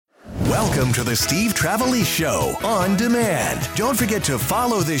Welcome to the Steve Trevelise Show on demand. Don't forget to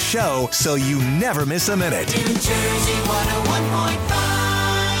follow this show so you never miss a minute. New Jersey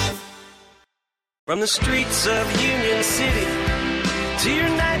 101.5. From the streets of Union City to your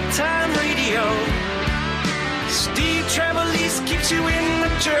nighttime radio, Steve Trevelise keeps you in the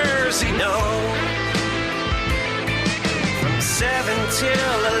Jersey know. From 7 till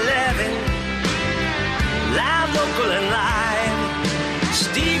 11, live, local, and live.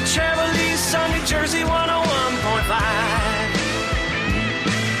 Steve Trevelise on New Jersey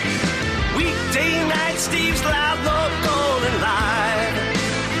 101.5. Weekday night, Steve's live, local, and live.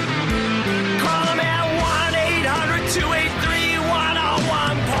 Call him at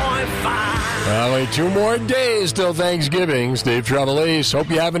 1-800-283-101.5. Only 2 more days till Thanksgiving. Steve Trevelise. Hope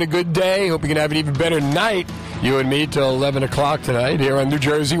you're having a good day. Hope you can have an even better night. You and me till 11 o'clock tonight here on New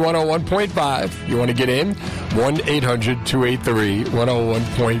Jersey 101.5. You want to get in?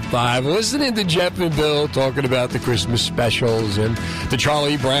 1-800-283-101.5. Listening to Jeff and Bill talking about the Christmas specials, and the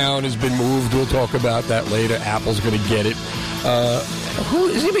Charlie Brown has been moved. We'll talk about that later. Apple's going to get it.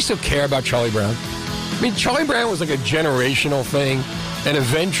 Does anybody still care about Charlie Brown? I mean, Charlie Brown was like a generational thing, and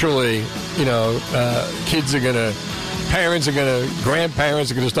eventually, kids are going to,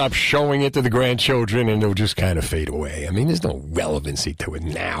 grandparents are going to stop showing it to the grandchildren, and they'll just kind of fade away. I mean, there's no relevancy to it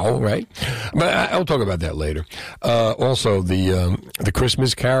now, right? But I'll talk about that later. Also, the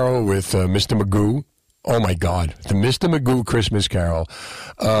Christmas Carol with Mr. Magoo. Oh, my God. The Mr. Magoo Christmas Carol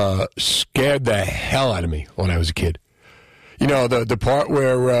scared the hell out of me when I was a kid. You know, the part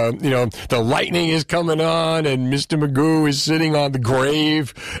where, the lightning is coming on and Mr. Magoo is sitting on the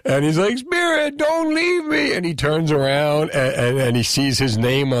grave and he's like, "Spirit, don't leave me." And he turns around and he sees his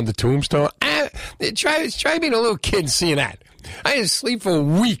name on the tombstone. Try being a little kid seeing that. I didn't sleep for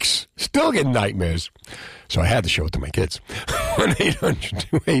weeks. Still getting nightmares. So I had to show it to my kids.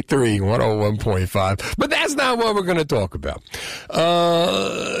 1-800-283-101.5. But that's not what we're going to talk about.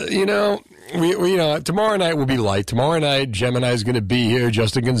 We tomorrow night will be light. Tomorrow night, Gemini is going to be here.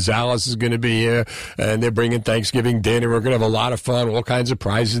 Justin Gonzalez is going to be here. And they're bringing Thanksgiving dinner. We're going to have a lot of fun. All kinds of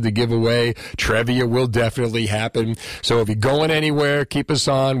prizes to give away. Trivia will definitely happen. So if you're going anywhere, keep us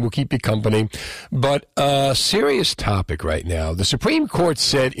on. We'll keep you company. But serious topic right now. The Supreme Court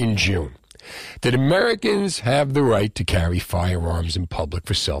said in June that Americans have the right to carry firearms in public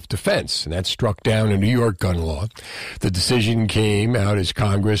for self-defense, and that struck down a New York gun law. The decision came out as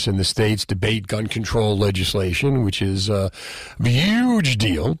Congress and the states debate gun control legislation, which is a huge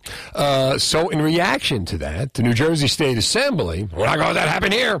deal. So in reaction to that, the New Jersey State Assembly, we're not going to let that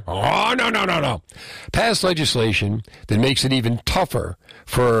happen here. Oh, no. Passed legislation that makes it even tougher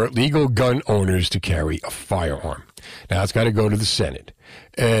for legal gun owners to carry a firearm. Now, it's got to go to the Senate.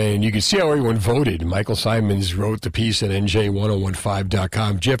 And you can see how everyone voted. Michael Simons wrote the piece at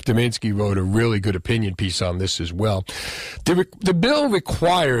NJ1015.com. Jeff Dominski wrote a really good opinion piece on this as well. The bill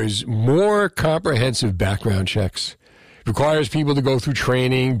requires more comprehensive background checks, requires people to go through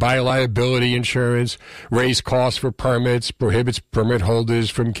training, buy liability insurance, raise costs for permits, prohibits permit holders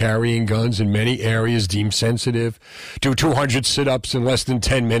from carrying guns in many areas deemed sensitive, do 200 sit-ups in less than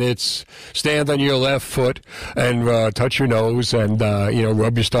 10 minutes, stand on your left foot and touch your nose and,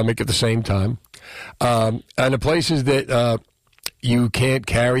 rub your stomach at the same time. And the places that you can't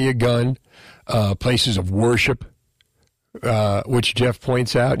carry a gun, places of worship, which Jeff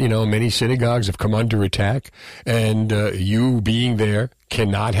points out, many synagogues have come under attack, and you being there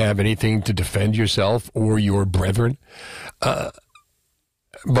cannot have anything to defend yourself or your brethren.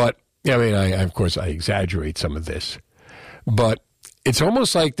 But, of course, I exaggerate some of this. But it's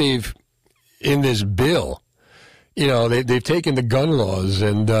almost like they've, in this bill, they've taken the gun laws,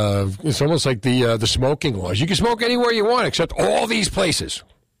 and it's almost like the smoking laws. You can smoke anywhere you want except all these places.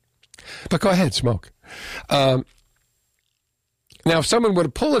 But go ahead, smoke. Now, if someone were to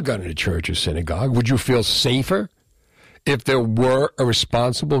pull a gun in a church or synagogue, would you feel safer if there were a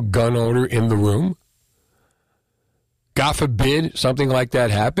responsible gun owner in the room? God forbid something like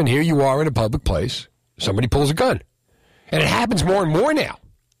that happen. Here you are in a public place. Somebody pulls a gun. And it happens more and more now.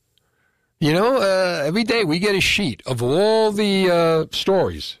 Every day we get a sheet of all the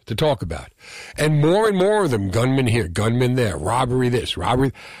stories to talk about. And more of them, gunmen here, gunmen there, robbery this,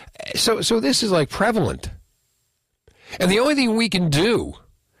 robbery. So this is like prevalent. And the only thing we can do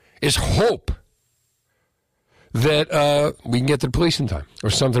is hope that we can get to the police in time or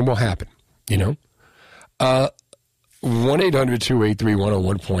something will happen,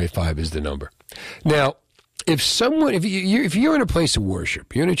 1-800-283-101.5 is the number. Now, if you're in a place of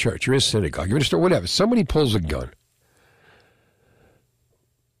worship, you're in a church, you're in a synagogue, you're in a store, whatever, somebody pulls a gun,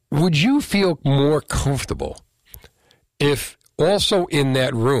 would you feel more comfortable if also in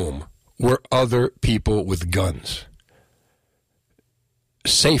that room were other people with guns,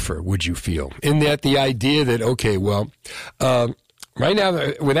 safer would you feel? In that the idea that, okay, well, right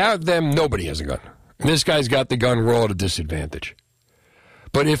now, without them, nobody has a gun. And this guy's got the gun, we're all at a disadvantage.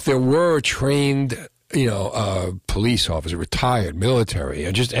 But if there were a trained, police officer, retired, military,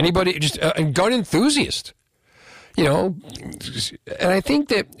 just anybody, just a gun enthusiast, and I think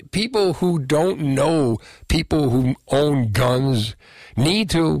that people who don't know people who own guns need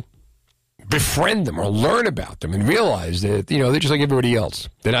to befriend them or learn about them and realize that, they're just like everybody else.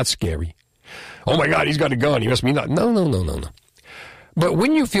 They're not scary. Oh, my God, he's got a gun. He must be not. No. But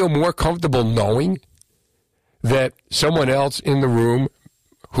wouldn't you feel more comfortable knowing that someone else in the room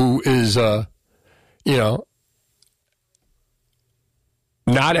who is,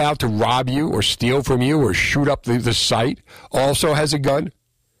 not out to rob you or steal from you or shoot up the site also has a gun?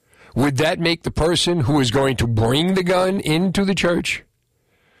 Would that make the person who is going to bring the gun into the church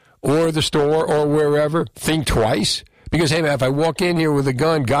or the store or wherever think twice? Because, hey, man, if I walk in here with a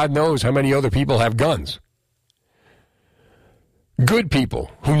gun, God knows how many other people have guns. Good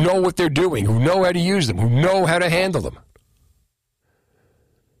people who know what they're doing, who know how to use them, who know how to handle them.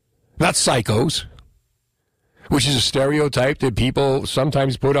 Not psychos, which is a stereotype that people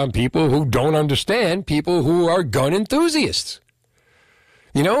sometimes put on people who don't understand people who are gun enthusiasts.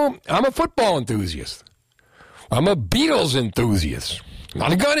 I'm a football enthusiast. I'm a Beatles enthusiast. I'm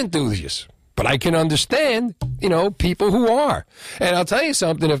not a gun enthusiast. But I can understand, people who are. And I'll tell you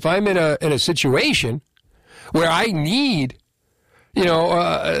something, if I'm in a situation where I need,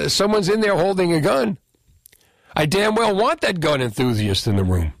 someone's in there holding a gun, I damn well want that gun enthusiast in the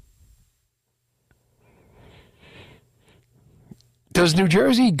room. Does New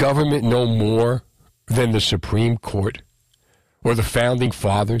Jersey government know more than the Supreme Court or the Founding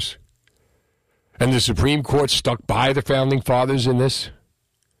Fathers? And the Supreme Court stuck by the Founding Fathers in this?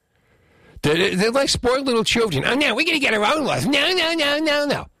 They're like spoiled little children. Oh, no, we're going to get our own laws.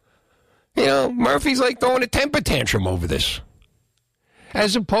 No. Murphy's like throwing a temper tantrum over this.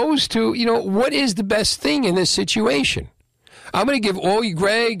 As opposed to, what is the best thing in this situation? I'm going to give all you,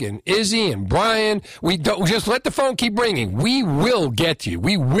 Greg and Izzy and Brian, we don't just let the phone keep ringing. We will get to you.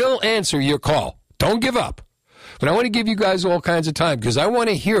 We will answer your call. Don't give up. But I want to give you guys all kinds of time because I want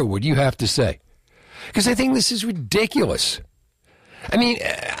to hear what you have to say. Because I think this is ridiculous. I mean,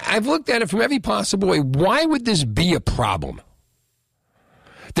 I've looked at it from every possible way. Why would this be a problem?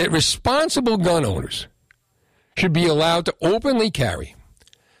 That responsible gun owners should be allowed to openly carry.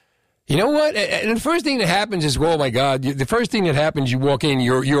 You know what? And the first thing that happens is, oh, my God, the first thing that happens, you walk in,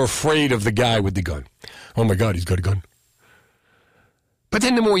 you're afraid of the guy with the gun. Oh, my God, he's got a gun. But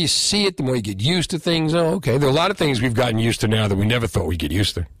then the more you see it, the more you get used to things. Oh, okay, there are a lot of things we've gotten used to now that we never thought we'd get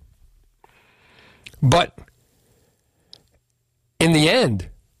used to. But in the end,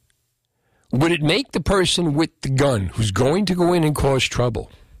 would it make the person with the gun who's going to go in and cause trouble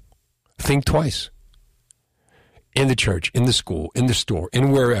think twice? In the church, in the school, in the store,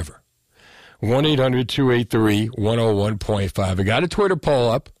 in wherever. 1-800-283-101.5. I got a Twitter poll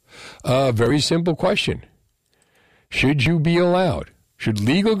up. Very simple question. Should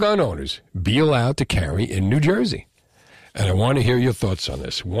legal gun owners be allowed to carry in New Jersey? And I want to hear your thoughts on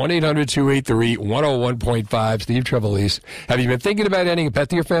this. 1-800-283-101.5. Steve Trevelise. Have you been thinking about adding a pet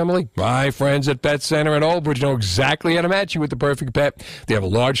to your family? My friends at Pet Center in Old Bridge know exactly how to match you with the perfect pet. They have a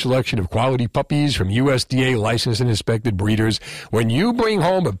large selection of quality puppies from USDA licensed and inspected breeders. When you bring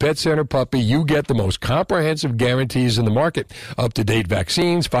home a Pet Center puppy, you get the most comprehensive guarantees in the market. Up-to-date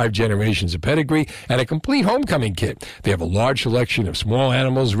vaccines, 5 generations of pedigree, and a complete homecoming kit. They have a large selection of small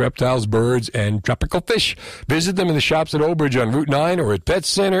animals, reptiles, birds, and tropical fish. Visit them in the shops at Old Bridge on Route 9 or at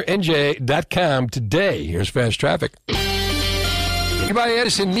PetCenterNJ.com today. Here's Fast Traffic. By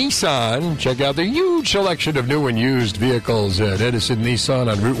Edison Nissan. Check out the huge selection of new and used vehicles at Edison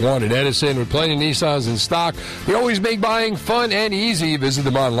Nissan on Route 1 in Edison with plenty of Nissans in stock. We always make buying fun and easy. Visit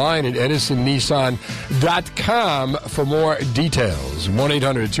them online at EdisonNissan.com for more details.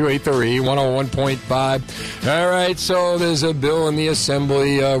 1-800-283-101.5. All right, so there's a bill in the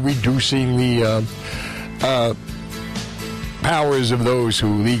Assembly reducing the powers of those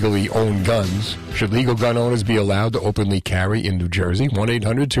who legally own guns. Should legal gun owners be allowed to openly carry in New Jersey?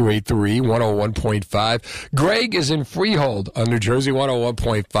 1-800-283-101.5. Greg is in Freehold on New Jersey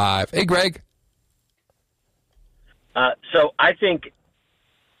 101.5. Hey, Greg. So I think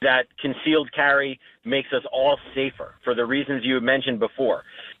that concealed carry makes us all safer for the reasons you mentioned before.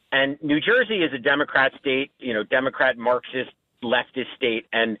 And New Jersey is a Democrat state, Democrat, Marxist, leftist state,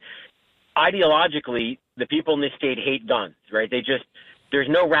 and ideologically, the people in this state hate guns, right? There's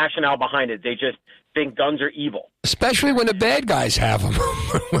no rationale behind it. think guns are evil. Especially when the bad guys have them.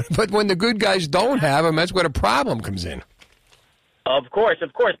 But when the good guys don't have them, that's where the problem comes in. Of course,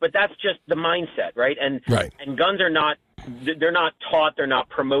 but that's just the mindset, right? And guns are not, they're not taught, they're not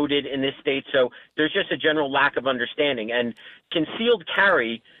promoted in this state, so there's just a general lack of understanding. And concealed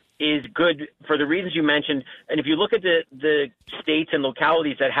carry is good for the reasons you mentioned. And if you look at the states and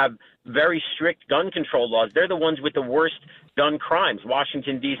localities that have very strict gun control laws, they're the ones with the worst gun crimes.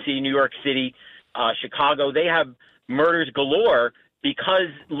 Washington, D.C., New York City, Chicago, they have murders galore because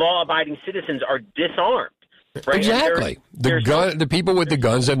law-abiding citizens are disarmed. Right? Exactly. The people with the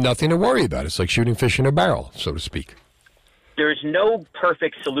guns have nothing to worry about. It's like shooting fish in a barrel, so to speak. There's no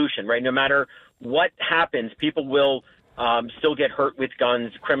perfect solution, right? No matter what happens, people will still get hurt with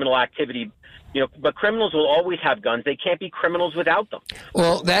guns, criminal activity. But criminals will always have guns. They can't be criminals without them.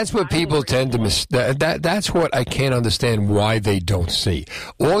 Well, that's what people tend to that's what I can't understand why they don't see.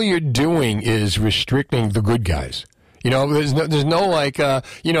 All you're doing is restricting the good guys. There's no what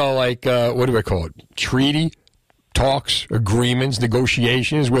do I call it? Treaty, talks, agreements,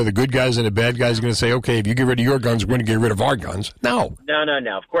 negotiations where the good guys and the bad guys are going to say, okay, if you get rid of your guns, we're going to get rid of our guns. No.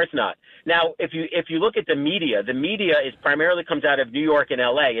 No, of course not. Now, if you look at the media is primarily comes out of New York and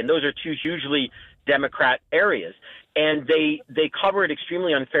L.A., and those are two hugely Democrat areas. And they cover it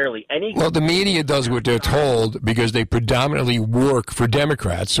extremely unfairly. Well, the media does what they're told because they predominantly work for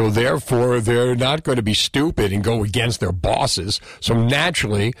Democrats, so therefore they're not going to be stupid and go against their bosses. So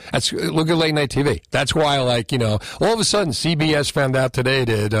naturally, look at late night TV. That's why, all of a sudden CBS found out today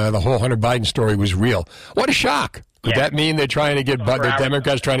that the whole Hunter Biden story was real. What a shock! Could that mean they're trying to get the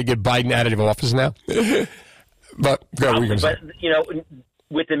Democrats trying to get Biden out of office now? But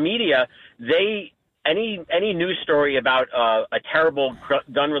with the media, Any news story about a terrible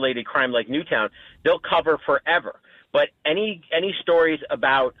gun-related crime like Newtown, they'll cover forever. But any stories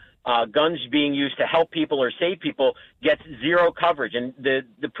about guns being used to help people or save people gets zero coverage. And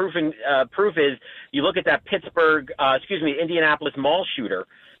the proof is you look at that Indianapolis mall shooter,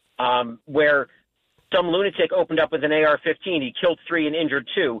 where some lunatic opened up with an AR-15. He killed 3 and injured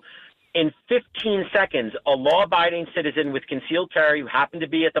 2. In 15 seconds, a law-abiding citizen with concealed carry who happened to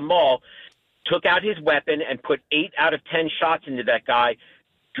be at the mall took out his weapon and put 8 out of 10 shots into that guy,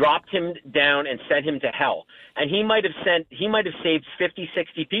 dropped him down, and sent him to hell. And he might have saved 50,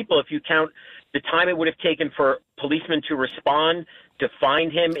 60 people if you count the time it would have taken for policemen to respond, to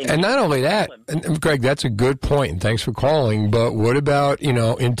find him. And not only that, and Greg, that's a good point, and thanks for calling, but what about,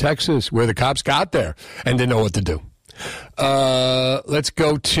 in Texas where the cops got there and didn't know what to do? Let's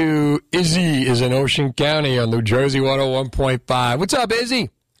go to Izzy is in Ocean County on New Jersey 101.5. What's up,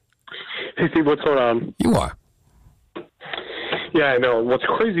 Izzy? Hey, Steve, what's going on? You are. Yeah, I know. What's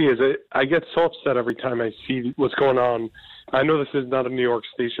crazy is I get so upset every time I see what's going on. I know this is not a New York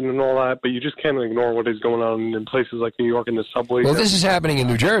station and all that, but you just can't ignore what is going on in places like New York and the subways. Well, this is happening in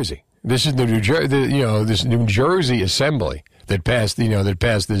New Jersey. This is this New Jersey Assembly that passed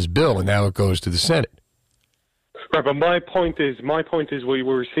this bill, and now it goes to the Senate. Right, but my point is what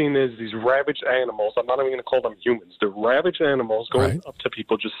we're seeing is these ravaged animals. I'm not even going to call them humans. They're ravaged animals going up to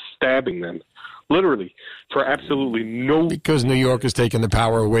people, just stabbing them, literally, for absolutely no... Because New York has taken the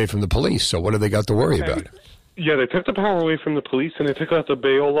power away from the police, so what do they got to worry about? Yeah, they took the power away from the police, and they took out the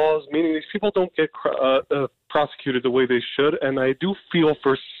bail laws, meaning these people don't get prosecuted the way they should, and I do feel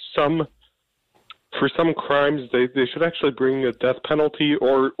for some crimes, they should actually bring a death penalty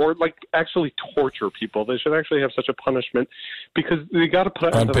or like actually torture people. They should actually have such a punishment because they got to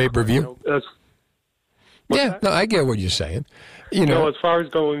put on pay-per-view. I get what you're saying. As far as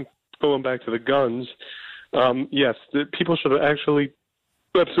going back to the guns, yes, people should actually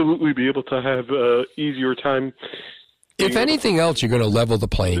absolutely be able to have easier time. If anything else, you're going to level the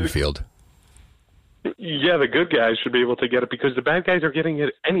playing field. Yeah, the good guys should be able to get it because the bad guys are getting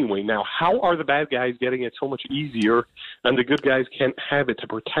it anyway. Now, how are the bad guys getting it so much easier and the good guys can't have it to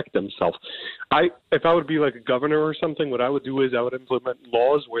protect themselves? If I would be like a governor or something, what I would do is I would implement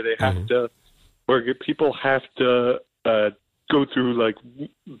laws where they have where people have to go through like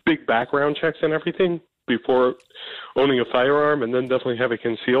big background checks and everything before owning a firearm, and then definitely have it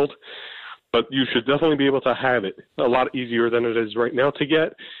concealed. But you should definitely be able to have it a lot easier than it is right now to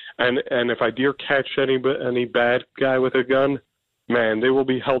get. And if I dare catch any bad guy with a gun, man, they will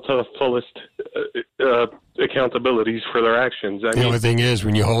be held to the fullest accountabilities for their actions. The only thing is,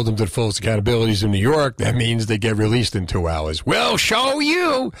 when you hold them to the fullest accountabilities in New York, that means they get released in 2 hours. We'll show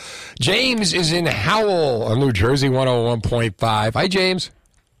you. James is in Howell on New Jersey 101.5. Hi, James.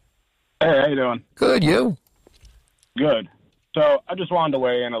 Hey, how you doing? Good, you? Good. So I just wanted to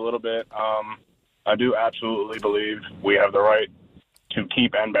weigh in a little bit. I do absolutely believe we have the right to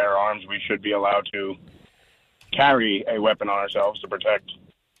keep and bear arms, we should be allowed to carry a weapon on ourselves to protect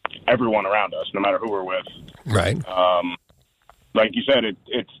everyone around us, no matter who we're with. Right. Like you said,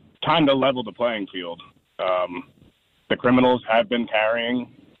 it's time to level the playing field. The criminals have been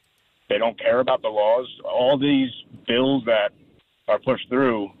carrying. They don't care about the laws. All these bills that are pushed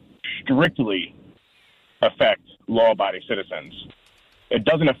through strictly affect law-abiding citizens. It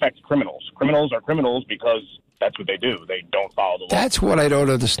doesn't affect criminals. Criminals are criminals because that's what they do. They don't follow the law. That's what I don't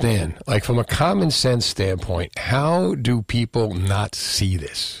understand. Like, from a common sense standpoint, how do people not see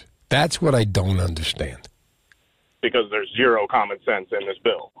this? That's what I don't understand. Because there's zero common sense in this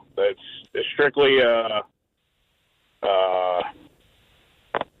bill. It's strictly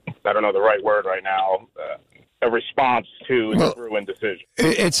I don't know the right word right now, a response to the Bruin decision.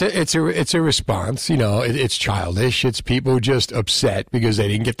 It's a response. You know, it's childish. It's people just upset because they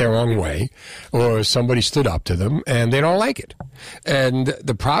didn't get their own way, or somebody stood up to them and they don't like it. And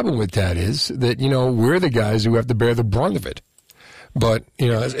the problem with that is that, you know, we're the guys who have to bear the brunt of it. But, you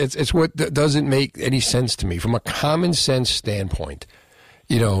know, it's what doesn't make any sense to me from a common sense standpoint.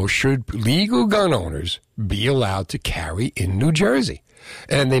 You know, should legal gun owners be allowed to carry in New Jersey?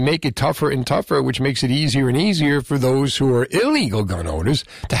 And they make it tougher and tougher, which makes it easier and easier for those who are illegal gun owners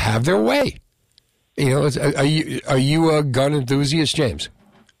to have their way. You know, are you a gun enthusiast, James?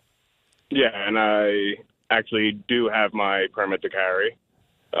 Yeah, and I actually do have my permit to carry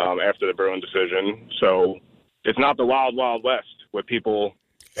after the Bruin decision. So it's not the wild, wild west with people.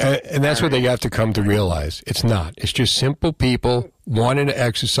 And that's what they have to come to realize. It's not. It's just simple people wanting to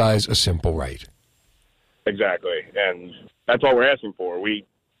exercise a simple right. Exactly. And that's all we're asking for.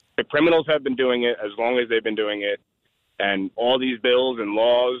 The criminals have been doing it as long as they've been doing it. And all these bills and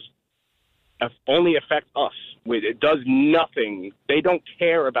laws only affect us. It does nothing. They don't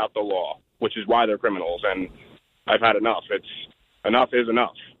care about the law, which is why they're criminals. And I've had enough. Enough is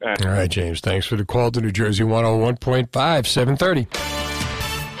enough. All right, James. Thanks for the call to New Jersey 101.5, 730.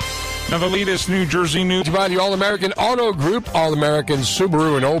 Now, the latest New Jersey news. By the All-American Auto Group, All-American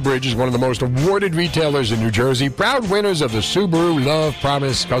Subaru in Old Bridge is one of the most awarded retailers in New Jersey. Proud winners of the Subaru Love,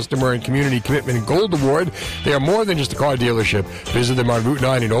 Promise, Customer, and Community Commitment Gold Award. They are more than just a car dealership. Visit them on Route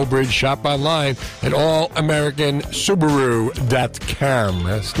 9 in Old Bridge. Shop online at allamericansubaru.com.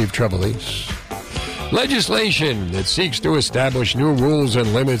 That's Steve Trevelise. Legislation that seeks to establish new rules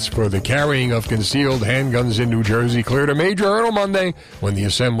and limits for the carrying of concealed handguns in New Jersey cleared a major hurdle Monday when the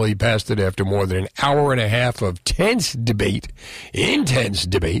Assembly passed it after more than an hour and a half of intense debate.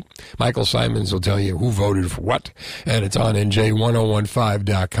 Michael Simons will tell you who voted for what, and it's on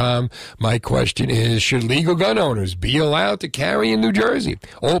NJ1015.com. My question is, should legal gun owners be allowed to carry in New Jersey?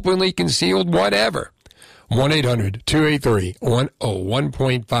 Openly concealed whatever.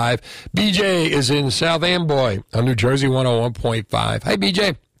 1-800-283-101.5. BJ is in South Amboy on New Jersey 101.5. Hi,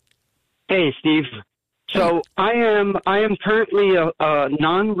 BJ. Hey, Steve. So I am currently a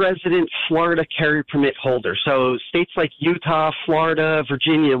non-resident Florida carry permit holder. So states like Utah, Florida,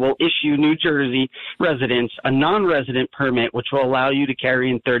 Virginia will issue New Jersey residents a non-resident permit, which will allow you to carry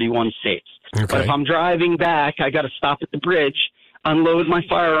in 31 states. Okay. But if I'm driving back, I got to stop at the bridge, unload my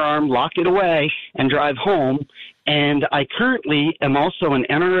firearm, lock it away, and drive home. And I currently am also an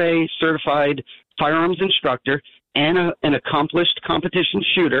NRA certified firearms instructor and an accomplished competition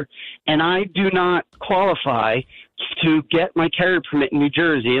shooter, and I do not qualify to get my carry permit in New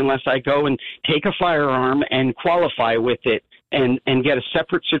Jersey unless I go and take a firearm and qualify with it and get a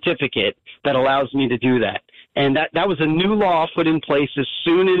separate certificate that allows me to do that. And that was a new law put in place as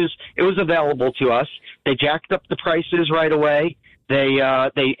soon as it was available to us. They jacked up the prices right away. They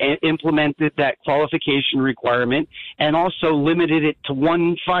implemented that qualification requirement and also limited it to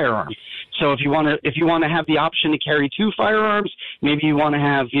one firearm. So if you want to have the option to carry two firearms, maybe you want to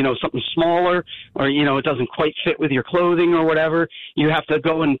have, something smaller, or, it doesn't quite fit with your clothing or whatever, you have to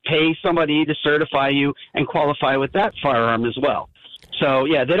go and pay somebody to certify you and qualify with that firearm as well. So,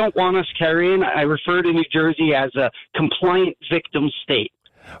 yeah, they don't want us carrying. I refer to New Jersey as a compliant victim state.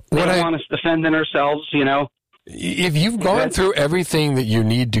 They don't want us defending ourselves, If you've gone through everything that you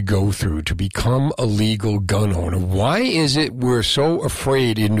need to go through to become a legal gun owner, why is it we're so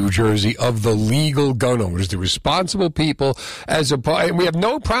afraid in New Jersey of the legal gun owners, the responsible people, and we have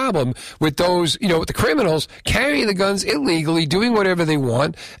no problem with those, with the criminals carrying the guns illegally, doing whatever they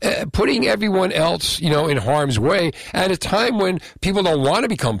want, putting everyone else, in harm's way at a time when people don't want to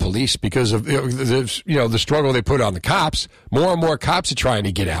become police because of, the struggle they put on the cops. More and more cops are trying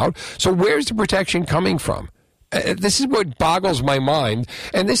to get out. So where's the protection coming from? This is what boggles my mind,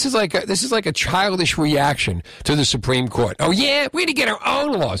 and this is like a childish reaction to the Supreme Court. Oh yeah, we need to get our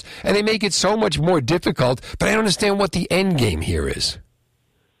own laws, and they make it so much more difficult. But I don't understand what the end game here is.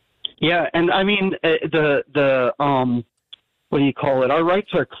 Yeah, and I mean what do you call it? Our rights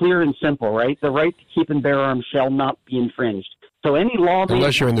are clear and simple, right? The right to keep and bear arms shall not be infringed. So any law,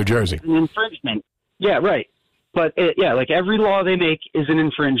 unless you're in New Jersey, is an infringement. Yeah, right. But, like every law they make is an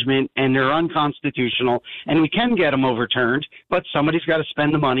infringement, and they're unconstitutional, and we can get them overturned, but somebody's got to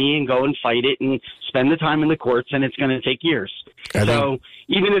spend the money and go and fight it and spend the time in the courts, and it's going to take years. So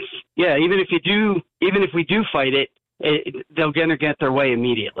even if we do fight it, they're going to get their way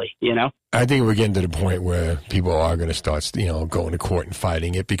immediately, you know? I think we're getting to the point where people are going to start, going to court and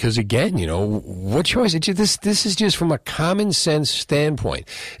fighting it because, again, what choice? This is just from a common sense standpoint.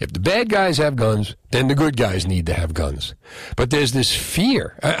 If the bad guys have guns, then the good guys need to have guns. But there's this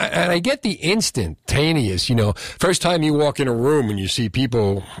fear, and I get the instantaneous, first time you walk in a room and you see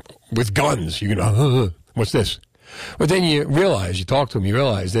people with guns, you go, what's this? But then you talk to them, you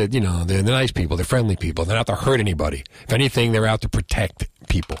realize that, they're nice people, they're friendly people, they're not out to hurt anybody. If anything, they're out to protect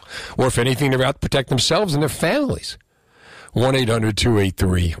people. Or if anything, they're out to protect themselves and their families.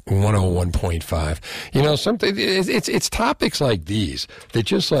 1-800-283-101.5. Something, it's topics like these that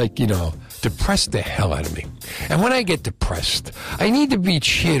just depress the hell out of me. And when I get depressed, I need to be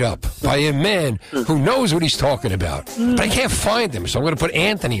cheered up by a man who knows what he's talking about. But I can't find him, so I'm going to put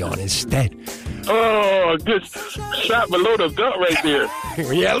Anthony on instead. Oh, good shot below the belt right there.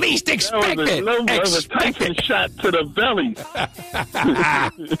 You at least expect it. That was a Tyson shot to the belly.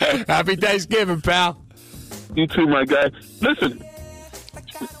 Happy Thanksgiving, pal. You too, my guy. Listen,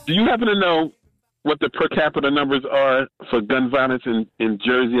 do you happen to know what the per capita numbers are for gun violence in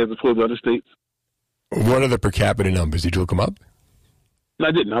Jersey as opposed to other states? What are the per capita numbers? Did you look them up? No,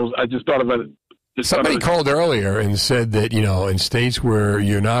 I didn't. I just thought about it. Somebody called earlier and said that, in states where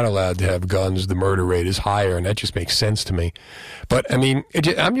you're not allowed to have guns, the murder rate is higher, and that just makes sense to me. But, I'm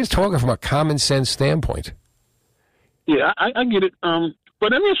just talking from a common sense standpoint. Yeah, I get it.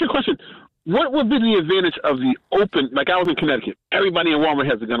 But let me ask you a question. What would be the advantage of the open, like I was in Connecticut, everybody in Walmart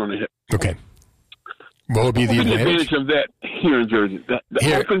has a gun on their hip. Okay. What would be the advantage of that here in Jersey? The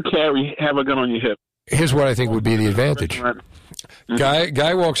open carry, have a gun on your hip. Here's what I think would be the advantage.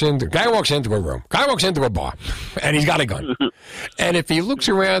 Guy walks into a room. Guy walks into a bar, and he's got a gun. And if he looks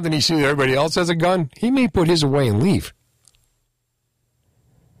around and he sees everybody else has a gun, he may put his away and leave.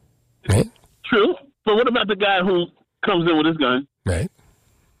 Right? True. But what about the guy who comes in with his gun? Right.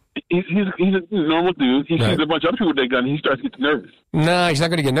 He's a normal dude. He sees a bunch of other people with their gun. He starts getting nervous. No, he's not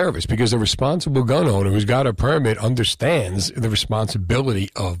going to get nervous because the responsible gun owner who's got a permit understands the responsibility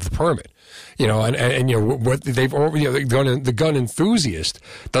of the permit. What they've already, the gun enthusiast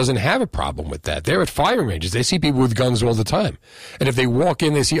doesn't have a problem with that. They're at firing ranges. They see people with guns all the time. And if they walk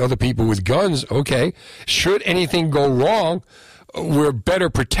in, they see other people with guns. Okay, should anything go wrong, we're better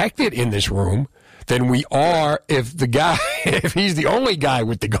protected in this room than we are if he's the only guy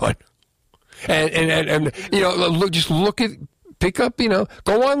with the gun. And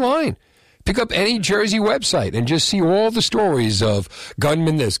go online. Pick up any Jersey website and just see all the stories of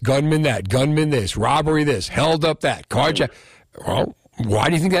gunman this, gunman that, gunman this, robbery this, held up that, carjack. Well, why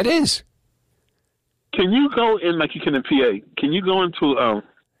do you think that is? Can you go in, like you can in PA, can you go into,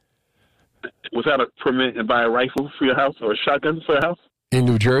 without a permit and buy a rifle for your house or a shotgun for your house? In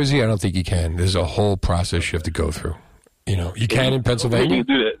New Jersey, I don't think you can. There's a whole process you have to go through. You can in Pennsylvania. You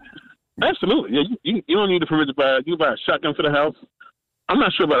can do that. Absolutely. Yeah, you don't need a permit to buy. You can buy a shotgun for the house. I'm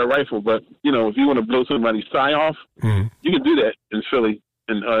not sure about a rifle, but if you want to blow somebody's thigh off, you can do that in Philly.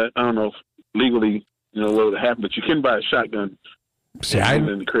 And I don't know if legally, what would happen, but you can buy a shotgun. See,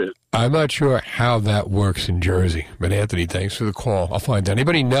 in the crib. I'm not sure how that works in Jersey. But Anthony, thanks for the call. I'll find out.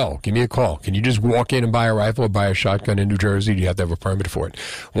 Anybody know? Give me a call. Can you just walk in and buy a rifle or buy a shotgun in New Jersey? Do you have to have a permit for it?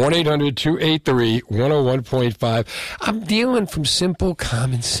 1-800-283-101.5. I'm dealing from simple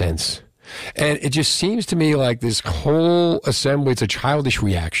common sense. And it just seems to me like this whole assembly, it's a childish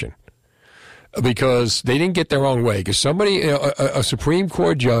reaction. Because they didn't get their own way. Because somebody, a Supreme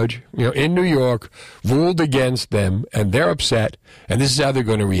Court judge, in New York, ruled against them, and they're upset, and this is how they're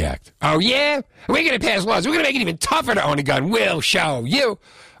going to react. Oh, yeah? We're going to pass laws. We're going to make it even tougher to own a gun. We'll show you.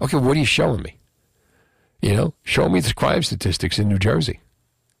 Okay, what are you showing me? Show me the crime statistics in New Jersey.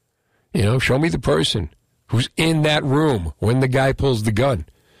 Show me the person who's in that room when the guy pulls the gun.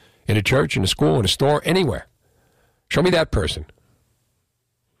 In a church, in a school, in a store, anywhere. Show me that person.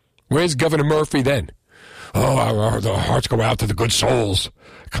 Where's Governor Murphy then? Oh, our hearts go out to the good souls.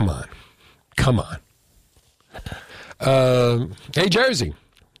 Come on. Hey, Jersey.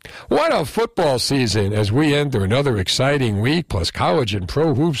 What a football season as we enter another exciting week, plus college and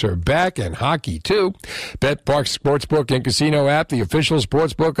pro hoops are back and hockey too. BetParx Sportsbook and Casino app, the official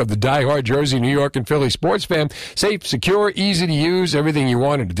sportsbook of the diehard Jersey, New York, and Philly sports fan. Safe, secure, easy to use, everything you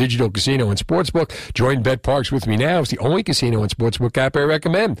want in a digital casino and sportsbook. Join BetParx with me now. It's the only casino and sportsbook app I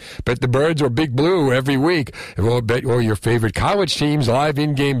recommend. Bet the Birds or Big Blue every week. Bet all your favorite college teams, live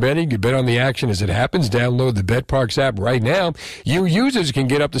in-game betting. You bet on the action as it happens. Download the BetParx app right now. You users can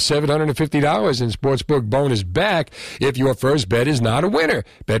get up to $750 in sportsbook bonus back if your first bet is not a winner.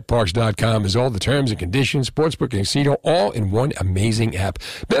 BetParx.com is all the terms and conditions. Sportsbook and casino all in one amazing app.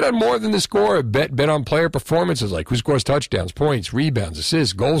 Bet on more than the score. Bet on player performances like who scores touchdowns, points, rebounds,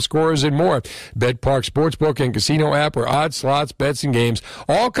 assists, goal scorers, and more. BetParx Sportsbook and Casino app where odds, slots, bets, and games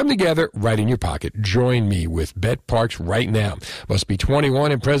all come together right in your pocket. Join me with BetParx right now. Must be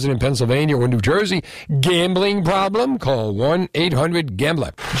 21 and present in Pennsylvania or New Jersey. Gambling problem? Call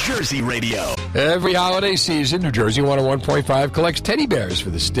 1-800-GAMBLER. Jersey Radio. Every holiday season, New Jersey 101.5 collects teddy bears for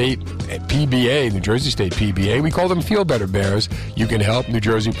the state PBA, New Jersey State PBA. We call them Feel Better Bears. You can help New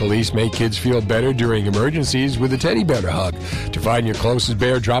Jersey police make kids feel better during emergencies with a teddy bear hug. To find your closest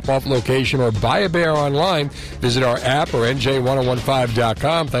bear drop-off location or buy a bear online, visit our app or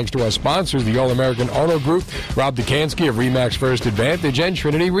NJ1015.com. Thanks to our sponsors, the All-American Auto Group, Rob Dukansky of RE/MAX First Advantage, and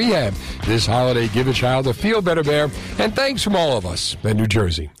Trinity Rehab. This holiday, give a child a Feel Better Bear. And thanks from all of us at New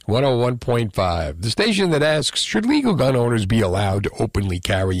Jersey 101.5, the station that asks, should legal gun owners be allowed to openly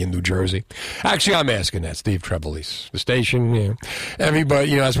carry in New Jersey? Actually, I'm asking that, Steve Trevelise. The station,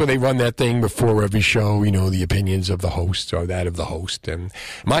 everybody, that's where they run that thing before every show, the opinions of the host or that of the host. And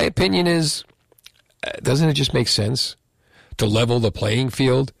my opinion is, doesn't it just make sense to level the playing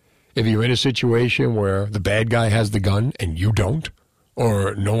field if you're in a situation where the bad guy has the gun and you don't,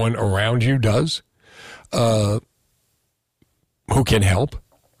 or no one around you does? Who can help?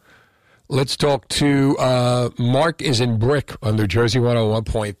 Let's talk to Mark is in Brick on New Jersey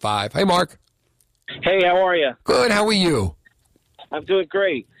 101.5. Hey, Mark. Hey, how are you? Good. How are you? I'm doing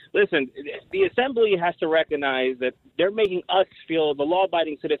great. Listen, the Assembly has to recognize that they're making us feel, the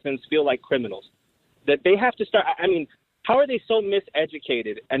law-abiding citizens, feel like criminals. That they have to start, how are they so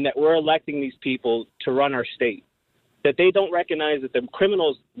miseducated and that we're electing these people to run our state? That they don't recognize that the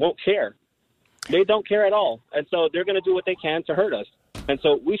criminals won't care. They don't care at all. And so they're going to do what they can to hurt us. And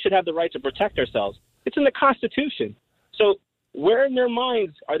so we should have the right to protect ourselves. It's in the Constitution. So where in their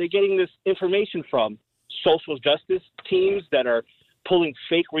minds are they getting this information from? Social justice teams that are pulling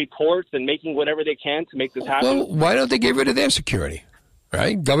fake reports and making whatever they can to make this happen? Well, why don't they get rid of their security?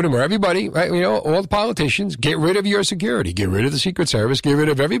 Right? Governor, everybody, right? All the politicians, get rid of your security. Get rid of the Secret Service. Get rid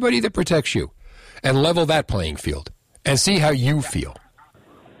of everybody that protects you. And level that playing field. And see how you feel.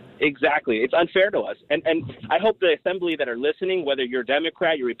 Exactly. It's unfair to us. And I hope the Assembly that are listening, whether you're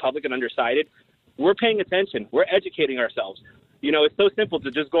Democrat, you're Republican, undecided, we're paying attention. We're educating ourselves. It's so simple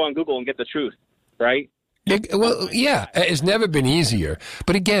to just go on Google and get the truth, right? Well, yeah, it's never been easier.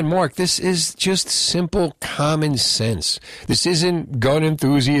 But again, Mark, this is just simple common sense. This isn't gun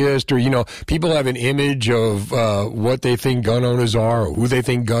enthusiast or, people have an image of what they think gun owners are or who they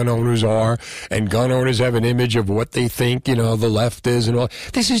think gun owners are. And gun owners have an image of what they think, the left is and all.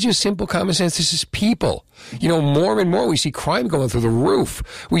 This is just simple common sense. This is people. More and more we see crime going through the roof.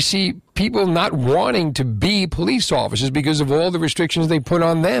 We see people not wanting to be police officers because of all the restrictions they put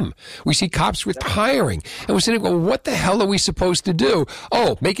on them. We see cops retiring. And we're sitting there going, what the hell are we supposed to do?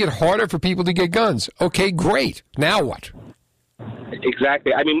 Oh, make it harder for people to get guns. Okay, great. Now what?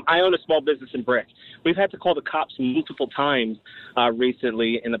 Exactly. I own a small business in Brick. We've had to call the cops multiple times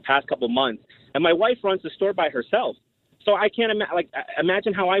recently in the past couple months. And my wife runs the store by herself. So I can't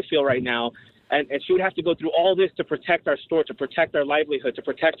imagine how I feel right now. And she would have to go through all this to protect our store, to protect our livelihood, to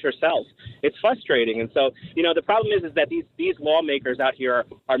protect herself. It's frustrating. And so, the problem is that these lawmakers out here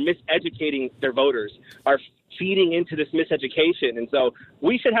are miseducating their voters, are feeding into this miseducation. And so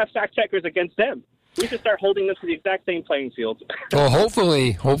we should have fact checkers against them. We should start holding them to the exact same playing field. Well,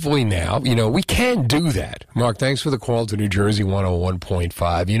 hopefully now, we can do that. Mark, thanks for the call to New Jersey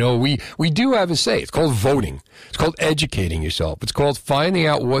 101.5. We do have a say. It's called voting. It's called educating yourself. It's called finding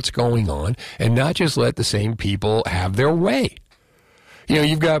out what's going on and not just let the same people have their way.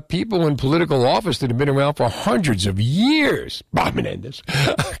 You've got people in political office that have been around for hundreds of years. Bob Menendez,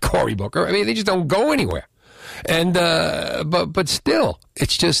 Cory Booker. They just don't go anywhere. And, but still,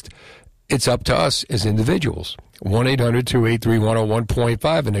 it's up to us as individuals.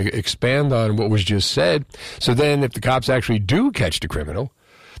 1-800-283-101.5 and to expand on what was just said. So then if the cops actually do catch the criminal,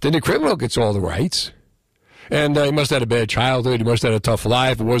 then the criminal gets all the rights. And he must have had a bad childhood. He must have had a tough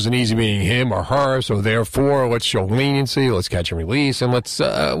life. It wasn't easy being him or her. So therefore, let's show leniency. Let's catch and release. And let's,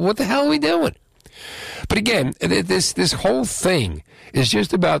 what the hell are we doing? But again, this whole thing is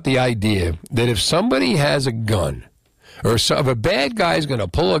just about the idea that if somebody has a gun, or if a bad guy is going to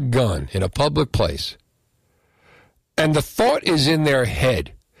pull a gun in a public place, and the thought is in their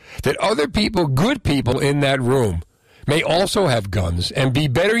head that other people, good people in that room, may also have guns and be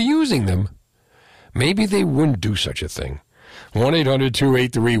better using them, maybe they wouldn't do such a thing.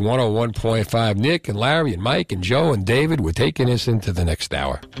 1-800-283-101.5. Nick and Larry and Mike and Joe and David, we're taking us into the next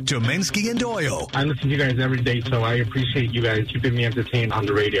hour. Dominski and Doyle. I listen to you guys every day, so I appreciate you guys keeping me entertained on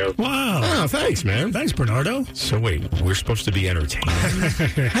the radio. Wow. Oh, thanks, man. Thanks, Bernardo. So wait, we're supposed to be entertained?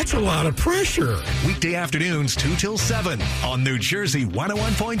 That's a lot of pressure. Weekday afternoons 2 till 7 on New Jersey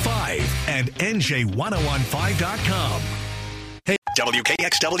 101.5 and NJ1015.com. Hey,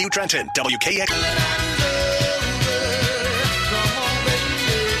 WKXW Trenton, WKX.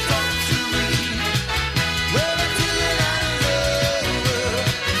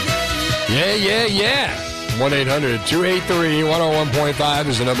 Yeah. 1-800-283-101.5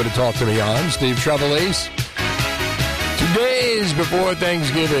 is the number to talk to me on. Steve Trevelise. 2 days before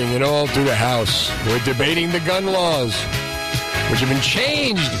Thanksgiving and all through the House, we're debating the gun laws, which have been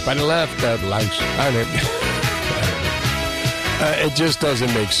changed by the left. It just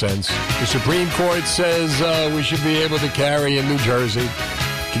doesn't make sense. The Supreme Court says we should be able to carry in New Jersey,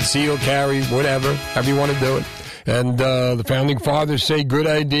 conceal carry, whatever, however you want to do it. And the founding fathers say good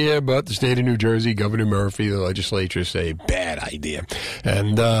idea, but the state of New Jersey, Governor Murphy, the legislature say bad idea.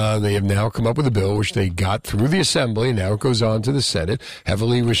 And they have now come up with a bill which they got through the Assembly. Now it goes on to the Senate,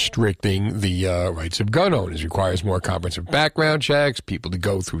 heavily restricting the rights of gun owners. Requires more comprehensive background checks, people to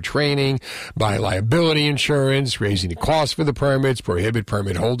go through training, buy liability insurance, raising the cost for the permits, prohibit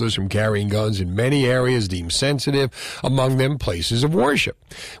permit holders from carrying guns in many areas deemed sensitive, among them places of worship,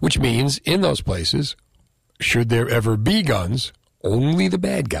 which means in those places, should there ever be guns, only the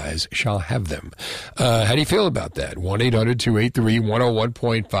bad guys shall have them. How do you feel about that?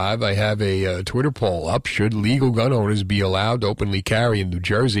 1-800-283-101.5. I have a Twitter poll up. Should legal gun owners be allowed to openly carry in New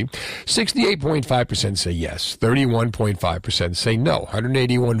Jersey? 68.5% say yes. 31.5% say no.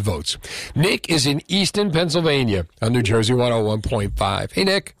 181 votes. Nick is in Easton, Pennsylvania on New Jersey 101.5. Hey,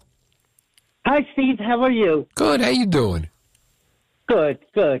 Nick. Hi, Steve. How are you? Good. How you doing? Good.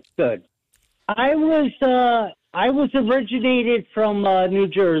 I was originated from New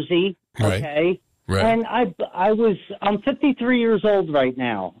Jersey, okay? Right. And I'm 53 years old right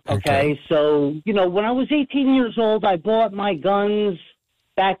now, okay? So, when I was 18 years old, I bought my guns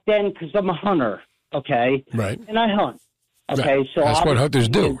back then because I'm a hunter, okay? Right. And I hunt, okay? Right. So that's what hunters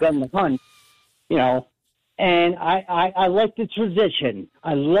do. Gun to hunt, and I like the tradition.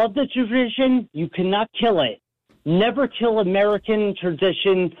 I love the tradition. You cannot kill it. Never kill American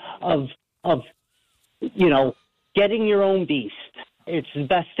tradition of getting your own beast. It's the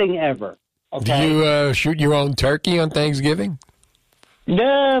best thing ever. Okay? Do you shoot your own turkey on Thanksgiving?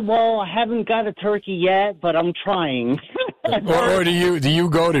 No, well, I haven't got a turkey yet, but I'm trying. or do you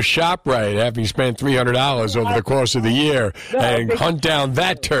go to ShopRite having spent $300 over the course of the year and hunt down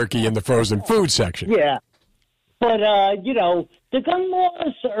that turkey in the frozen food section? Yeah. But, the gun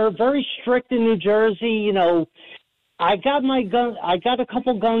laws are very strict in New Jersey. I got a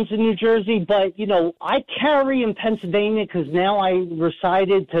couple guns in New Jersey, but, I carry in Pennsylvania because now I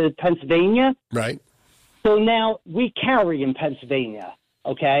resided to Pennsylvania. Right. So now we carry in Pennsylvania,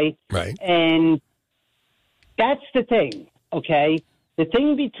 okay? Right. And that's the thing, okay? The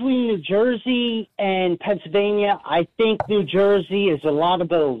thing between New Jersey and Pennsylvania, I think New Jersey is a lot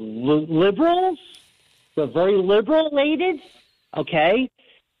about liberals. They're very liberal-lated, okay?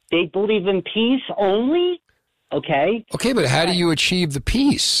 They believe in peace only. Okay. Okay, but how do you achieve the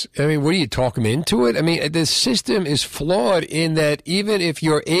peace? I mean, what do you talk them into it? I mean, the system is flawed in that even if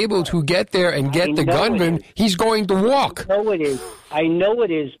you're able to get there and get the gunman, he's going to walk. I know it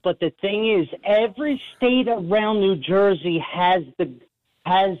is. But the thing is, every state around New Jersey has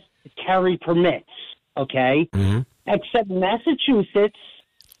carry permits. Okay, except Massachusetts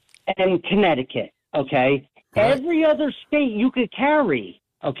and Connecticut. Okay, every other state you could carry.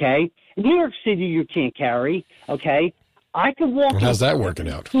 Okay. In New York City, you can't carry, okay? I could walk... How's that working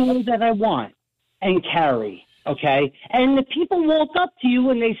out? ...that I want and carry, okay? And the people walk up to you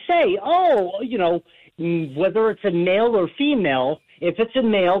and they say, whether it's a male or female, if it's a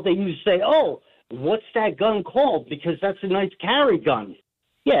male, they usually say, what's that gun called? Because that's a nice carry gun.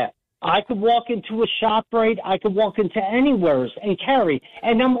 Yeah. I could walk into a ShopRite. I could walk into anywhere and carry.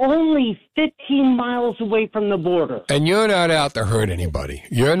 And I'm only 15 miles away from the border. And you're not out to hurt anybody.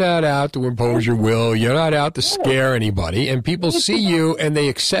 You're not out to impose your will. You're not out to scare anybody. And people see you and they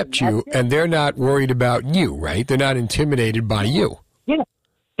accept you, and they're not worried about you, right? They're not intimidated by you. Yeah,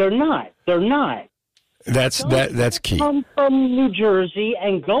 they're not. They're not. That's key. Come from New Jersey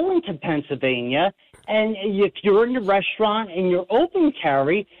and going to Pennsylvania, and if you're in a restaurant and you're open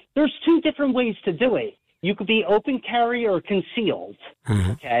carry, there's two different ways to do it. You could be open carry or concealed.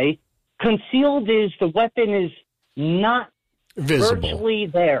 Mm-hmm. Okay, concealed is the weapon is not visible, virtually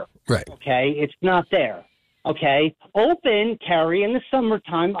there. Right. Okay, it's not there. Okay, open carry in the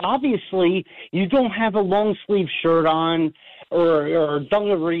summertime. Obviously, you don't have a long sleeve shirt on or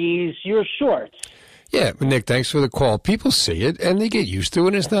dungarees. You're shorts. Yeah, Nick, thanks for the call. People see it, and they get used to it,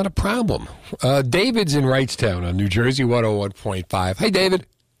 and it's not a problem. David's in Wrightstown on New Jersey 101.5. Hey, David.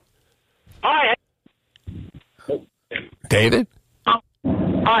 Hi. David?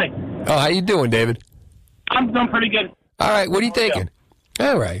 Hi. Oh, how you doing, David? I'm doing pretty good. All right, what are you thinking?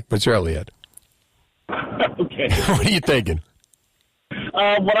 All right, but it's early yet. Okay. What are you thinking?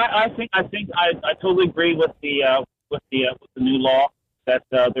 What I think I totally agree with the new law that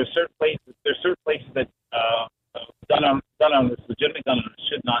there's certain places that gun owners, legitimate gun owners,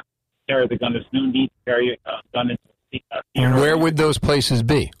 should not carry the gun. There's no need to carry a gun into Where would those places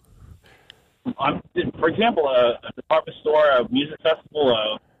be? For example, a department store, a music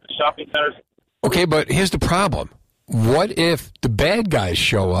festival, shopping centers. Okay, but here's the problem. What if the bad guys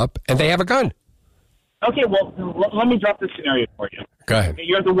show up and they have a gun? Okay, well, let me drop this scenario for you. Go ahead. Okay,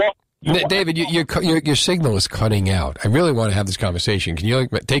 you're at the wall. David, your signal is cutting out. I really want to have this conversation. Can you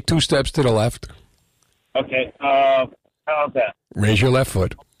take 2 steps to the left? Okay. How's that? Raise your left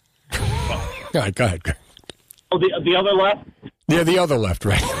foot. All right, go ahead. Oh, the other left? Yeah, the other left,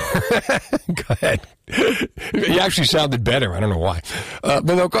 right. Go ahead. You actually sounded better. I don't know why. But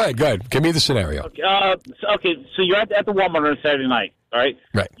no, go ahead. Give me the scenario. Okay, so you're at the Walmart on a Saturday night, all right?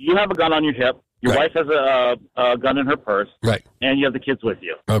 Right. You have a gun on your hip. Your wife has a gun in her purse. Right. And you have the kids with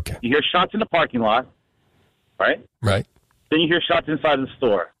you. Okay. You hear shots in the parking lot, right? Right. Then you hear shots inside the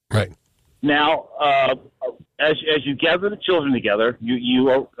store. Right. Now, as you gather the children together,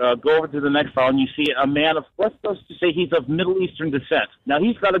 you go over to the next file and you see a man of, let's just say he's of Middle Eastern descent. Now,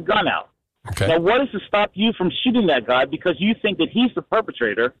 he's got a gun out. Okay. Now, what is to stop you from shooting that guy because you think that he's the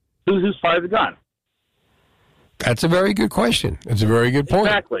perpetrator who's fired the gun? That's a very good question. It's a very good point.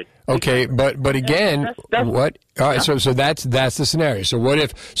 Exactly. Okay, but again, what? All right, so that's the scenario. So what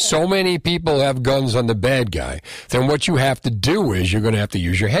if so many people have guns on the bad guy? Then what you have to do is you're going to have to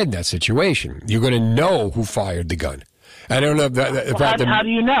use your head in that situation. You're going to know who fired the gun. I don't know if how do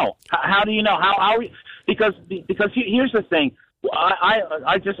you know? How do you know? Because here's the thing.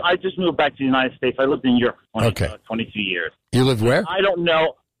 I just moved back to the United States. I lived in Europe for 22 years. You lived where? I don't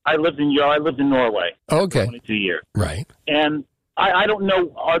know. I lived in Europe. I lived in Norway. Okay. 22 years. Right. And I don't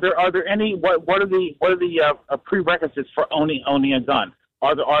know. Are there any? What are the prerequisites for owning a gun?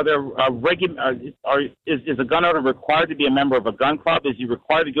 Is a gun owner required to be a member of a gun club? Is he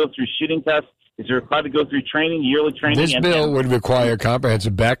required to go through shooting tests? Is he required to go through training, yearly training? This bill would require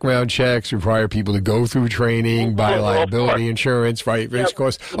comprehensive background checks, require people to go through training, buy liability insurance, right? Risk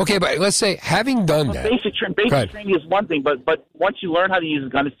course. Okay, but let's say having done that, basic training is one thing, but once you learn how to use a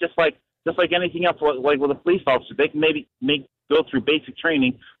gun, it's just like anything else. Like with a police officer, they can maybe go through basic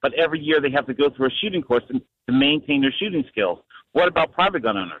training, but every year they have to go through a shooting course to maintain their shooting skills. What about private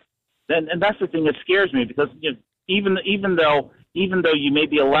gun owners? And that's the thing that scares me because even though you may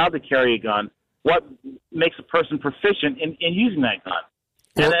be allowed to carry a gun, what makes a person proficient in using that gun?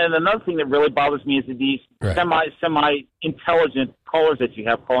 And another thing that really bothers me is these semi-intelligent callers that you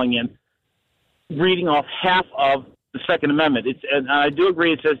have calling in, reading off half of the Second Amendment. And I do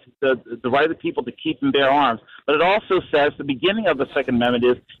agree it says the right of the people to keep and bear arms, but it also says the beginning of the Second Amendment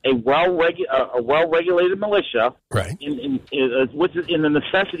is a well-regulated militia, right? Which is in the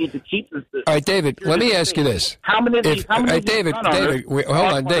necessity to keep. All right, David. Let me ask you this: How many? David, wait,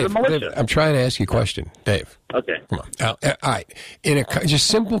 hold on, Dave. I'm trying to ask you a question, Dave. Okay. Come on. All right. In just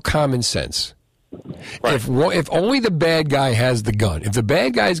simple common sense. Right. If only the bad guy has the gun, if the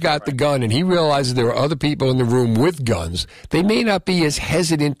bad guy's got the gun and he realizes there are other people in the room with guns, they may not be as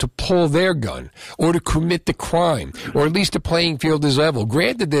hesitant to pull their gun or to commit the crime, or at least the playing field is level.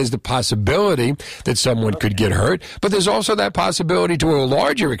 Granted, there's the possibility that someone could get hurt, but there's also that possibility to a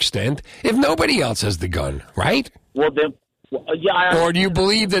larger extent if nobody else has the gun, right? Well, then. Or do you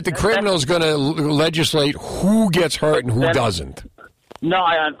believe that the criminal is going to legislate who gets hurt and who doesn't? No,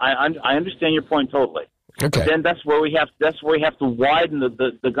 I understand your point totally. But then that's where we have to widen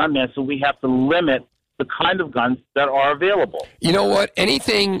the gun ban, so we have to limit the kind of guns that are available. You know what?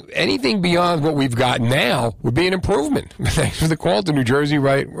 Anything beyond what we've got now would be an improvement. Thanks for the call to New Jersey,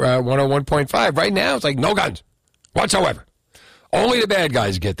 right? 101.5. Right now, it's like no guns whatsoever. Only the bad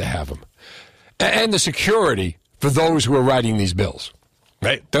guys get to have them, and the security for those who are writing these bills.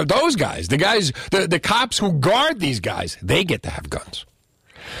 Right? Those guys, the cops who guard these guys, they get to have guns.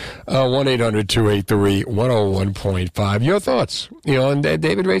 1-800-283-101.5. Your thoughts? And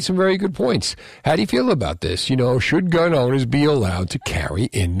David raised some very good points. How do you feel about this? Should gun owners be allowed to carry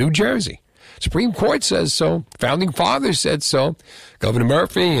in New Jersey? Supreme Court says so. Founding Fathers said so. Governor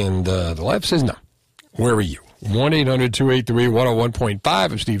Murphy and the left says no. Where are you? 1-800-283-101.5.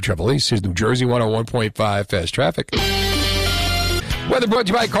 I'm Steve Trevelise. Here's New Jersey 101.5 Fast Traffic. Weather brought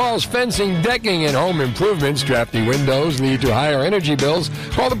to you by Carl's Fencing, Decking, and Home Improvements. Drafty windows lead to higher energy bills.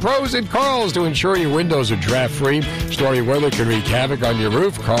 Call the pros at Carl's to ensure your windows are draft-free. Stormy weather can wreak havoc on your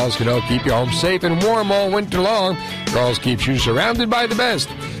roof. Carl's can help keep your home safe and warm all winter long. Carl's keeps you surrounded by the best.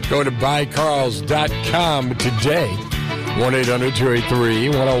 Go to buycarls.com today.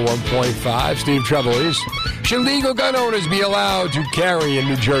 1-800-283-101.5. Steve Trevelise. Should legal gun owners be allowed to carry in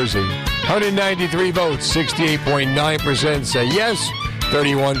New Jersey? 193 votes, 68.9% say yes,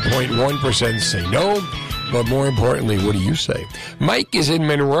 31.1% say no. But more importantly, what do you say? Mike is in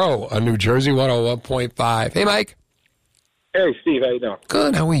Monroe on New Jersey 101.5. Hey, Mike. Hey, Steve. How you doing?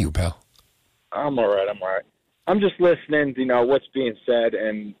 Good. How are you, pal? I'm all right. I'm just listening to, what's being said,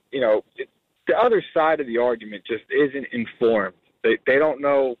 and, the other side of the argument just isn't informed. They don't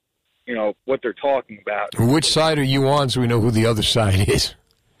know, what they're talking about. Which side are you on so we know who the other side is?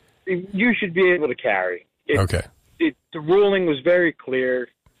 You should be able to carry. Okay. The ruling was very clear.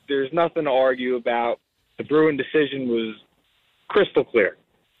 There's nothing to argue about. The Bruin decision was crystal clear.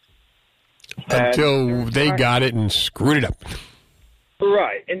 Until they got it and screwed it up.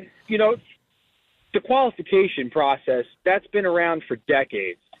 Right. And, the qualification process, that's been around for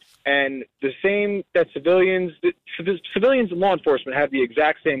decades. And the same that civilians and law enforcement have the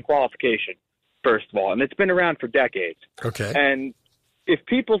exact same qualification, first of all. And it's been around for decades. Okay. And if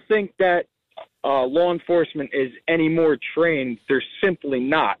people think that law enforcement is any more trained, they're simply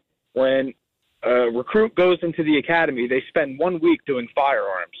not. When a recruit goes into the academy, they spend 1 week doing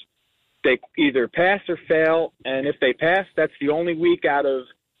firearms. They either pass or fail, and if they pass, that's the only week out of,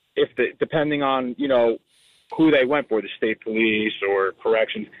 depending on, who they went for, the state police or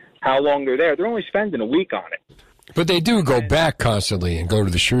corrections, how long they're there. They're only spending a week on it. But they do go back constantly and go to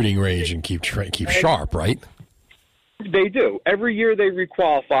the shooting range and keep sharp, right? They do. Every year they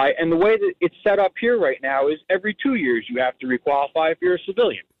requalify, and the way that it's set up here right now is every 2 years you have to requalify if you're a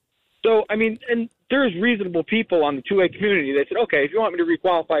civilian. So, and there's reasonable people on the 2A community that said, okay, if you want me to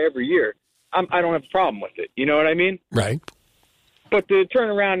requalify every year, I don't have a problem with it. You know what I mean? Right. But to turn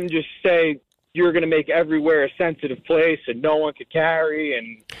around and just say you're going to make everywhere a sensitive place and no one could carry,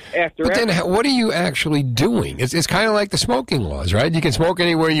 and But then what are you actually doing? It's kind of like the smoking laws, right? You can smoke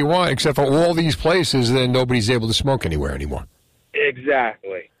anywhere you want except for all these places, then nobody's able to smoke anywhere anymore.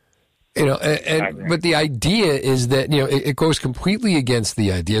 Exactly. But the idea is that, it goes completely against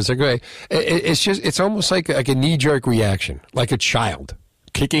the idea. It's like, it's almost like a knee-jerk reaction, like a child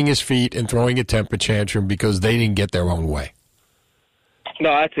kicking his feet and throwing a temper tantrum because they didn't get their own way.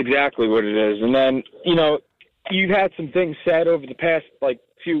 No, that's exactly what it is. And then, you've had some things said over the past,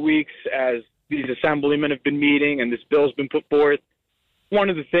 few weeks as these assemblymen have been meeting and this bill's been put forth. One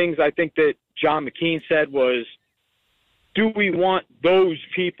of the things I think that John McKean said was, do we want those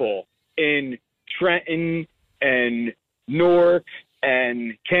people in Trenton and Newark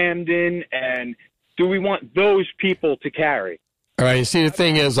and Camden, and do we want those people to carry? All right. See, the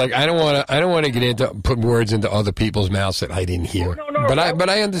thing is, I don't want to get into put words into other people's mouths that I didn't hear. But I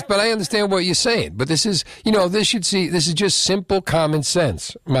understand what you're saying. But this is, this is just simple common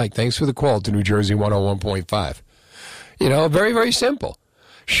sense. Mike, thanks for the call to New Jersey 101.5. Very, very simple.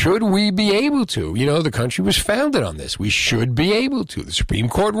 Should we be able to? The country was founded on this. We should be able to. The Supreme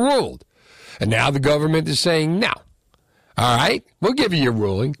Court ruled. And now the government is saying no. All right, we'll give you your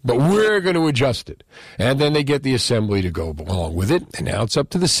ruling, but we're going to adjust it. And then they get the assembly to go along with it, and now it's up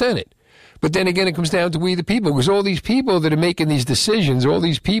to the Senate. But then again, it comes down to we the people, because all these people that are making these decisions, all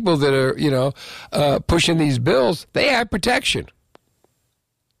these people that are, pushing these bills, they have protection.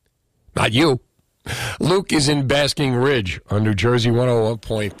 Not you. Luke is in Basking Ridge on New Jersey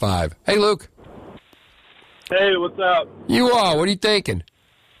 101.5. Hey, Luke. Hey, what's up? You are. What are you thinking?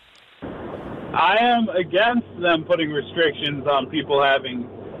 I am against them putting restrictions on people having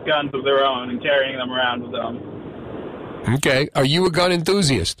guns of their own and carrying them around with them. Okay. Are you a gun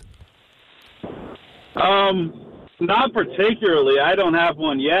enthusiast? Not particularly. I don't have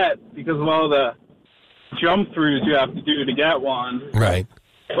one yet because of all the jump throughs you have to do to get one. Right.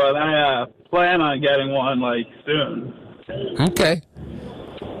 But I plan on getting one, like, soon. Okay.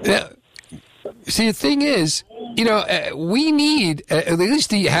 Now, see, the thing is, we need at least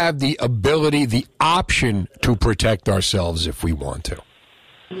to have the ability, the option to protect ourselves if we want to.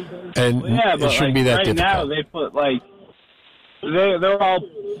 And but it shouldn't be that right difficult. now they put, they're all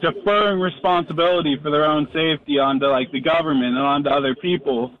deferring responsibility for their own safety onto, the government and onto other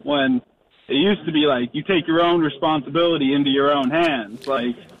people when it used to be, you take your own responsibility into your own hands.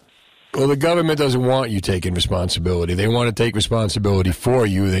 Well, the government doesn't want you taking responsibility. They want to take responsibility for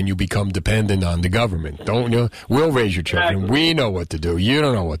you, then you become dependent on the government. Don't you? We'll raise your children. Exactly. We know what to do. You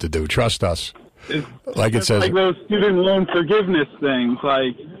don't know what to do. Trust us. It says. Like those student loan forgiveness things.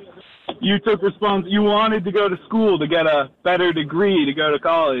 You took you wanted to go to school to get a better degree to go to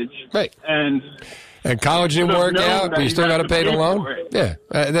college. Right. And college didn't work out, but you still got to pay the loan? Yeah.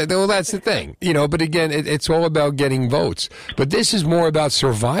 Well, that's the thing. But again, it's all about getting votes. But this is more about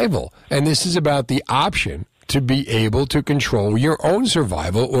survival, and this is about the option to be able to control your own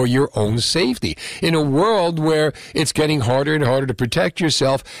survival or your own safety in a world where it's getting harder and harder to protect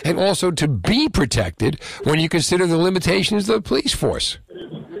yourself and also to be protected when you consider the limitations of the police force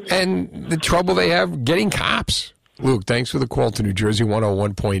and the trouble they have getting cops. Luke, thanks for the call to New Jersey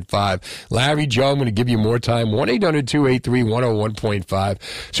 101.5. Larry, Joe, I'm going to give you more time.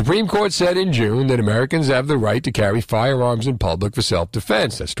 1-800-283-101.5. Supreme Court said in June that Americans have the right to carry firearms in public for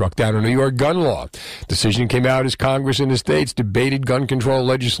self-defense. That struck down a New York gun law. Decision came out as Congress in the states debated gun control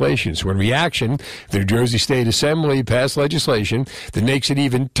legislation. So in reaction, the New Jersey State Assembly passed legislation that makes it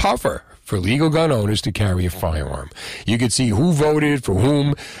even tougher for legal gun owners to carry a firearm. You can see who voted for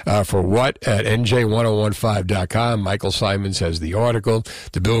whom, for what at NJ1015.com. Michael Simons has the article.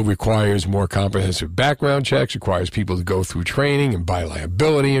 The bill requires more comprehensive background checks, requires people to go through training and buy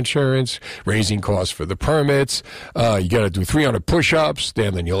liability insurance, raising costs for the permits. You got to do 300 push-ups,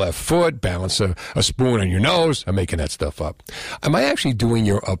 stand on your left foot, balance a spoon on your nose. I'm making that stuff up. Am I actually doing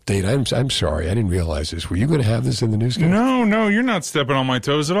your update? I'm sorry. I didn't realize this. Were you going to have this in the news? No, you're not stepping on my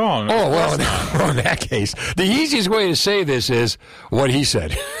toes at all. Oh, well, in that case, the easiest way to say this is what he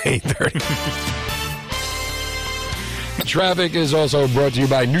said. 8:30. Traffic is also brought to you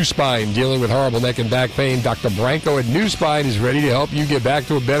by New Spine, dealing with horrible neck and back pain. Dr. Branco at New Spine is ready to help you get back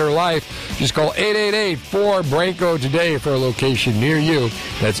to a better life. Just call 888-4-BRANCO today for a location near you.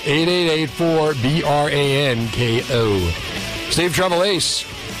 That's 888-4-BRANKO. Steve Trevelise.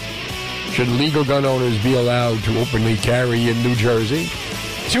 Should legal gun owners be allowed to openly carry in New Jersey?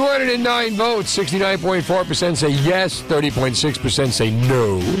 209 votes, 69.4% say yes, 30.6% say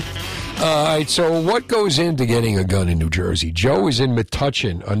no. All right, so what goes into getting a gun in New Jersey? Joe is in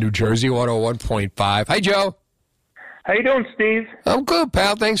Metuchen on New Jersey 101.5. Hi, Joe. How you doing, Steve? I'm good,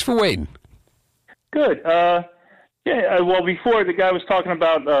 pal. Thanks for waiting. Good. Well, before the guy was talking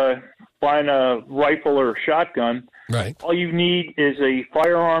about buying a rifle or a shotgun. Right. All you need is a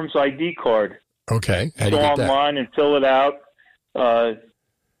firearms ID card. Okay. How do Go you get that? online and fill it out.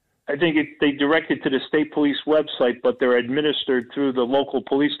 I think they direct it to the state police website, but they're administered through the local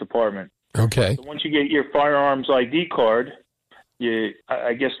police department. Okay. So once you get your firearms ID card,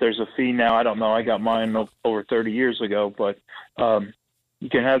 I guess there's a fee now. I don't know. I got mine over 30 years ago, but you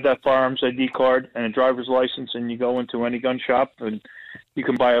can have that firearms ID card and a driver's license, and you go into any gun shop, and you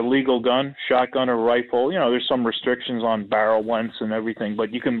can buy a legal gun, shotgun or rifle. There's some restrictions on barrel lengths and everything,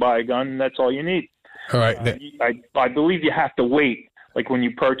 but you can buy a gun, and that's all you need. All right. I believe you have to wait, like when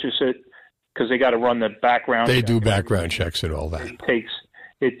you purchase it, because they got to run the background. They do background checks and all that.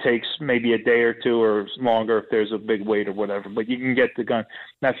 It takes maybe a day or two or longer if there's a big wait or whatever. But you can get the gun.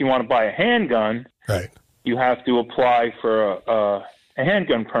 Now, if you want to buy a handgun, right, you have to apply for a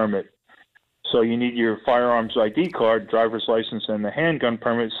handgun permit. So you need your firearms ID card, driver's license, and the handgun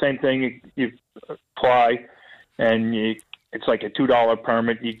permit. Same thing. You apply, and it's like a $2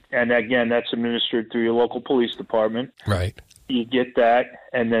 permit. And again, that's administered through your local police department. Right. You get that,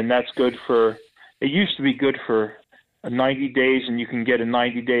 and then that's good for. It used to be good for 90 days, and you can get a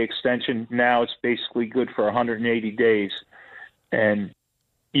 90-day extension. Now it's basically good for 180 days, and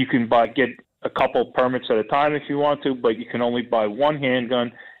you can get a couple permits at a time if you want to, but you can only buy one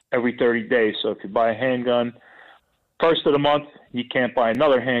handgun every 30 days. So if you buy a handgun first of the month, you can't buy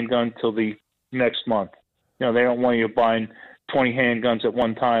another handgun till the next month. They don't want you buying 20 handguns at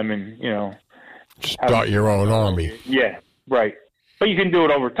one time and start your own army. Yeah, right. But you can do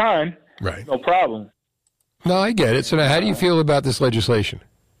it over time. Right. No problem. No, I get it. So now, how do you feel about this legislation?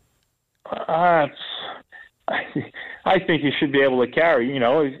 I think you should be able to carry.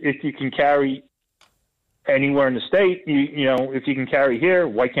 If you can carry anywhere in the state. You know, if you can carry here,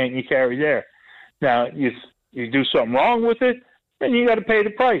 why can't you carry there? Now, if you do something wrong with it, then you got to pay the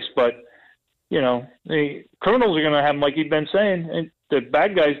price. But, you know, the criminals are going to have them, like you've been saying, and the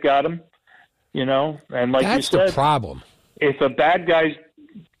bad guys got them, you know. And like That's you said, the problem. If a bad guy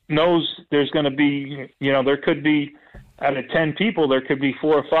knows there's going to be, you know, there could be, out of 10 people, there could be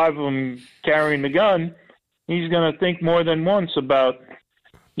 4 or 5 of them carrying the gun, he's going to think more than once about,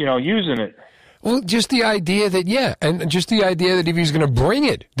 you know, using it. Well, just the idea that, and just the idea that if he's going to bring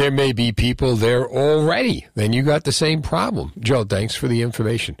it, there may be people there already. Then you got the same problem. Joe, thanks for the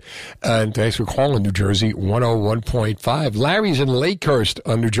information. And thanks for calling New Jersey 101.5. Larry's in Lakehurst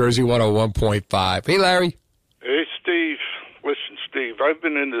on New Jersey 101.5. Hey, Larry. Hey, Steve. Listen, Steve, I've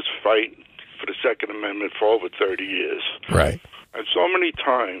been in this fight for the Second Amendment for over 30 years. Right. And so many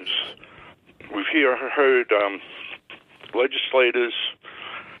times we've heard legislators,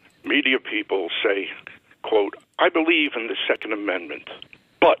 media people say, quote, I believe in the Second Amendment,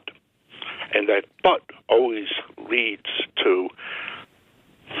 but, and that but always leads to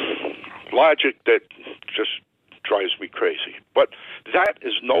logic that just drives me crazy. But that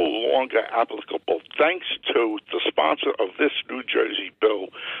is no longer applicable thanks to the sponsor of this New Jersey bill,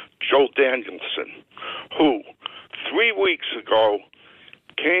 Joe Danielson, who 3 weeks ago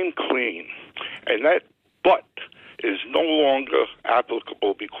came clean, and that but is no longer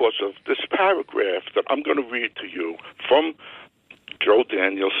applicable because of this paragraph that I'm going to read to you from Joe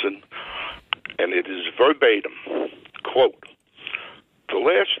Danielson, and it is verbatim. Quote, the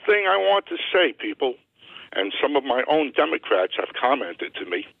last thing I want to say, people, and some of my own Democrats have commented to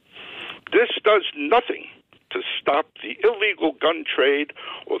me, this does nothing to stop the illegal gun trade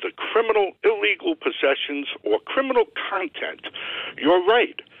or the criminal illegal possessions or criminal content. You're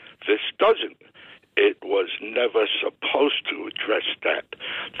right, this doesn't. It was never supposed to address that.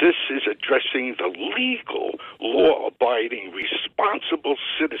 This is addressing the legal, law-abiding, responsible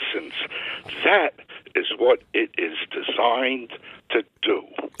citizens. That is what it is designed to do.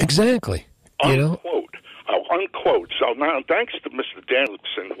 Exactly. Unquote. Unquote. So now, thanks to Mr.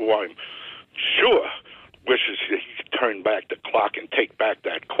 Danielson, who I'm sure wishes he could turn back the clock and take back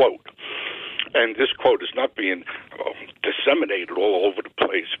that quote. And this quote is not being disseminated all over the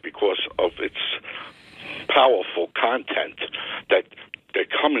place because of its powerful content, that they're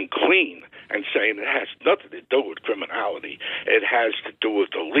coming clean and saying it has nothing to do with criminality. It has to do with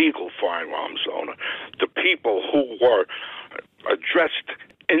the legal firearms owner, the people who were addressed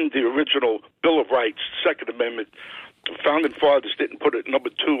in the original Bill of Rights, Second Amendment. The Founding Fathers didn't put it number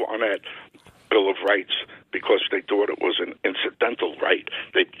 2 on that Bill of Rights because they thought it was an incidental right.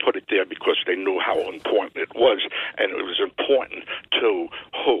 They put it there because they knew how important it was, and it was important to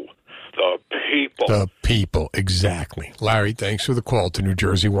who? The people. The people, exactly. Larry, thanks for the call to New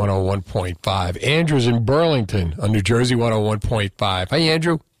Jersey 101.5. Andrew's in Burlington on New Jersey 101.5. Hey,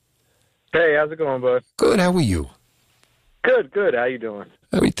 Andrew. Hey, how's it going, bud? Good, how are you? Good. How you doing?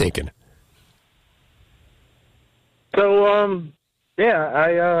 How are you thinking? So,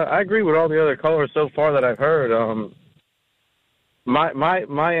 I agree with all the other callers so far that I've heard. My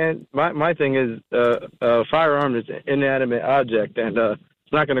thing is a firearm is an inanimate object, and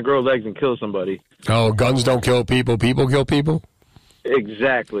it's not going to grow legs and kill somebody. Oh, guns don't kill people. People kill people?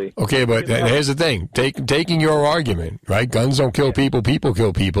 Exactly. Okay, but here's the thing. Taking your argument, right? Guns don't kill people. People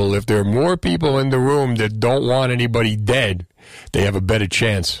kill people. If there are more people in the room that don't want anybody dead, they have a better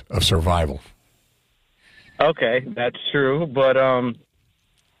chance of survival. Okay, that's true, but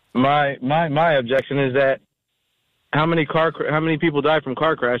my objection is that how many people die from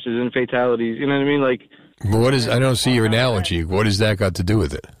car crashes and fatalities? You know what I mean? Like, I don't see your analogy. What has that got to do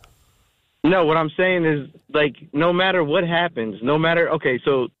with it? No, what I'm saying is, like, no matter what happens, okay,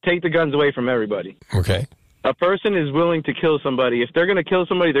 so take the guns away from everybody. Okay. A person is willing to kill somebody. If they're going to kill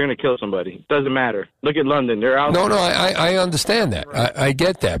somebody, they're going to kill somebody. Doesn't matter. Look at London. They're out. No, I understand that. I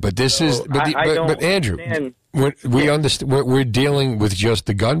get that. But this is, but Andrew, we're dealing with just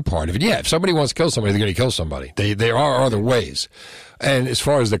the gun part of it. Yeah, if somebody wants to kill somebody, they're going to kill somebody. There are other ways. And as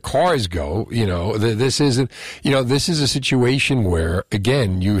far as the cars go, this is a situation where,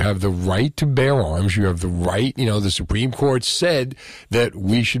 again, you have the right to bear arms. You have the right, the Supreme Court said that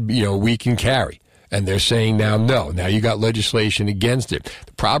we can carry. And they're saying now, no. Now you got legislation against it.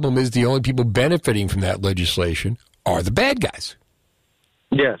 The problem is the only people benefiting from that legislation are the bad guys.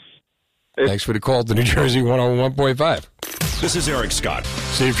 Yes. Thanks for the call to New Jersey 101.5. This is Eric Scott.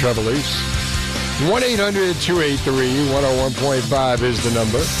 Steve Trevelise. 1-800-283-101.5 is the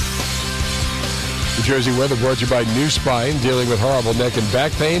number. New Jersey weather brought to you by New Spine, dealing with horrible neck and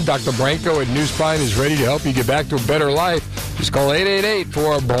back pain. Dr. Branco at New Spine is ready to help you get back to a better life. Just call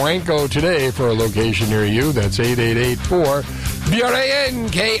 888-4-BLANCO today for a location near you. That's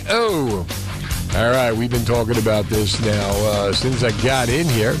 888-4-BLANKO. All right, we've been talking about this now since I got in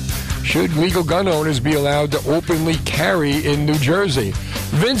here. Should legal gun owners be allowed to openly carry in New Jersey?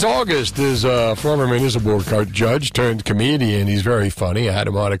 Vince August is a former municipal court judge turned comedian. He's very funny. I had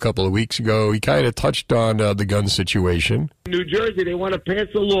him on a couple of weeks ago. He kind of touched on the gun situation. In New Jersey, they want to pass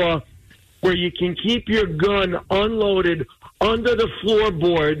a law where you can keep your gun unloaded under the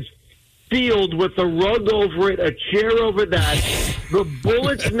floorboards, sealed with a rug over it, a chair over that, the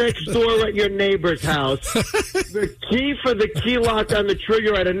bullets next door at your neighbor's house, the key for the key lock on the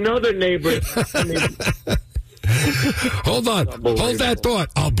trigger at another neighbor's. Hold on. Hold that thought.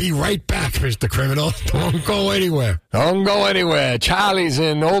 I'll be right back, Mr. Criminal. Don't go anywhere. Don't go anywhere. Charlie's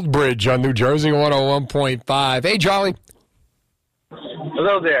in Old Bridge on New Jersey 101.5. Hey, Charlie.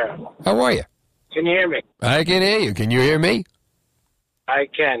 Hello there. How are you? Can you hear me? I can hear you. Can you hear me? I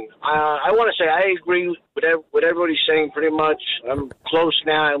can. I want to say I agree with everybody's saying pretty much. I'm close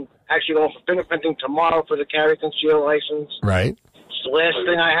now. I'm actually going for fingerprinting tomorrow for the carry conceal license. Right. It's the last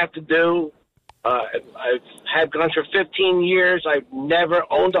thing I have to do. I've had guns for 15 years. I've never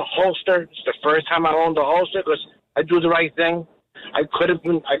owned a holster. It's the first time I owned a holster because I do the right thing. I could have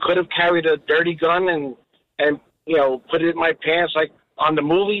carried a dirty gun and put it in my pants like on the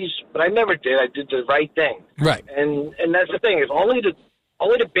movies, but I never did. I did the right thing. Right. And that's the thing. If only the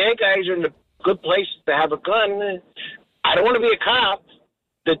bad guys are in the good place to have a gun. I don't want to be a cop.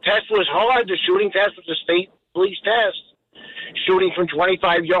 The test was hard. The shooting test was a state police test. Shooting from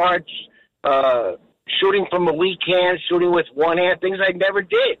 25 yards, shooting from a weak hand, shooting with one hand, things I never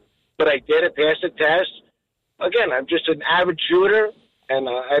did. But I did. I passed the test. Again, I'm just an avid shooter, and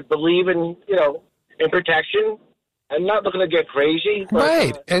I believe in protection. I'm not looking to get crazy. But,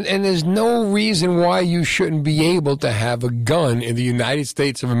 right. And there's no reason why you shouldn't be able to have a gun in the United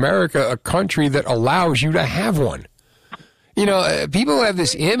States of America, a country that allows you to have one. People have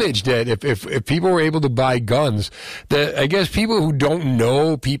this image that if people were able to buy guns, that I guess people who don't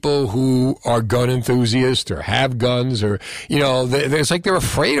know people who are gun enthusiasts or have guns or, it's like they're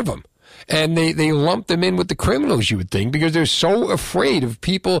afraid of them. And they lump them in with the criminals, you would think, because they're so afraid of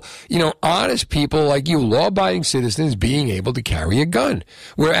people, honest people like you, law-abiding citizens, being able to carry a gun.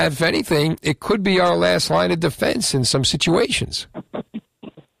 Where, if anything, it could be our last line of defense in some situations.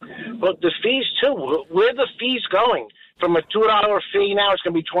 Well, the fees, too. Where are the fees going? From a $2 fee now, it's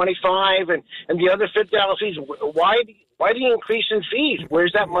going to be $25, and the other $50 fees. Why the increase in fees?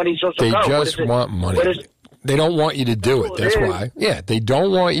 Where's that money supposed to go? They just want money. They don't want you to do it. That's why. Yeah, they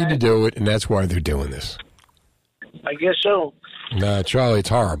don't want you to do it, and that's why they're doing this. I guess so. Nah, Charlie, it's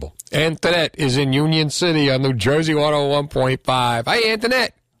horrible. Antoinette is in Union City on New Jersey 101.5. Hi,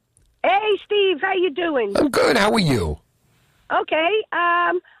 Antoinette. Hey, Steve. How you doing? I'm good. How are you? Okay.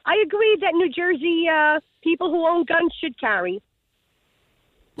 I agree that New Jersey people who own guns should carry.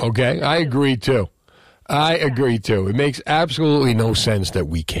 Okay, I agree, too. It makes absolutely no sense that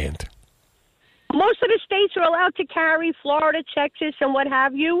we can't. Most of the states are allowed to carry, Florida, Texas, and what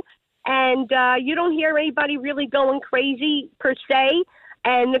have you, and you don't hear anybody really going crazy, per se,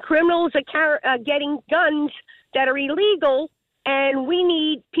 and the criminals are getting guns that are illegal, and we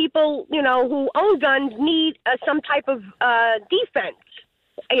need people, who own guns need some type of defense,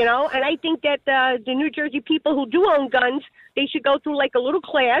 and I think that the New Jersey people who do own guns, they should go through like a little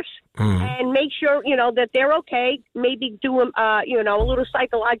class and make sure, that they're okay, maybe do, a little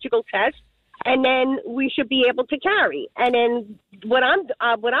psychological test. And then we should be able to carry. And then what I'm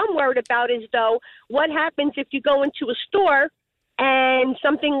worried about is, though, what happens if you go into a store and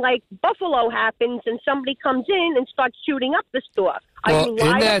something like Buffalo happens and somebody comes in and starts shooting up the store? Well,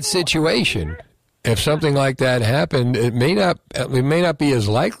 in that situation, if something like that happened, it may not be as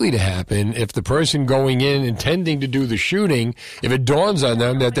likely to happen if the person going in intending to do the shooting, if it dawns on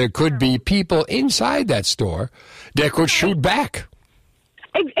them that there could be people inside that store that could shoot back.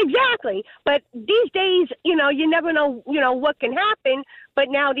 Exactly. But these days, you never know, what can happen. But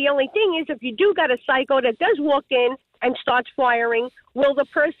now the only thing is if you do got a psycho that does walk in and starts firing, will the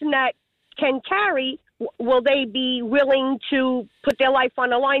person that can carry, will they be willing to put their life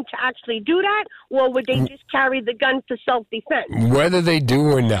on the line to actually do that? Or would they just carry the gun for self-defense? Whether they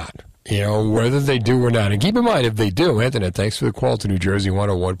do or not. And keep in mind, if they do, Anthony, thanks for the call to New Jersey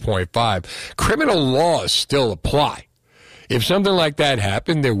 101.5, criminal laws still apply. If something like that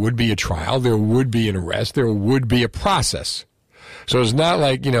happened, there would be a trial, there would be an arrest, there would be a process. So it's not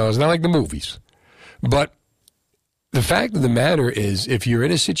like, it's not like the movies. But the fact of the matter is, if you're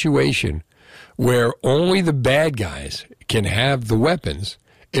in a situation where only the bad guys can have the weapons,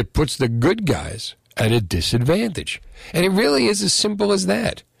 it puts the good guys at a disadvantage. And it really is as simple as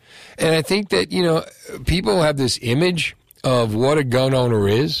that. And I think that, people have this image of what a gun owner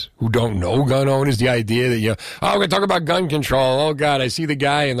is, who don't know gun owners, the idea that, we're going to talk about gun control. Oh, God, I see the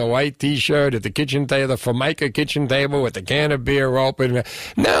guy in the white T-shirt at the kitchen table, the Formica kitchen table with the can of beer open.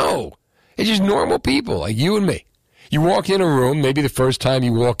 No, it's just normal people like you and me. You walk in a room, maybe the first time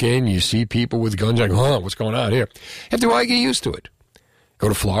you walk in, you see people with guns, like, what's going on here? After a while, you get used to it. Go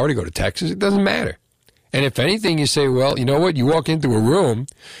to Florida, go to Texas, it doesn't matter. And if anything, you say, well, you know what? You walk into a room,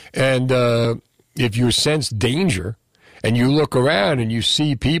 and if you sense danger, and you look around and you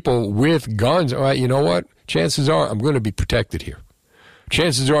see people with guns, all right, you know what? Chances are I'm going to be protected here.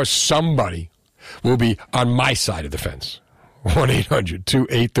 Chances are somebody will be on my side of the fence.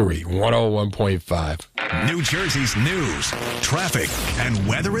 1-800-283-101.5. New Jersey's news, traffic, and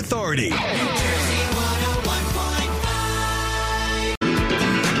weather authority. New Jersey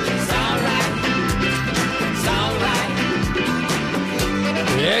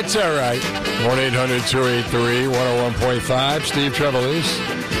 101.5. It's all right. 1-800-283-101.5. Steve Trevelise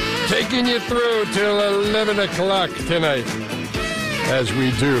taking you through till 11 o'clock tonight, as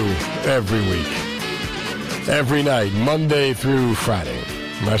we do every week. Every night, Monday through Friday.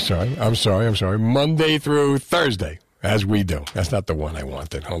 I'm sorry. Monday through Thursday, as we do. That's not the one I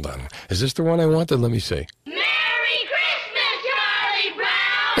wanted. Hold on. Is this the one I wanted? Let me see. Merry Christmas, Charlie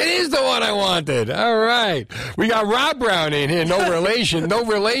Brown! It is the one I wanted. All right. We got Rob Brown in here. No relation to... Merry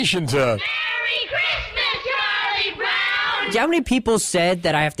Christmas, Charlie Brown! Do you know how many people said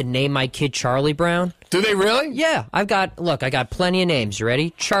that I have to name my kid Charlie Brown? Do they really? Yeah. I got plenty of names. You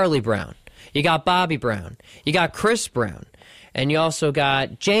ready? Charlie Brown. You got Bobby Brown. You got Chris Brown. And you also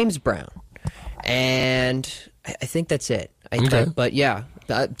got James Brown. And I think that's it. But yeah,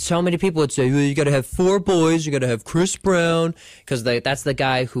 so many people would say, well, you got to have 4 boys. You got to have Chris Brown, because that's the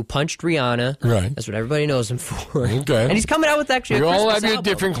guy who punched Rihanna. Right. That's what everybody knows him for. Okay. And he's coming out with actually a Christmas album. You all have your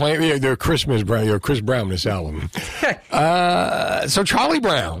different claims. Yeah, they're Christmas Brown. You're Chris Brown this album. So Charlie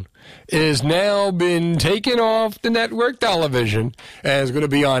Brown is now been taken off the network television and is going to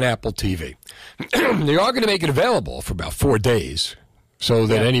be on Apple TV. They are going to make it available for about 4 days so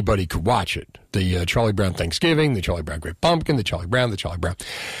that anybody could watch it. The Charlie Brown Thanksgiving, the Charlie Brown Great Pumpkin, the Charlie Brown.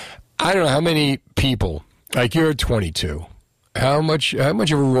 I don't know how many people, like you're 22, how much of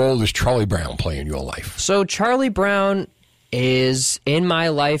a role does Charlie Brown play in your life? So Charlie Brown is in my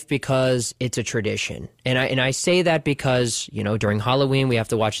life because it's a tradition. And I say that because, during Halloween, we have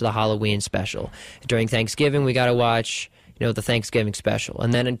to watch the Halloween special. During Thanksgiving, we got to watch, the Thanksgiving special.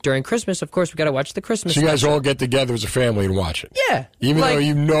 And then during Christmas, of course, we got to watch the Christmas special. So you guys all get together as a family and watch it? Yeah. Even though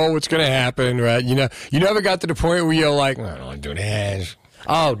you know what's going to happen, right? You never got to the point where you're like, I don't want to do this.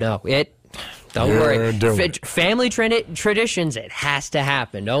 Oh, no. Don't worry. Family traditions, it has to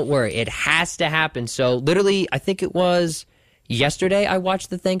happen. Don't worry. It has to happen. So literally, I think it was... yesterday, I watched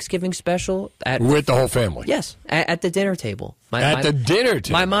the Thanksgiving special. With the whole family? Yes, at the dinner table. The dinner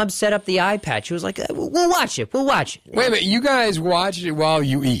table? My mom set up the iPad. She was like, we'll watch it. Wait a minute. You guys watch it while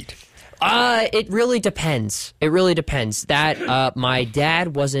you eat? It really depends. That my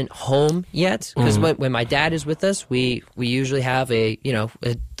dad wasn't home yet, because when my dad is with us, we usually have a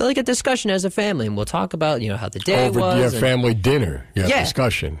discussion as a family, and we'll talk about how the day was. Family dinner.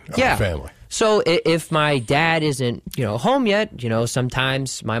 Discussion of the family. So if my dad isn't, home yet,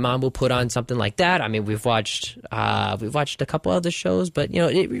 sometimes my mom will put on something like that. I mean, we've watched a couple other shows, but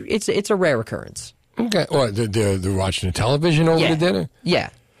it's a rare occurrence. Okay. Well, they're watching the television over the dinner? Yeah.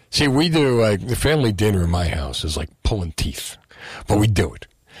 See, we do the family dinner in my house is like pulling teeth, but we do it.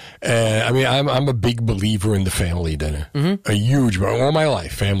 I'm a big believer in the family dinner. A huge one. All my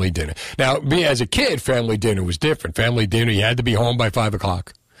life, family dinner. Now, me as a kid, family dinner was different. Family dinner, you had to be home by 5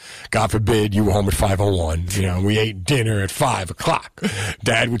 o'clock. God forbid you were home at 5:01. We ate dinner at 5 o'clock.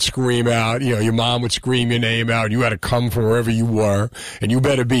 Dad would scream out, your mom would scream your name out. You had to come from wherever you were, and you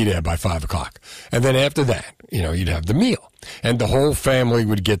better be there by 5 o'clock. And then after that, you'd have the meal, and the whole family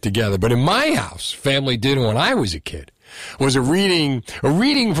would get together. But in my house, family dinner when I was a kid was a reading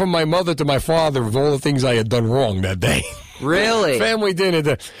from my mother to my father of all the things I had done wrong that day. Really? Family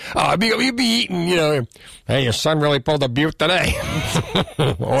dinner. You'd be eating, hey, your son really pulled a butte today.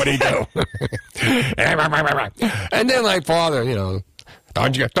 What'd he do? And then like, father,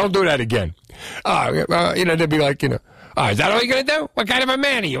 don't do that again. They'd be like, is that all you're going to do? What kind of a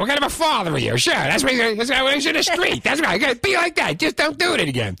man are you? What kind of a father are you? Sure, that's what he's in the street. That's right. You got to be like that. Just don't do it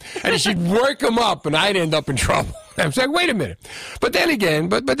again. And she'd work him up, and I'd end up in trouble. I was like, wait a minute. But then again,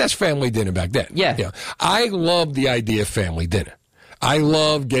 but that's family dinner back then. Yeah. I love the idea of family dinner. I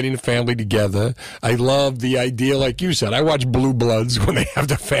love getting the family together. I love the idea, like you said. I watch Blue Bloods when they have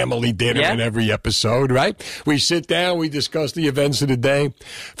the family dinner in every episode, right? We sit down, we discuss the events of the day.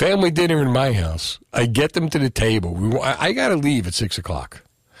 Family dinner in my house. I get them to the table. I got to leave at 6 o'clock.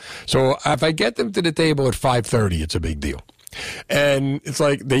 So if I get them to the table at 5:30, it's a big deal. And it's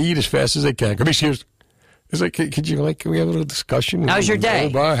like they eat as fast as they can. Come excuse. It's like, can we have a little discussion? How's your day?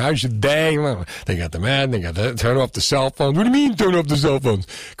 How's your day? Well, they got the man. They got to turn off the cell phones. What do you mean turn off the cell phones?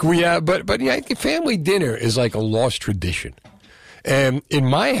 Can we have? But yeah, I think family dinner is like a lost tradition. And in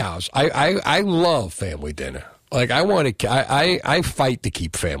my house, I love family dinner. Like I fight to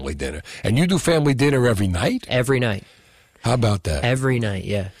keep family dinner. And you do family dinner every night? Every night. How about that? Every night,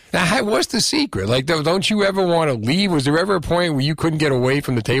 yeah. Now, what's the secret? Like, don't you ever want to leave? Was there ever a point where you couldn't get away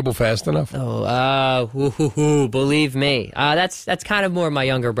from the table fast enough? Oh, believe me. That's kind of more my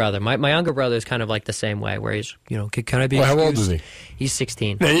younger brother. My younger brother is kind of like the same way, where he's, can I be excused? How old is he? He's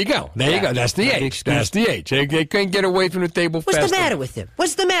 16. There you go. There you go. That's the age. That's the age. They couldn't get away from the table fast enough. What's the matter with him?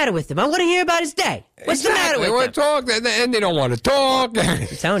 What's the matter with him? I want to hear about his day. What's the matter with him? They want to talk, and they don't want to talk. I'm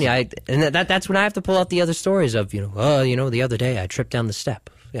telling you, that's when I have to pull out the other stories of, the other day I tripped down the step.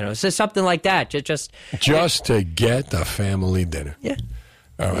 It's just something like that. Just to get the family dinner. Yeah.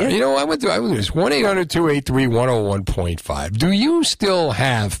 All right. Yeah. I went through this 1-800-283-101.5. Do you still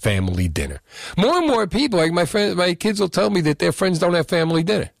have family dinner? More and more people, like my kids will tell me that their friends don't have family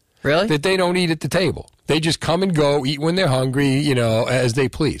dinner. Really? That they don't eat at the table. They just come and go, eat when they're hungry, as they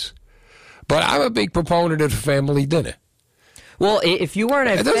please. But I'm a big proponent of family dinner. Well, if you weren't...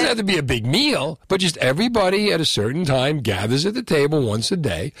 It doesn't have to be a big meal, but just everybody at a certain time gathers at the table once a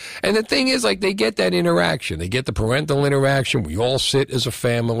day. And the thing is, like, they get that interaction. They get the parental interaction. We all sit as a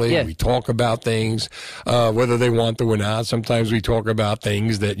family. Yeah. We talk about things, whether they want to or not. Sometimes we talk about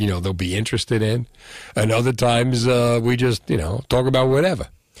things that, they'll be interested in. And other times we just, talk about whatever.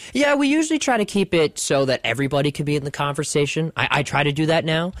 Yeah, we usually try to keep it so that everybody can be in the conversation. I try to do that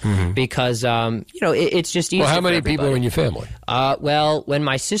now because, it's just easier. Well, how many for people are in your family? Well, when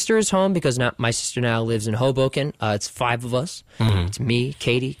my sister is home, because my sister now lives in Hoboken, it's 5 of us. It's me,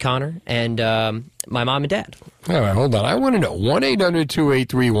 Katie, Connor, and my mom and dad. All right, hold on. I want to know,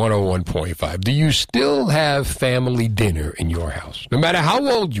 1-800-283-101.5. Do you still have family dinner in your house? No matter how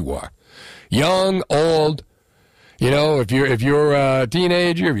old you are, young, old, if you're a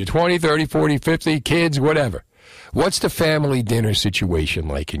teenager, if you're 20, 30, 40, 50, kids, whatever. What's the family dinner situation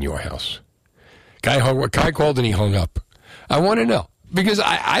like in your house? Guy called and he hung up. I want to know. Because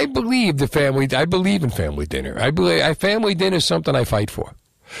I believe I believe in family dinner. Family dinner is something I fight for.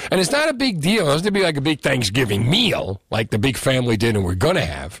 And it's not a big deal. It doesn't be like a big Thanksgiving meal, like the big family dinner we're going to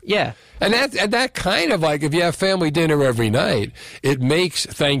have. Yeah. And that kind of like, if you have family dinner every night, it makes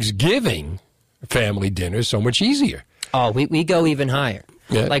Thanksgiving family dinner so much easier. Oh, we go even higher.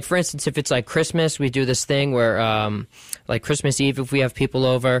 Yeah. Like, for instance, if it's like Christmas, we do this thing where, like Christmas Eve, if we have people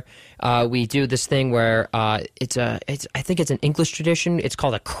over, we do this thing where I think it's an English tradition. It's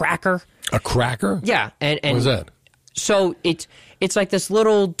called a cracker. A cracker? Yeah. And what is that? So it's like this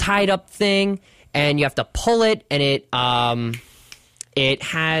little tied up thing, and you have to pull it, and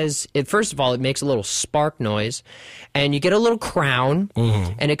first of all, it makes a little spark noise, and you get a little crown,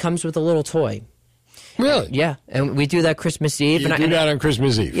 and it comes with a little toy. Really? Yeah, and we do that Christmas Eve. You do that on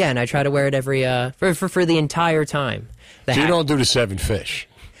Christmas Eve? Yeah, and I try to wear it every for the entire time. So you don't do the 7 fish.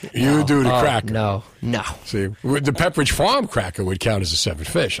 You do the cracker. No. See, the Pepperidge Farm cracker would count as a 7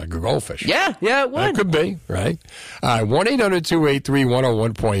 fish, like a goldfish. Yeah, it would. That could be, right? All right,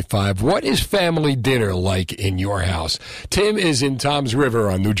 1-800-283-101.5. What is family dinner like in your house? Tim is in Toms River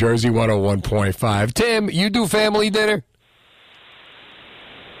on New Jersey 101.5. Tim, you do family dinner?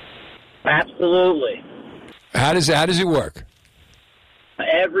 Absolutely. How does it work?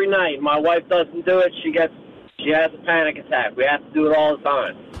 Every night. My wife doesn't do it. She has a panic attack. We have to do it all the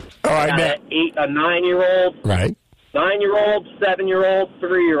time. All right, a 9-year-old, right? 9-year-old, 7-year-old,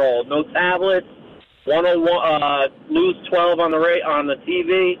 3-year-old. No tablets. 101 News 12 on the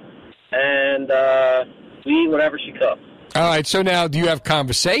TV, and we eat whatever she cooks. All right. So now, do you have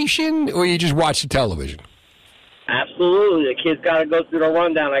conversation, or you just watch the television? Absolutely. The kids got to go through the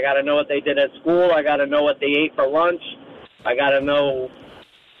rundown. I got to know what they did at school. I got to know what they ate for lunch. I got to know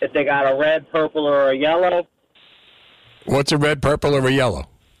if they got a red, purple, or a yellow. What's a red, purple, or a yellow?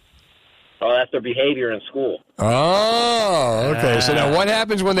 Oh, that's their behavior in school. Oh, okay. So now what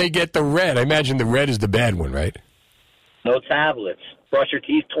happens when they get the red? I imagine the red is the bad one, right? No tablets. Brush your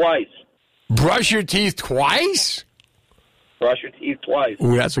teeth twice. Brush your teeth twice? Brush your teeth twice.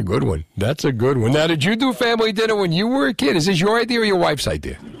 Ooh, that's a good one. That's a good one. Now, did you do family dinner when you were a kid? Is this your idea or your wife's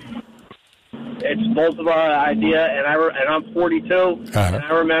idea? It It's both of our idea, and I'm 42, and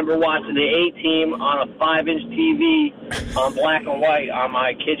I remember watching the A-Team on a 5-inch TV on black and white on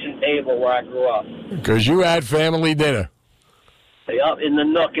my kitchen table where I grew up. Because you had family dinner. Up in the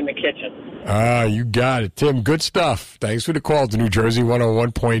nook in the kitchen. You got it, Tim. Good stuff. Thanks for the call to New Jersey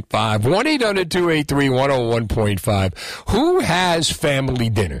 101.5. 1-800-283-101.5. Who has family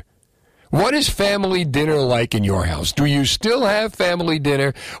dinner? What is family dinner like in your house? Do you still have family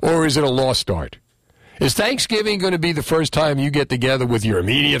dinner, or is it a lost art? Is Thanksgiving going to be the first time you get together with your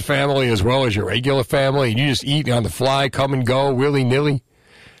immediate family as well as your regular family, and you just eat on the fly, come and go, willy-nilly?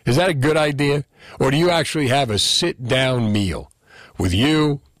 Is that a good idea? Or do you actually have a sit-down meal with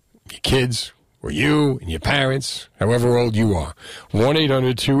you, your kids, or you and your parents, however old you are?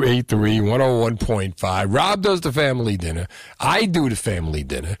 1-800-283-101.5. Rob does the family dinner. I do the family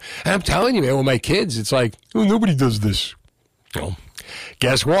dinner. And I'm telling you, man, with my kids, it's like, oh, nobody does this. Well,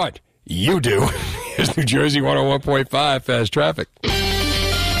 guess what? You do. Here's New Jersey 101.5 Fast Traffic.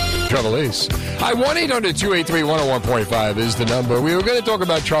 Trevelise. Hi, 1-800-283-101.5 is the number. We were going to talk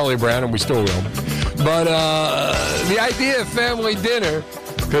about Charlie Brown, and we still will. But the idea of family dinner,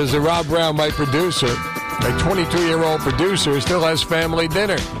 because the Rob Brown, my producer, my 22-year-old producer, still has family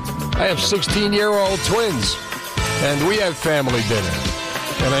dinner. I have 16-year-old twins, and we have family dinner.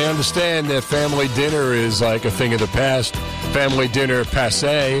 And I understand that family dinner is like a thing of the past. Family dinner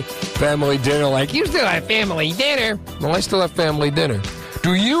passé. Family dinner like, you still have family dinner. Well, I still have family dinner.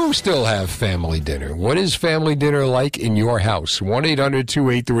 Do you still have family dinner? What is family dinner like in your house?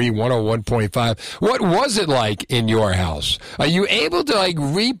 1-800-283-101.5. What was it like in your house? Are you able to,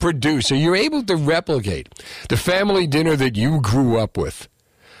 reproduce? Are you able to replicate the family dinner that you grew up with?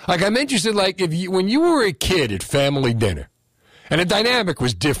 I'm interested, when you were a kid at family dinner, and the dynamic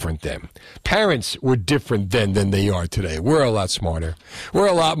was different then. Parents were different then than they are today. We're a lot smarter. We're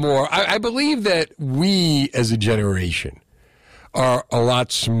a lot more. I believe that we, as a generation, are a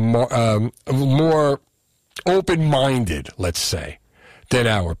lot more open-minded, let's say, than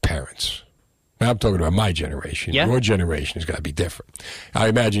our parents. Now, I'm talking about my generation. Yeah. Your generation is going to be different. I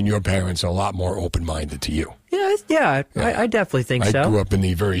imagine your parents are a lot more open-minded to you. Yeah. I definitely think so. I grew up in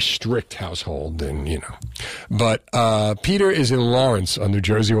the very strict household, and, But Peter is in Lawrence on New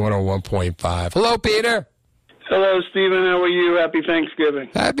Jersey 101.5. Hello, Peter. Hello, Stephen. How are you? Happy Thanksgiving.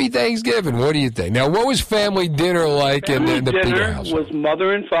 Happy Thanksgiving. What do you think? Now, what was family dinner like in the Peter house? Was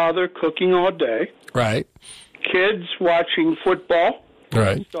mother and father cooking all day. Right. Kids watching football.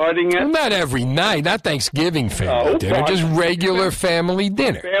 Right. Starting at... not every night, not Thanksgiving family dinner, just regular family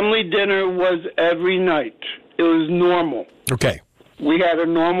dinner. Family dinner was every night. It was normal. Okay. We had a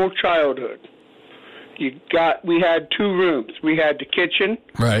normal childhood. We had 2 rooms. We had the kitchen.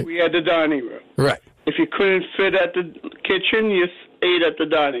 Right. We had the dining room. Right. If you couldn't fit at the kitchen, you ate at the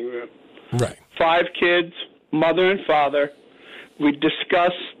dining room. Right. 5 kids, mother and father. We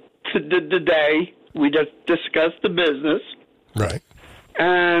discussed the day. We just discussed the business. Right.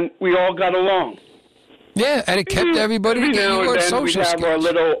 And we all got along. Yeah, and it kept everybody together. We'd have our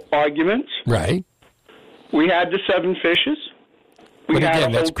little arguments. Right. We had the 7 fishes. But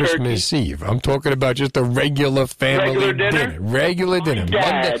again, that's Christmas Eve. I'm talking about just a regular family dinner. Regular dinner.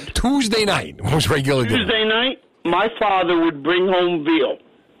 Monday, Tuesday night was regular dinner. Tuesday night, my father would bring home veal.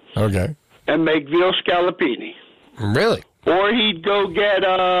 Okay. And make veal scallopini. Really? Or he'd go get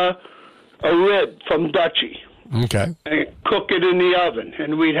a rib from Dutchie. Okay. And cook it in the oven.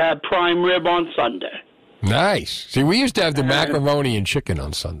 And we'd have prime rib on Sunday. Nice. See, we used to have the macaroni and chicken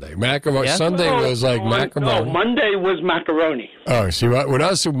on Sunday. Sunday was like macaroni. No, Monday was macaroni. Oh, see, with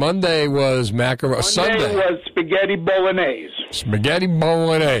us, Monday was macaroni. Sunday was spaghetti bolognese. Spaghetti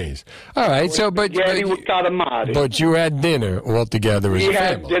bolognese. All right, spaghetti with calamari. But you had dinner all together as a family. We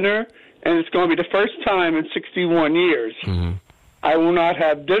had dinner, and it's going to be the first time in 61 years I will not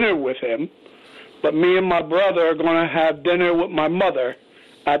have dinner with him, but me and my brother are going to have dinner with my mother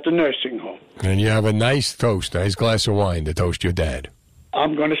at the nursing home. And you have a nice toast, nice glass of wine to toast your dad.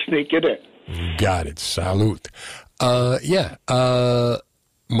 I'm going to sneak it in. Got it. Salute. Sunday.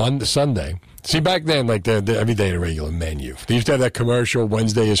 See, back then, the every day the regular menu. They used to have that commercial,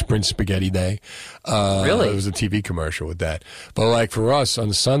 Wednesday is Prince Spaghetti Day. Really? It was a TV commercial with that. But for us,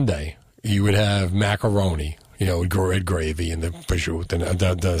 on Sunday, you would have macaroni, with red gravy and the prosciutto and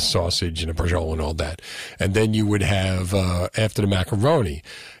the sausage and the prosciutto and all that. And then you would have, after the macaroni,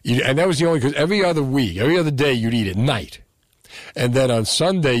 and that was the only, because every other day you'd eat at night. And then on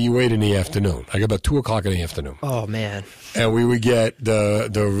Sunday, you ate in the afternoon, about 2 o'clock in the afternoon. Oh, man. And we would get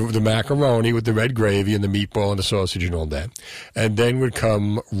the macaroni with the red gravy and the meatball and the sausage and all that. And then would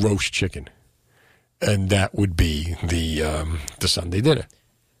come roast chicken. And that would be the Sunday dinner.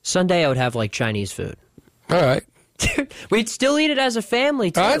 Sunday I would have like Chinese food. All right. We'd still eat it as a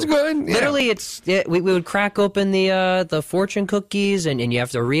family, too. Oh, that's good. Yeah. Literally, we would crack open the fortune cookies, and you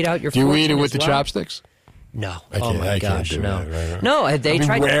have to read out your Do you fortune eat it with as the well. chopsticks? No. I can't, oh, my I gosh, can't do no. that. Right. No, they I'd be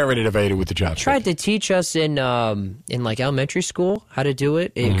tried wearing it if I ate it with the chopsticks. tried to teach us in like elementary school how to do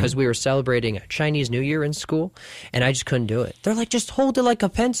it because we were celebrating a Chinese New Year in school, and I just couldn't do it. They're like, just hold it like a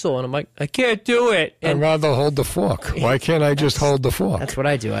pencil, and I'm like, I can't do it. I'd rather hold the fork. Why can't I just hold the fork? That's what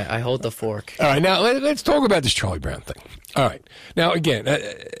I do. I hold the fork. All right, now let's talk about this Charlie Brown thing. All right. Now, again,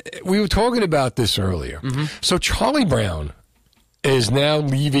 we were talking about this earlier. So Charlie Brown is now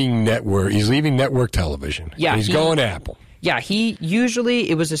leaving network. He's leaving network television. Yeah, He's going to Apple. Yeah,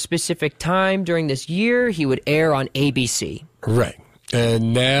 it was a specific time during this year. He would air on ABC. Right.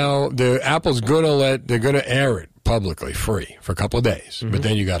 And now Apple's they're going to air it publicly, free, for a couple of days. But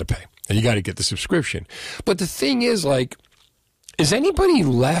then you got to pay. And you got to get the subscription. But the thing is, like, is anybody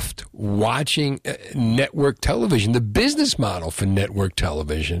left watching network television? The business model for network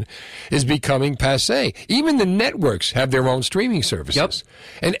television is becoming passé. Even the networks have their own streaming services. Yep.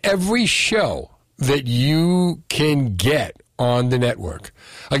 And every show that you can get on the network,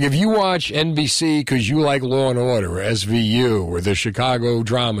 like if you watch NBC because you like Law and Order or SVU or the Chicago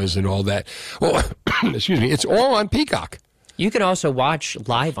dramas and all that, well, excuse me, it's all on Peacock. You can also watch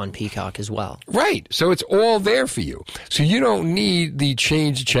live on Peacock as well. Right. So it's all there for you. So you don't need the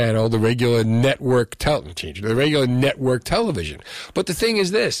change channel, the regular network television. But the thing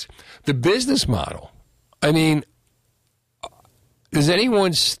is this, the business model, I mean, does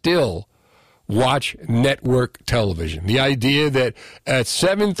anyone still watch network television? The idea that at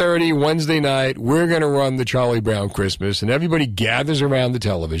 7:30 Wednesday night, we're going to run the Charlie Brown Christmas and everybody gathers around the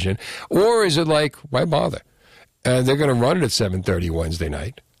television? Or is it like, why bother? They're going to run it at 7:30 Wednesday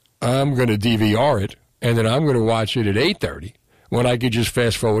night. I'm going to DVR it, and then I'm going to watch it at 8:30 when I could just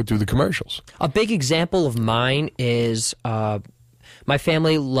fast forward through the commercials. A big example of mine is my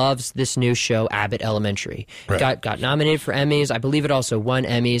family loves this new show, Abbott Elementary. Right. Got nominated for Emmys. I believe it also won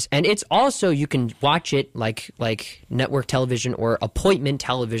Emmys. And it's also, you can watch it like network television or appointment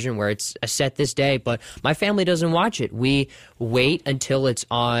television where it's set this day. But my family doesn't watch it. We wait until it's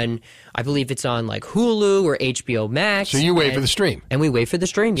on, I believe it's on like Hulu or HBO Max. So you wait for the stream. And we wait for the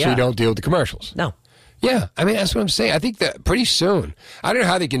stream, yeah. So you don't deal with the commercials. No. Yeah, I mean, that's what I'm saying. I think that pretty soon, I don't know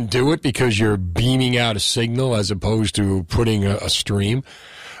how they can do it because you're beaming out a signal as opposed to putting a stream,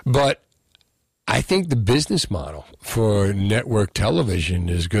 but I think the business model for network television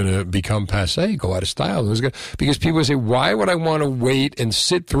is going to become passé, go out of style. Because people say, why would I want to wait and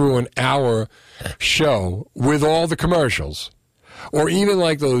sit through an hour show with all the commercials? Or even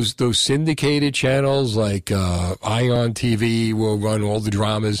like those syndicated channels like Ion TV will run all the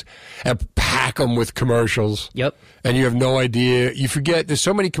dramas and pack them with commercials. Yep. And you have no idea. You forget. There's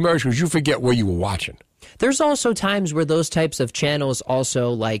so many commercials, you forget what you were watching. There's also times where those types of channels also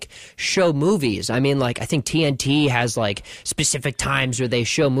like show movies. I mean, like I think TNT has like specific times where they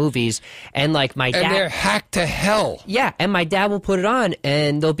show movies, and like my dad, and they're hacked to hell. Yeah, and my dad will put it on,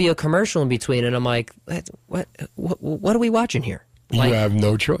 and there'll be a commercial in between, and I'm like, what are we watching here? You have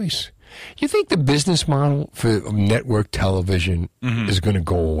no choice. You think the business model for network television is going to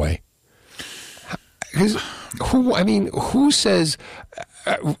go away? Because who says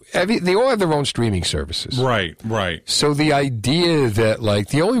they all have their own streaming services? Right. So the idea that, like,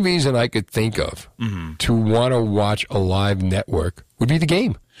 the only reason I could think of to want to watch a live network would be the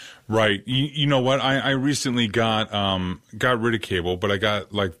game. Right. You know what? I recently got rid of cable, but I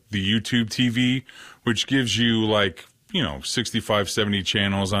got like the YouTube TV, which gives you like, 65, 70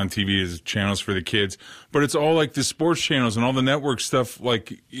 channels on TV as channels for the kids. But it's all like the sports channels and all the network stuff,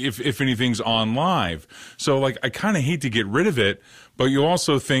 like if anything's on live. So like I kind of hate to get rid of it, but you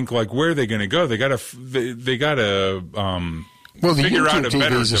also think like where are they going to go? They got to well, the figure YouTube out a TV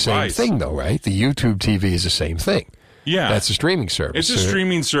better is the device. same thing, though, right? The YouTube TV is the same thing. Yeah. That's a streaming service. It's a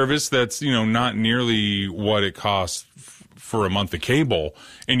streaming service that's, not nearly what it costs for a month of cable,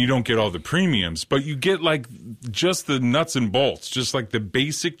 and you don't get all the premiums, but you get like just the nuts and bolts, just like the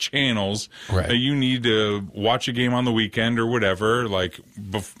basic channels that you need to watch a game on the weekend or whatever. Like,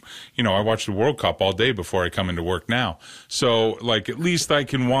 I watch the World Cup all day before I come into work now. So like, at least I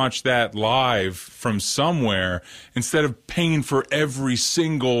can watch that live from somewhere instead of paying for every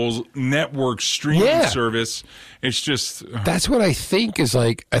single network streaming service. It's just that's what I think is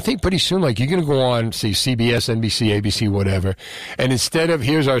like. I think pretty soon, like, you're going to go on, say, CBS, NBC, ABC, whatever, and instead of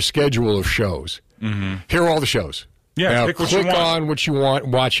here's our schedule of shows, here are all the shows. Yeah, now, pick what click you want. on what you want,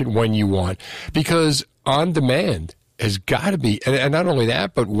 watch it when you want, because on demand has got to be, and not only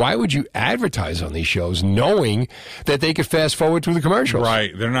that, but why would you advertise on these shows knowing that they could fast forward through the commercials?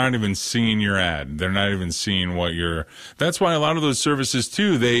 Right. They're not even seeing your ad. They're not even seeing what you're. That's why a lot of those services,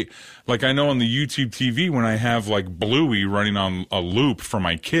 too, like I know on the YouTube TV, when I have like Bluey running on a loop for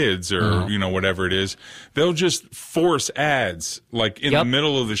my kids or, whatever it is, they'll just force ads like in the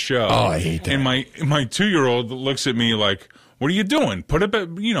middle of the show. Oh, I hate that. And my 2-year-old looks at me like, what are you doing? Put it back,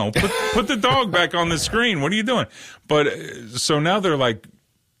 put the dog back on the screen. What are you doing? But so now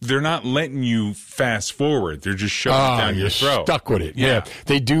they're not letting you fast forward. They're just shoving it down your throat. Stuck with it. Yeah.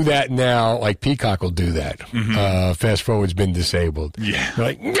 They do that now. Like Peacock will do that. Mm-hmm. Fast forward's been disabled. Yeah. They're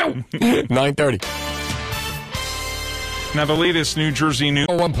like, no. 9:30. Now the latest New Jersey news.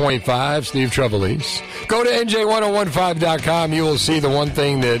 101.5, Steve Trevelise. Go to NJ1015.com. You will see the one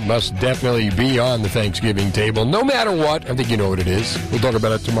thing that must definitely be on the Thanksgiving table, no matter what. I think you know what it is. We'll talk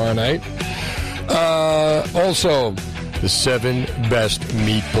about it tomorrow night. Also, the 7 best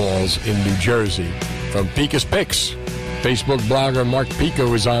meatballs in New Jersey from Pica's Picks. Facebook blogger Mark Pico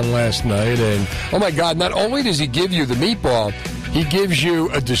was on last night, and oh my God, not only does he give you the meatball, he gives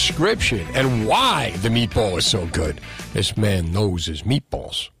you a description and why the meatball is so good. This man knows his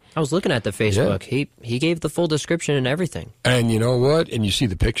meatballs. I was looking at the Facebook. Yeah. He gave the full description and everything. And you know what? And you see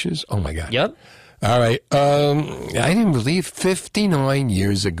the pictures? Oh, my God. Yep. All right. I didn't believe 59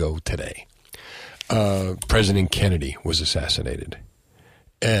 years ago today, President Kennedy was assassinated.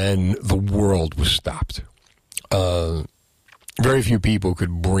 And the world was stopped. Very few people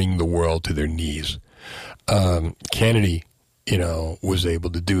could bring the world to their knees. Kennedy, was able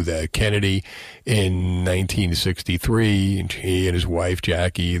to do that. Kennedy, in 1963, he and his wife,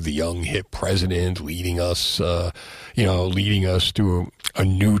 Jackie, the young, hip president, leading us to a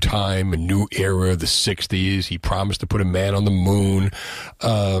new time, a new era, the 60s. He promised to put a man on the moon.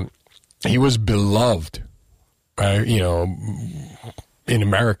 He was beloved, in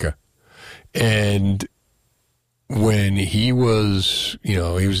America. And when he was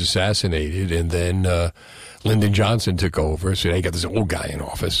assassinated, and then Lyndon Johnson took over, so they got this old guy in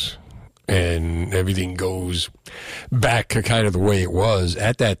office, and everything goes back to kind of the way it was.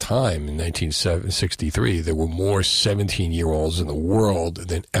 At that time, in 1963, there were more 17-year-olds in the world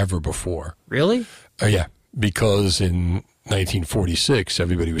than ever before. Really? Yeah, because in 1946,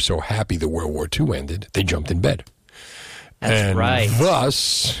 everybody was so happy that World War II ended, they jumped in bed. That's right.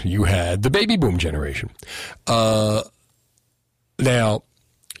 Thus, you had the baby boom generation. Now,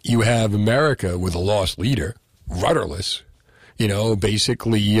 you have America with a lost leader, rudderless,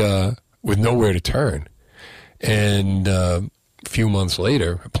 basically with nowhere to turn. And a few months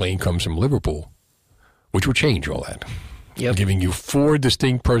later, a plane comes from Liverpool, which will change all that. Yep. Giving you 4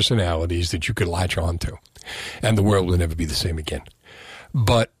 distinct personalities that you could latch onto. And the world will never be the same again.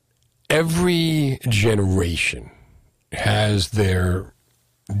 But every generation has their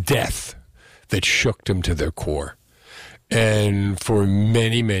death that shook them to their core. And for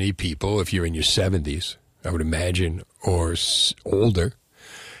many, many people, if you're in your 70s, I would imagine, or older,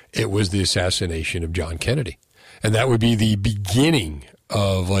 it was the assassination of John Kennedy. And that would be the beginning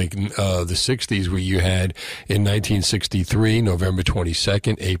of the 60s, where you had in 1963, November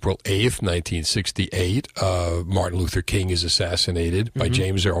 22nd, April 8th, 1968, Martin Luther King is assassinated by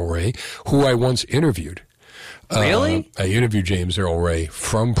James Earl Ray, who I once interviewed. Really? I interviewed James Earl Ray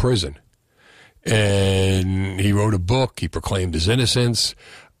from prison. And he wrote a book. He proclaimed his innocence.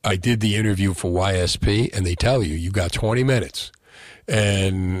 I did the interview for YSP, and they tell you got 20 minutes.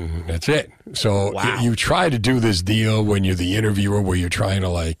 And that's it. So you try to do this deal when you're the interviewer, where you're trying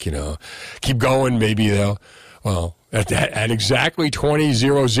to keep going. Maybe they'll, at exactly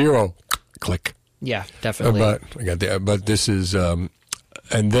 20:00, click. Yeah, definitely. But I got there. But this is, and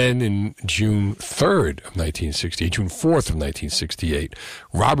then in June 3rd of 1968, June 4th of 1968,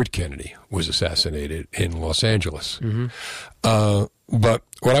 Robert Kennedy was assassinated in Los Angeles. But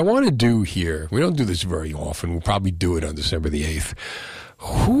what I want to do here, we don't do this very often. We'll probably do it on December the 8th.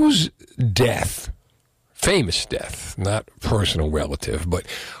 Whose death, famous death, not personal relative, but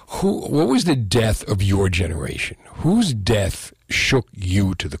what was the death of your generation? Whose death shook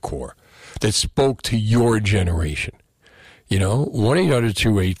you to the core, that spoke to your generation?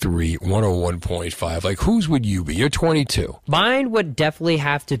 1-800-283-101.5. Whose would you be? You're 22. Mine would definitely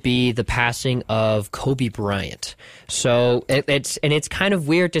have to be the passing of Kobe Bryant. So it's kind of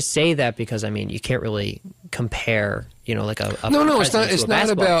weird to say that, because you can't really compare, no, it's not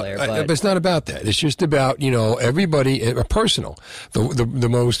about player, but it's not about that. It's just about everybody personal. The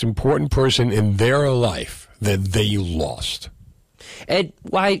most important person in their life that they lost.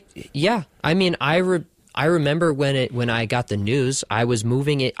 I remember when I got the news, I was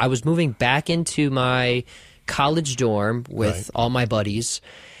moving back into my college dorm with all my buddies,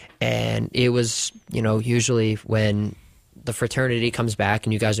 and it was, usually when the fraternity comes back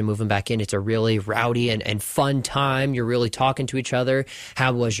and you guys are moving back in, it's a really rowdy and fun time. You're really talking to each other.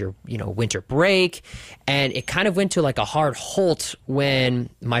 How was your, winter break? And it kind of went to like a hard halt when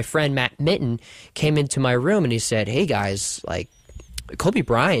my friend Matt Mitten came into my room and he said, "Hey guys, like, Kobe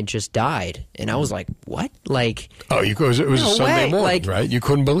Bryant just died." And I was like, "What?" Like, oh, because it was a Sunday morning, right? You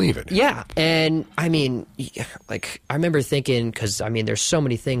couldn't believe it. Yeah. And I mean, like, I remember thinking, because I mean, there's so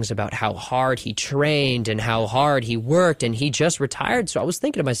many things about how hard he trained and how hard he worked, and he just retired. So I was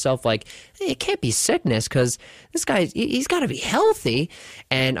thinking to myself, like, hey, it can't be sickness, because this guy, he's got to be healthy.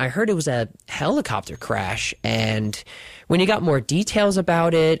 And I heard it was a helicopter crash. And when you got more details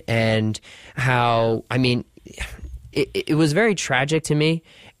about it and how, I mean, it was very tragic to me,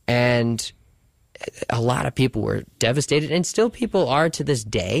 and a lot of people were devastated, and still people are to this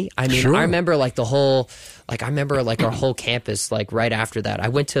day. I mean, I remember our whole campus, like right after that. I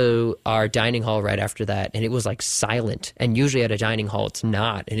went to our dining hall right after that, and it was like silent. And usually at a dining hall, it's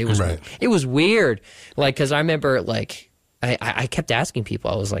not. And it was weird. Like, because I remember, like, I kept asking people.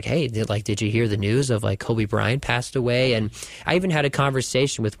 I was like, "Hey, did you hear the news of like Kobe Bryant passed away?" And I even had a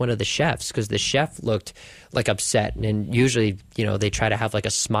conversation with one of the chefs, because the chef looked like upset. And usually, they try to have like a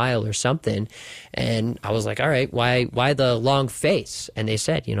smile or something. And I was like, "All right, why the long face?" And they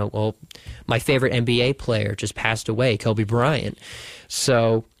said, "Well, my favorite NBA player just passed away, Kobe Bryant."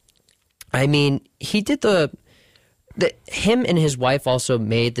 So, I mean, he did him and his wife also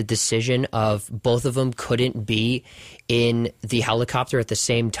made the decision of both of them couldn't be in the helicopter at the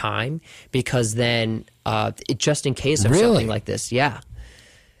same time, because then just in case of something like this. Yeah.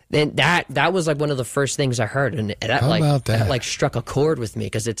 Then that was like one of the first things I heard, and that like struck a chord with me,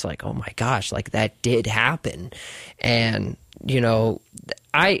 because it's like, oh my gosh, like that did happen. And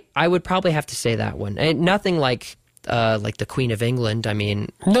I would probably have to say that one. And nothing like the Queen of England. I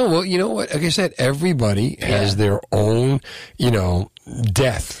mean, no. Well, you know what? Like I said, everybody has their own,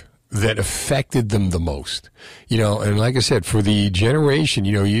 death that affected them the most. And like I said, for the generation,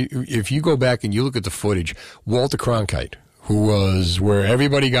 if you go back and you look at the footage, Walter Cronkite, who was where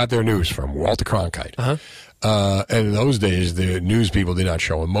everybody got their news from, Walter Cronkite. And in those days, the news people did not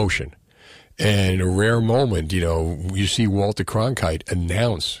show emotion. And in a rare moment, you see Walter Cronkite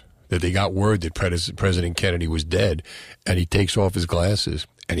announce that they got word that President Kennedy was dead, and he takes off his glasses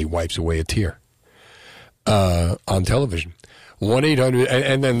and he wipes away a tear on television. 1-800,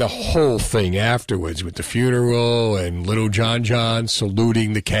 and then the whole thing afterwards with the funeral and little John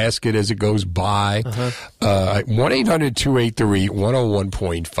saluting the casket as it goes by.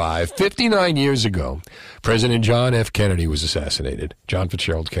 1-800-283-101.5. 59 years ago, President John F. Kennedy was assassinated. John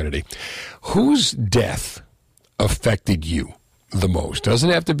Fitzgerald Kennedy. Whose death affected you the most? Doesn't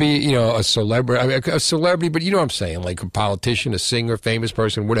have to be, a celebrity. I mean, a celebrity, but you know what I'm saying, like a politician, a singer, famous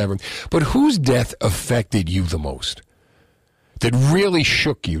person, whatever. But whose death affected you the most? That really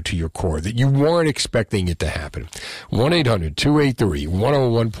shook you to your core, that you weren't expecting it to happen.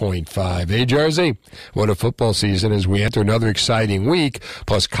 1-800-283-101.5. Hey, Jersey, what a football season as we enter another exciting week.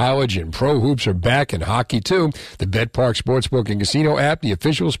 Plus, college and pro hoops are back, and hockey, too. The BetPark Sportsbook and Casino app, the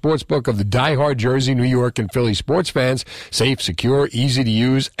official sportsbook of the diehard Jersey, New York, and Philly sports fans. Safe, secure, easy to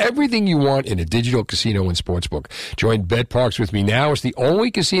use. Everything you want in a digital casino and sportsbook. Join BetParks with me now. It's the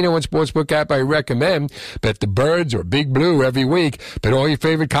only casino and sportsbook app I recommend. Bet the Birds or Big Blue every week. Bet all your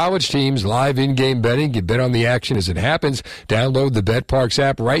favorite college teams, live in-game betting. You bet on the action as it happens. Download the BetParks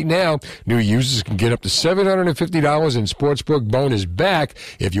app right now. New users can get up to $750 in sportsbook bonus back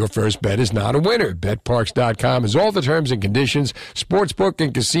if your first bet is not a winner. BetParks.com is all the terms and conditions. Sportsbook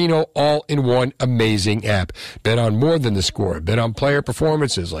and casino all in one amazing app. Bet on more than the score. Bet on player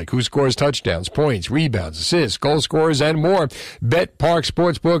performances like who scores touchdowns, points, rebounds, assists, goal scorers, and more. BetParks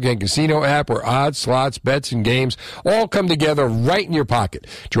Sportsbook and Casino app where odds, slots, bets, and games all come together right in your pocket.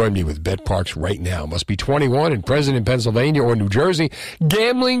 Join me with BetParks right now. Must be 21 and present in Pennsylvania or New Jersey.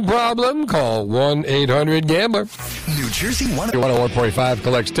 Gambling problem? Call 1-800-GAMBLER. New Jersey 101.5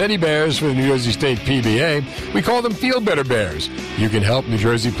 collects teddy bears for the New Jersey State PBA. We call them Feel Better Bears. You can help New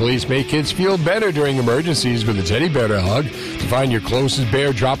Jersey police make kids feel better during emergencies with a teddy bear hug. To find your closest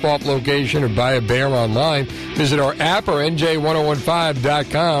bear drop-off location or buy a bear online, visit our app or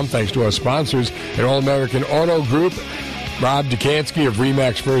NJ1015.com. Thanks to our sponsors at All American Auto Group, Rob Dukansky of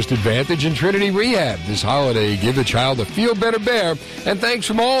Remax First Advantage, and Trinity Rehab. This holiday, give the child a Feel Better Bear. And thanks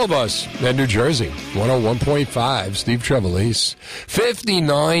from all of us at New Jersey 101.5, Steve Trevelise.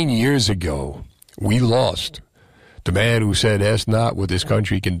 59 years ago, we lost the man who said, ask not what this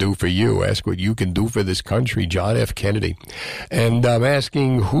country can do for you, ask what you can do for this country, John F. Kennedy. And I'm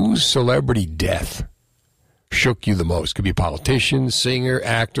asking, whose celebrity death shook you the most? Could be a politician, singer,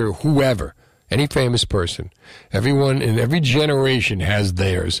 actor, whoever. Any famous person. Everyone in every generation has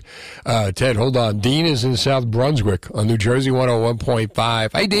theirs. Ted, hold on. Dean is in South Brunswick on New Jersey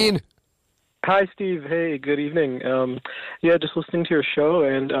 101.5. Hi, Dean. Hi, Steve. Hey, good evening. Just listening to your show,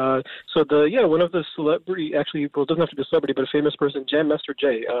 and one of the celebrity, actually, well, it doesn't have to be a celebrity, but a famous person, Jam Master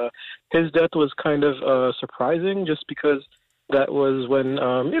Jay. His death was kind of surprising, just because that was when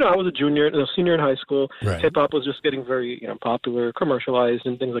I was a senior in high school. Right. Hip hop was just getting very popular, commercialized,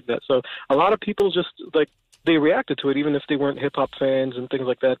 and things like that. So a lot of people just they reacted to it, even if they weren't hip hop fans and things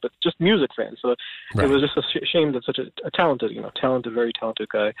like that, but just music fans. So Right. it was just a shame that such a talented, very talented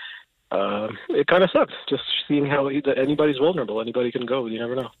guy. It kind of sucks just seeing how that anybody's vulnerable. Anybody can go. You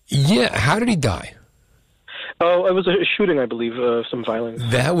never know. Yeah. How did he die? Oh, it was a shooting, I believe, some violence.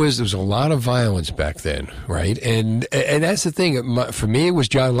 There was a lot of violence back then, right? And that's the thing. For me, it was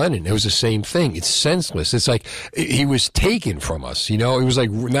John Lennon. It was the same thing. It's senseless. It's like he was taken from us. It was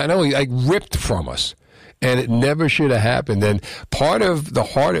like not only ripped from us. And it never should have happened. And one of the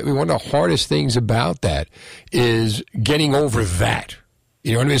hardest things about that is getting over that.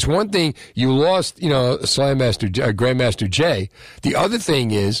 You know what I mean? It's one thing you lost, Grandmaster Jay. The other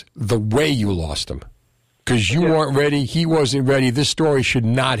thing is the way you lost him. Because you weren't ready, he wasn't ready. This story should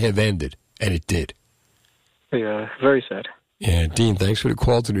not have ended, and it did. Yeah, very sad. Yeah, Dean, thanks for the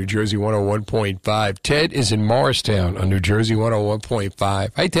call to New Jersey 101.5. Ted is in Morristown on New Jersey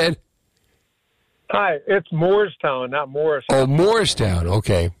 101.5. Hi, Ted. Hi, it's Moorestown, not Morris. Oh, Morristown.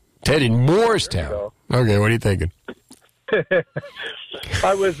 Okay. Ted in Morristown. Okay, what are you thinking?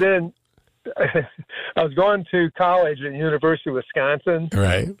 I was going to college at University of Wisconsin.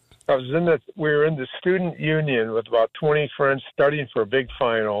 Right. We were in the student union with about 20 friends studying for a big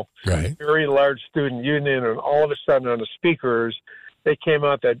final. Right. Very large student union, and all of a sudden on the speakers, they came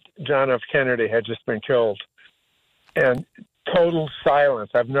out that John F. Kennedy had just been killed. And total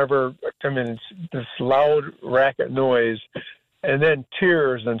silence. It's this loud racket noise, and then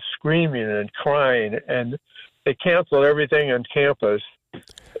tears and screaming and crying, and they canceled everything on campus.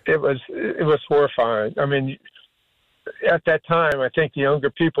 It was horrifying. I mean, at that time, I think the younger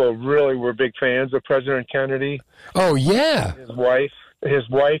people really were big fans of President Kennedy. Oh, yeah. His wife, they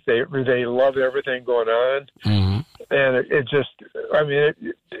loved everything going on. Mm-hmm. And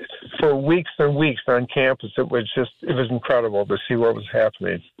for weeks and weeks on campus, it was incredible to see what was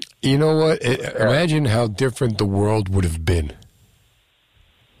happening. You know what? Imagine how different the world would have been.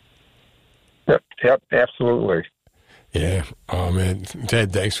 Yep, absolutely. Yeah. Oh, man.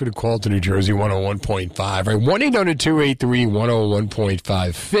 Ted, thanks for the call to New Jersey 101.5. Right,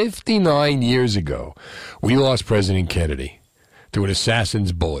 1-800-283-101.5. 59 years ago, we lost President Kennedy to an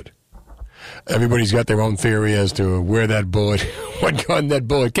assassin's bullet. Everybody's got their own theory as to where that bullet, what gun that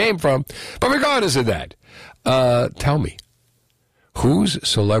bullet came from. But regardless of that, tell me, whose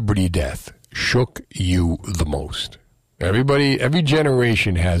celebrity death shook you the most? Every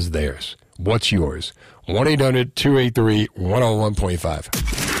generation has theirs. What's yours? 1-800-283-101.5.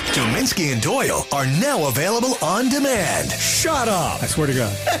 Dominski and Doyle are now available on demand. Shut up. I swear to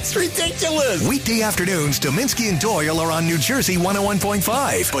God. That's ridiculous. Weekday afternoons, Dominski and Doyle are on New Jersey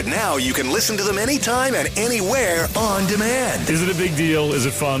 101.5. But now you can listen to them anytime and anywhere on demand. Is it a big deal? Is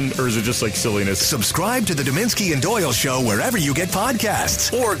it fun? Or is it just like silliness? Subscribe to the Dominski and Doyle Show wherever you get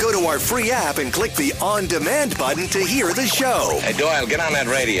podcasts. Or go to our free app and click the On Demand button to hear the show. Hey, Doyle, get on that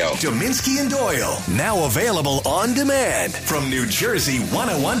radio. Dominski and Doyle, now available on demand from New Jersey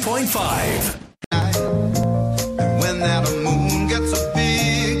 101.5. When that moon gets so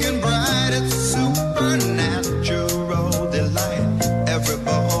big and bright, it's supernatural delight.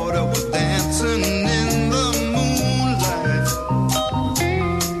 Everybody was dancing in the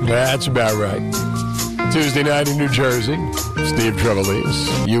moonlight. That's about right. Tuesday night in New Jersey. Steve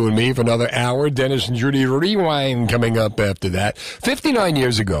Trevelise, you and me for another hour. Dennis and Judy Rewind coming up after that. 59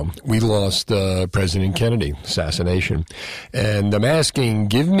 years ago, we lost President Kennedy, assassination. And I'm asking,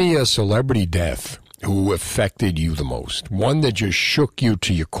 give me a celebrity death who affected you the most, one that just shook you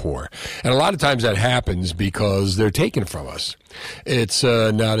to your core. And a lot of times that happens because they're taken from us. It's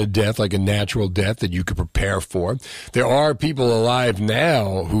not a death like a natural death that you could prepare for. There are people alive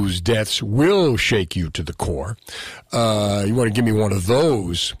now whose deaths will shake you to the core. You want to give me one of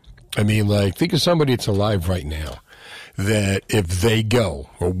those? I mean, like, think of somebody that's alive right now that if they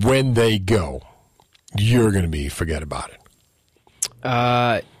go or when they go, you're going to forget about it.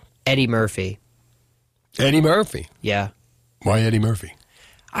 Eddie Murphy. Eddie Murphy? Yeah. Why Eddie Murphy?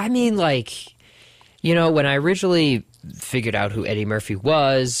 I mean, when I originally figured out who Eddie Murphy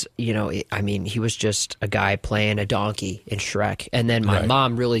was. You know, I mean, he was just a guy playing a donkey in Shrek. And then my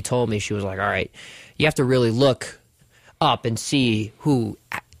mom really told me, she was like, all right, you have to really look up and see who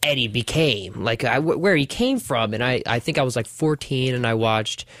Eddie became, like where he came from. And I think I was like 14 and I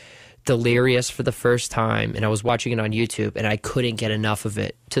watched Delirious for the first time, and I was watching it on YouTube, and I couldn't get enough of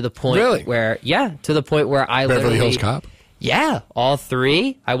it to the point where I Beverly Hills Cop? Yeah, all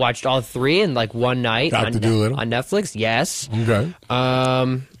three. I watched all three in like one night on Netflix. Yes. Okay.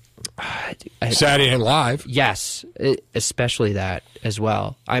 Saturday Night Live. Yes, especially that as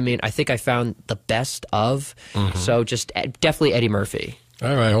well. I mean, I think I found the best of. So just definitely Eddie Murphy.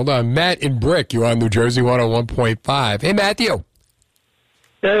 All right, hold on. Matt in Brick, you're on New Jersey 101.5. Hey, Matthew.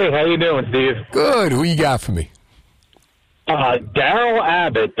 Hey, how you doing, Steve? Good. Who you got for me? Daryl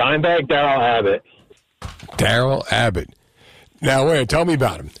Abbott, Dimebag Daryl Abbott. Daryl Abbott. Now, wait, tell me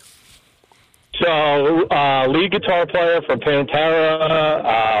about him. So, lead guitar player for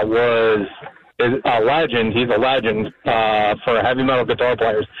Pantera, is a legend. He's a legend for heavy metal guitar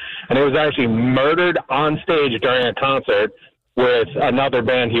players. And he was actually murdered on stage during a concert with another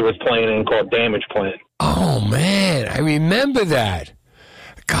band he was playing in called Damage Plan. Oh, man, I remember that.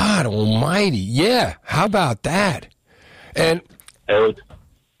 God almighty. Yeah, how about that? And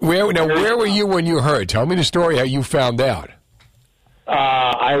where were you when you heard? Tell me the story how you found out.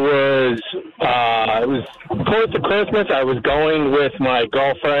 It was close to Christmas. I was going with my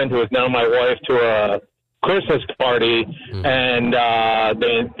girlfriend, who is now my wife, to a Christmas party, and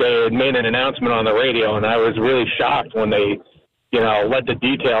they had made an announcement on the radio, and I was really shocked when they, let the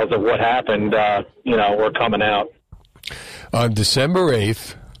details of what happened, were coming out. On December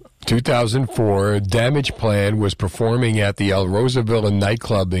 8th, 2004, Damage Plan was performing at the El Roosevelt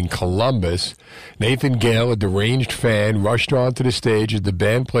nightclub in Columbus. Nathan Gale, a deranged fan, rushed onto the stage as the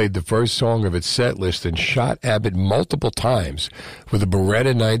band played the first song of its set list and shot Abbott multiple times with a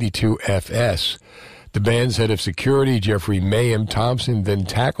Beretta 92 FS. The band's head of security, Jeffrey Mayhem Thompson, then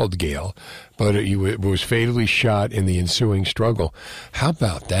tackled Gale, but he was fatally shot in the ensuing struggle. How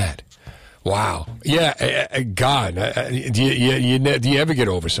about that? Wow. Yeah, God. Do you ever get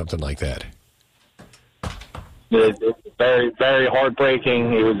over something like that? It's very, very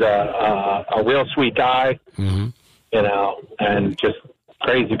heartbreaking. He was a real sweet guy, and just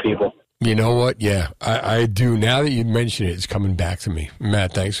crazy people. You know what? Yeah, I do. Now that you mention it, it's coming back to me.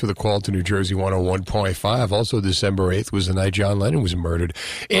 Matt, thanks for the call to New Jersey 101.5. Also, December 8th was the night John Lennon was murdered.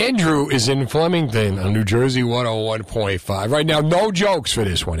 Andrew is in Flemington on New Jersey 101.5. Right now, no jokes for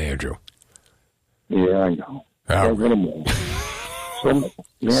this one, Andrew. Yeah, I know.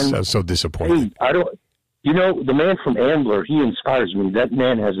 So disappointed. Hey, the man from Ambler, he inspires me. That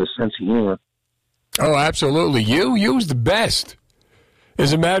man has a sense of humor. Oh, absolutely. You was the best.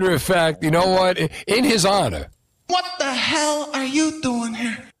 As a matter of fact, you know what? In his honor. What the hell are you doing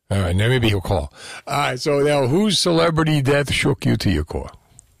here? All right, now maybe he'll call. All right, so now whose celebrity death shook you to your core?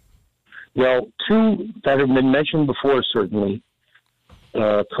 Well, two that have been mentioned before, certainly.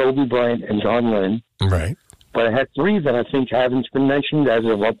 Kobe Bryant and John Lennon. Right. But I had three that I think haven't been mentioned as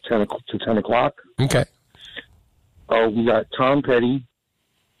of up to 10 o'clock. Okay. Oh, we got Tom Petty.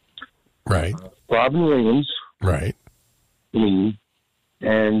 Right. Robin Williams. Right. Me.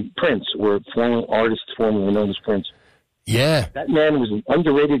 And Prince, or former artist formerly known as Prince. Yeah. That man was an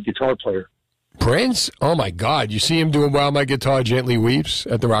underrated guitar player. Prince? Oh, my God. You see him doing While My Guitar Gently Weeps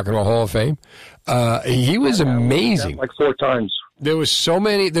at the Rock and Roll Hall of Fame? He was amazing. Like 4 times. There was so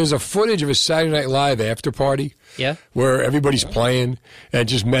many. There's a footage of a Saturday Night Live after party. Yeah. Where everybody's playing and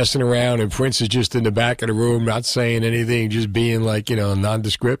just messing around, and Prince is just in the back of the room, not saying anything, just being like,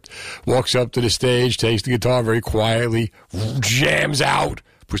 nondescript. Walks up to the stage, takes the guitar very quietly, jams out,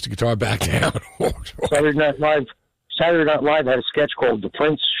 puts the guitar back down. Saturday Night Live had a sketch called The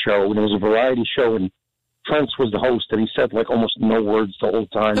Prince Show, and it was a variety show, and Prince was the host, and he said like almost no words the whole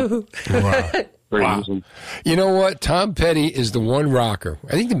time. Wow. Wow. You know what? Tom Petty is the one rocker.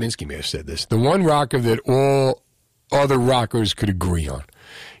 I think Deminsky may have said this. The one rocker that all other rockers could agree on.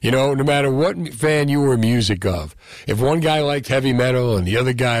 No matter what fan you were music of, if one guy liked heavy metal and the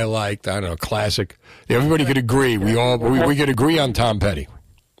other guy liked, classic, everybody could agree. We could agree on Tom Petty.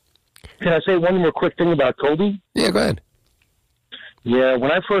 Can I say one more quick thing about Kobe? Yeah, go ahead. Yeah, when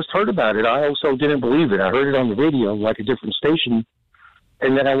I first heard about it, I also didn't believe it. I heard it on the radio, like a different station.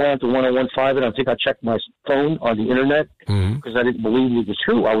 And then I went to 101.5, and I think I checked my phone on the internet because I didn't believe it was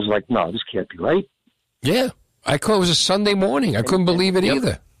true. I was like, no, this can't be right. Yeah. It was a Sunday morning. I couldn't believe it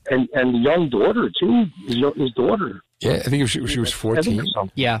either. And the young daughter, too, his daughter. Yeah, I think she was 14.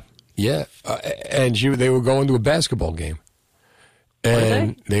 Yeah. Yeah. And they were going to a basketball game.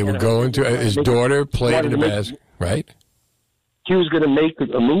 And they were going to, his daughter played in the basket, right? He was going to make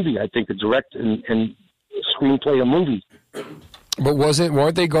a movie, I think, direct and screenplay a movie. But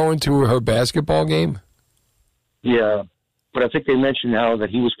weren't they going to her basketball game? Yeah, but I think they mentioned now that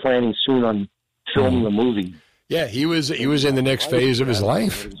he was planning soon on filming a movie. Yeah, he was in the next phase of his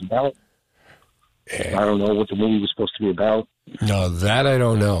life. I don't know what the movie was supposed to be about. No, that I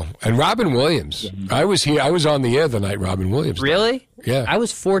don't know. And Robin Williams. I was on the air the night Robin Williams died. Really? Yeah. I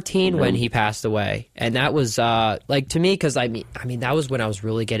was 14 when he passed away. And that was, like, to me, because, I mean, that was when I was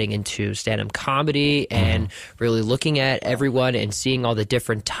really getting into stand-up comedy and really looking at everyone and seeing all the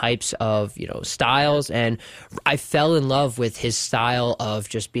different types of, styles. And I fell in love with his style of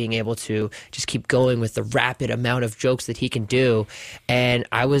just being able to just keep going with the rapid amount of jokes that he can do. And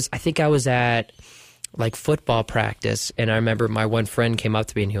I think I was at like football practice, and I remember my one friend came up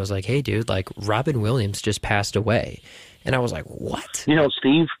to me and he was like, "Hey dude, like Robin Williams just passed away." And I was like, "What?"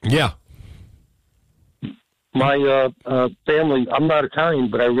 Steve? Yeah. My family, I'm not Italian,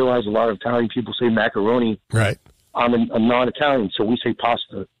 but I realize a lot of Italian people say macaroni. Right. I'm non-Italian, so we say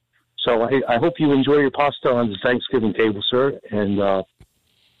pasta. So I hope you enjoy your pasta on the Thanksgiving table, sir. And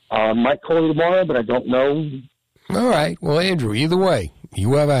I might call you tomorrow, but I don't know. All right. Well, Andrew, either way,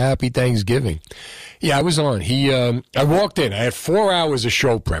 you have a happy Thanksgiving. Yeah, I was on. I walked in. I had 4 hours of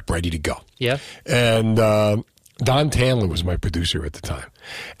show prep ready to go. Yeah. And Don Tanler was my producer at the time.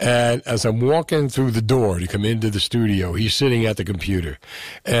 And as I'm walking through the door to come into the studio, he's sitting at the computer.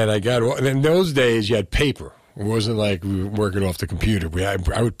 And in those days, you had paper. It wasn't like we were working off the computer.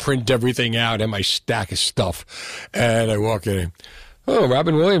 I would print everything out and my stack of stuff. And I walk in. Oh,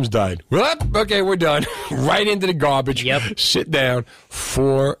 Robin Williams died. Well, okay, we're done. Right into the garbage. Yep. Sit down.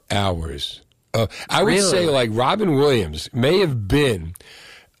 4 hours. I would say, like, Robin Williams may have been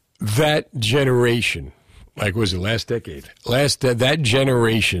that generation. Like, was it last decade? That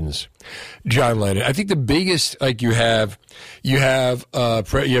generation's John Lennon. I think the biggest, like, you have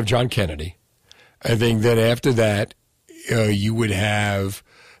John Kennedy. I think that after that, you would have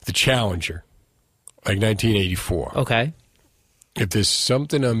the Challenger, like 1984. Okay. If there's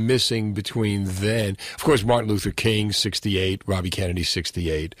something I'm missing between then, of course, Martin Luther King, 68, Robbie Kennedy,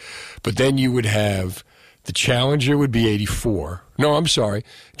 68. But then you would have the Challenger would be 84. No, I'm sorry.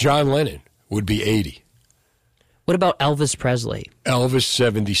 John Lennon would be 80. What about Elvis Presley? Elvis,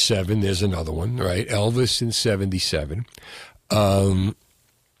 77. There's another one, right? Elvis in 77. But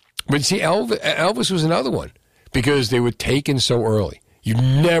see, Elvis was another one because they were taken so early. You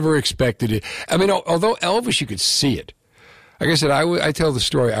never expected it. I mean, although Elvis, you could see it. Like I said, I tell the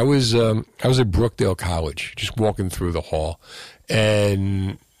story. I was at Brookdale College, just walking through the hall,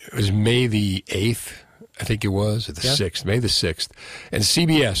 and it was May the 8th, I think it was, or the 6th, May the 6th, and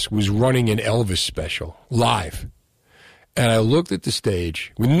CBS was running an Elvis special live. And I looked at the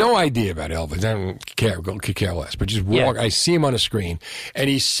stage with no idea about Elvis. I could care less. But just walk. I see him on a screen, and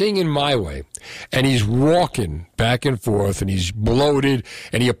he's singing My Way, and he's walking back and forth, and he's bloated,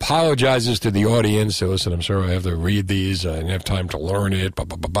 and he apologizes to the audience. So, listen, I'm sorry I have to read these. I didn't have time to learn it, blah,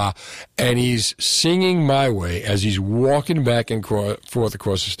 blah, blah, blah. And he's singing My Way as he's walking back and forth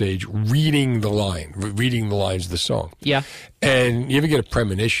across the stage, reading the lines of the song. Yeah. And you ever get a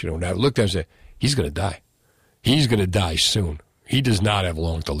premonition when I looked at him and said, he's going to die. He's going to die soon. He does not have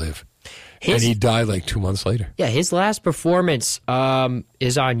long to live. And he died like 2 months later. Yeah, his last performance is on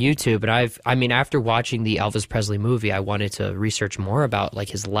YouTube. And after watching the Elvis Presley movie, I wanted to research more about like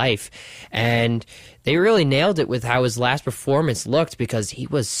his life. And they really nailed it with how his last performance looked because he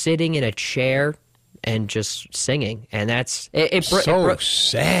was sitting in a chair and just singing. And that's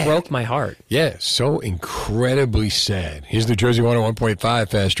sad. Broke my heart. Yeah, so incredibly sad. Here's New Jersey 101.5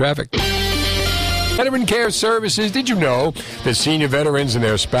 Fast Traffic. Veteran Care Services. Did you know that senior veterans and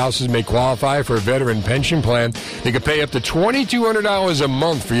their spouses may qualify for a veteran pension plan? They could pay up to $2,200 a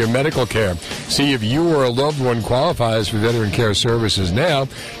month for your medical care. See if you or a loved one qualifies for Veteran Care Services now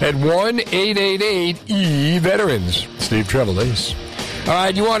at 1-888-E-VETERANS. Steve Trevelise. All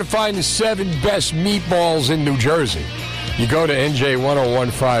right, you want to find the 7 best meatballs in New Jersey. You go to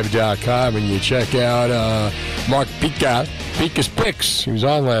NJ1015.com and you check out Mark Pica. Pica's Picks. He was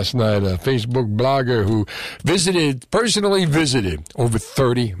on last night, a Facebook blogger who personally visited over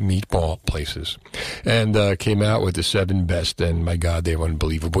 30 meatball places and came out with the 7 best, and my God, they were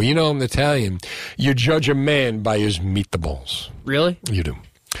unbelievable. You know, in Italian, you judge a man by his meatballs. Really? You do.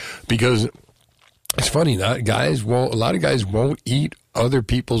 Because it's funny, a lot of guys won't eat other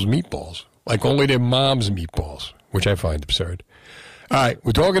people's meatballs, like only their mom's meatballs, which I find absurd. All right,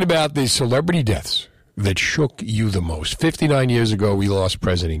 we're talking about the celebrity deaths that shook you the most? 59 years ago, we lost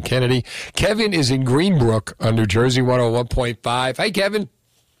President Kennedy. Kevin is in Greenbrook on New Jersey 101.5. Hi, Kevin.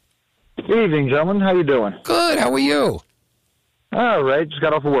 Good evening, gentlemen. How you doing? Good. How are you? All right. Just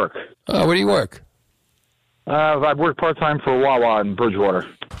got off of work. Oh, where do you work? I've worked part-time for Wawa in Bridgewater.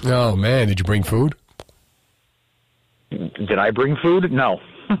 Oh, man. Did you bring food? Did I bring food? No.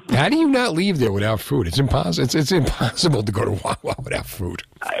 How do you not leave there without food? It's impossible. It's impossible to go to Wawa without food.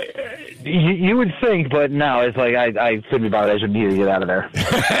 You would think, but no. It's like I couldn't be bothered. I just need to get out of there.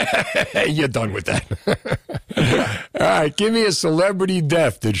 You're done with that. All right. Give me a celebrity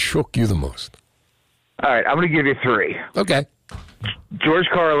death that shook you the most. All right. I'm going to give you 3. Okay. George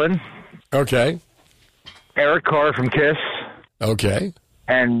Carlin. Okay. Eric Carr from Kiss. Okay.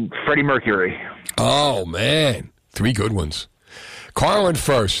 And Freddie Mercury. Oh, man. 3 good ones. Carlin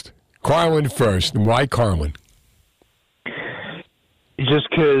first. Why Carlin? Just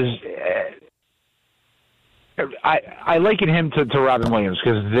because I liken him to Robin Williams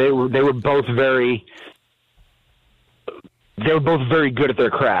because they were both very good at their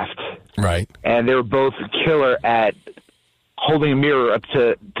craft. Right. And they were both killer at holding a mirror up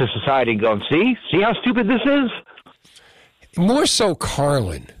to society and going, see how stupid this is? More so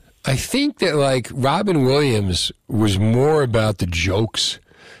Carlin. I think that, like, Robin Williams was more about the jokes,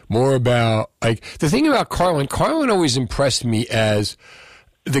 more about, like, the thing about Carlin always impressed me as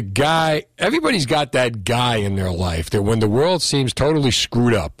the guy, everybody's got that guy in their life that when the world seems totally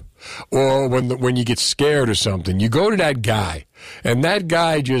screwed up, or when you get scared or something, you go to that guy, and that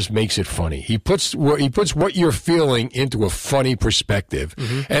guy just makes it funny. He puts what you're feeling into a funny perspective,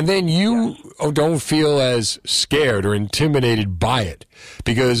 and then you don't feel as scared or intimidated by it,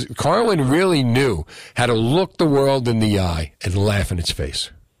 because Carlin really knew how to look the world in the eye and laugh in its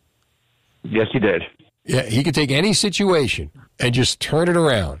face. Yes, he did. Yeah, he could take any situation and just turn it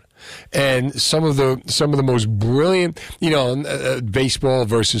around. And some of the most brilliant, baseball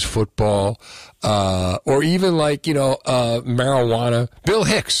versus football, or even like, marijuana. Bill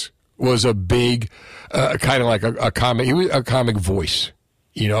Hicks was a big, kind of like a comic. He was a comic voice.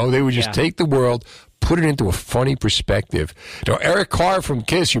 They would just take the world, put it into a funny perspective. Eric Carr from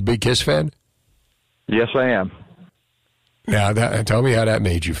Kiss, you a big Kiss fan? Yes, I am. Now, tell me how that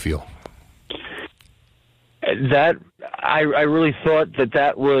made you feel. That I really thought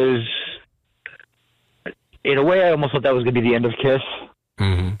that was, in a way, I almost thought that was going to be the end of Kiss.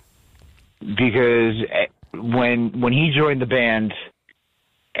 Mm-hmm. Because when he joined the band,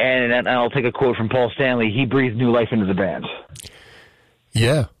 and I'll take a quote from Paul Stanley, he breathed new life into the band.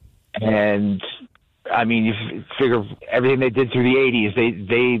 Yeah. And, I mean, you figure everything they did through the 80s,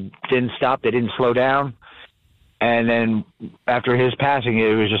 they didn't stop, they didn't slow down. And then after his passing,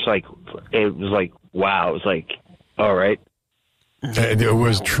 it was like, wow. It was like, all right. It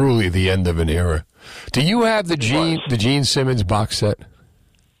was truly the end of an era. Do you have the Gene Simmons box set?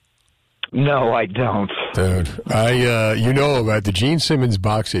 No, I don't. Dude, you know about the Gene Simmons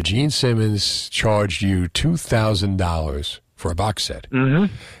box set. Gene Simmons charged you $2,000 for a box set.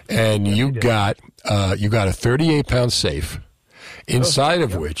 Mm-hmm. And you got a 38-pound safe, inside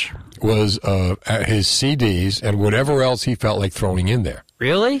of which was his CDs and whatever else he felt like throwing in there.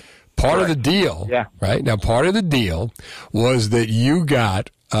 Really? Part of the deal, right? Now, part of the deal was that you got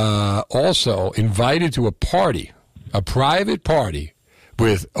also invited to a party, a private party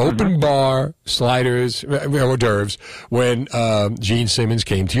with open bar, sliders, hors d'oeuvres, when Gene Simmons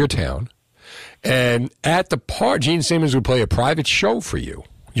came to your town. And at the party, Gene Simmons would play a private show for you,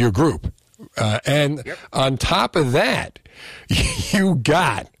 your group. On top of that, you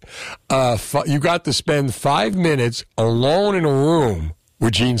got to spend 5 minutes alone in a room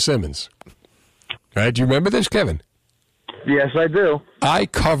with Gene Simmons. Right? Do you remember this, Kevin? Yes, I do. I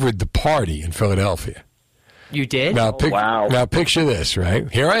covered the party in Philadelphia. You did? Now, wow. Now picture this,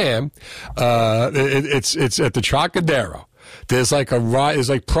 right? Here I am. It's at the Trocadero. There's like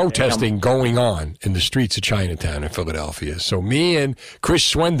protesting going on in the streets of Chinatown in Philadelphia. So me and Chris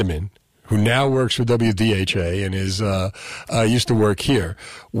Swenderman, who now works for WDHA and is used to work here,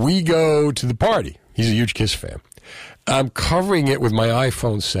 we go to the party. He's a huge Kiss fan. I'm covering it with my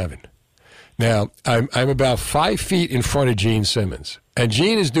iPhone 7. Now, I'm about 5 feet in front of Gene Simmons. And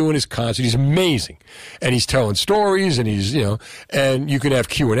Gene is doing his concert. He's amazing. And he's telling stories, and he's, and you can have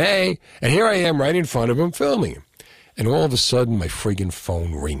Q&A. And here I am right in front of him filming him. And all of a sudden, my friggin'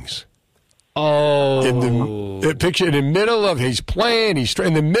 phone rings. Oh. In the middle of, he's playing,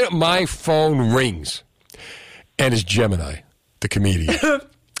 in the middle, my phone rings. And it's Gemini, the comedian.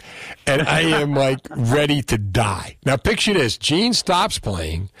 And I am like ready to die. Now picture this. Gene stops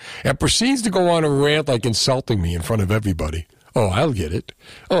playing and proceeds to go on a rant like insulting me in front of everybody Oh, I'll get it.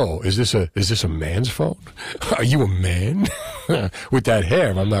 Oh, is this a man's phone? Are you a man? With that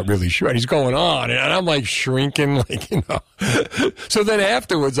hair, I'm not really sure. And he's going on, and I'm like shrinking, like, you know. So then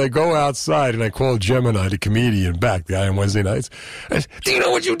afterwards, I go outside and I call Gemini, the comedian, back, the guy on Wednesday nights. I said, do you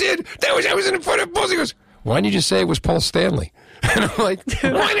know what you did? I was in front of Buzz. He goes, why didn't you just say it was Paul Stanley? And I'm like,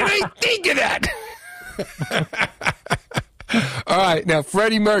 why did I think of that? All right, now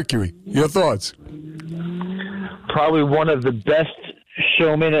Freddie Mercury, your thoughts? Probably one of the best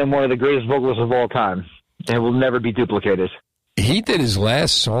showmen and one of the greatest vocalists of all time. And will never be duplicated. He did his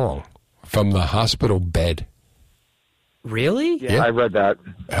last song from the hospital bed. Really? Yeah, I read that.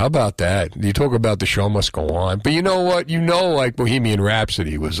 How about that? You talk about the show must go on. But you know what? You know, like Bohemian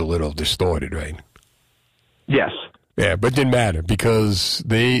Rhapsody was a little distorted, right? Yes. Yeah, but it didn't matter because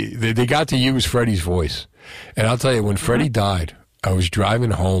they got to use Freddie's voice. And I'll tell you, when Freddie died, I was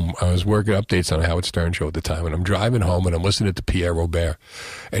driving home. I was working updates on the Howard Stern show at the time, and I'm driving home, and I'm listening to Pierre Robert.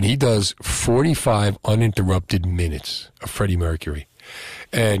 And he does 45 uninterrupted minutes of Freddie Mercury.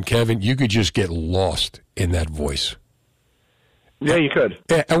 And, Kevin, you could just get lost in that voice. Yeah, you could.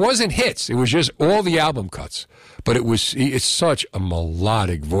 Yeah, it wasn't hits. It was just all the album cuts. But it's such a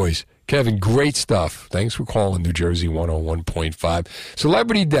melodic voice. Kevin, great stuff. Thanks for calling New Jersey 101.5.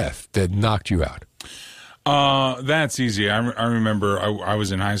 Celebrity death that knocked you out. That's easy. I remember I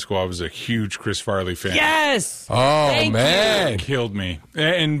was in high school. I was a huge Chris Farley fan. Yes! Oh, Thank man. It killed me.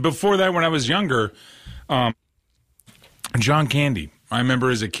 And before that, when I was younger, John Candy. I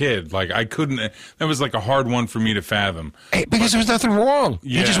remember as a kid, like I couldn't. That was like a hard one for me to fathom. Hey, because there was nothing wrong.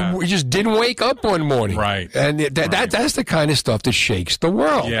 Yeah. You just didn't wake up one morning, right? And that's the kind of stuff that shakes the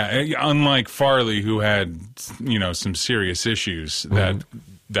world. Yeah, unlike Farley, who had some serious issues that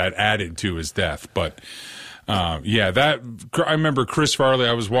added to his death, but. I remember Chris Farley.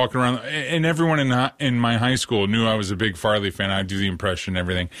 I was walking around, and everyone in my high school knew I was a big Farley fan. I'd do the impression and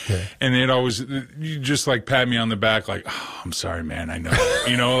everything, and they'd always just like pat me on the back, like, oh, "I'm sorry, man. I know."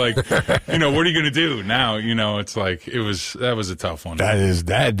 Like, what are you going to do now? It's like that was a tough one. That is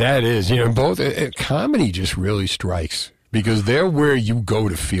both comedy just really strikes because they're where you go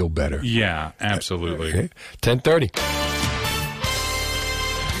to feel better. Yeah, absolutely. 10:30.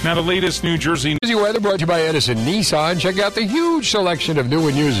 Now, the latest New Jersey weather brought to you by Edison Nissan. Check out the huge selection of new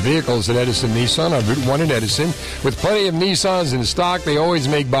and used vehicles at Edison Nissan on Route 1 in Edison. With plenty of Nissans in stock, they always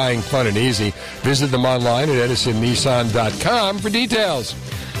make buying fun and easy. Visit them online at edisonnissan.com for details.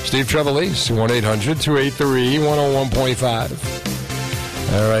 Steve Trevelise,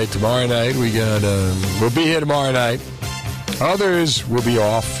 1-800-283-101.5. All right, tomorrow night we'll be here tomorrow night. Others will be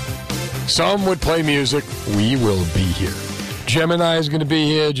off. Some would play music. We will be here. Gemini is going to be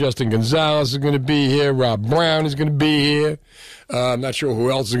here. Justin Gonzalez is going to be here. Rob Brown is going to be here. I'm not sure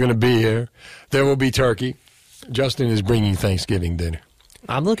who else is going to be here. There will be turkey. Justin is bringing Thanksgiving dinner.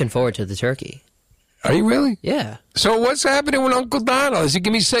 I'm looking forward to the turkey. Are you really? Yeah. So what's happening with Uncle Donald? Is he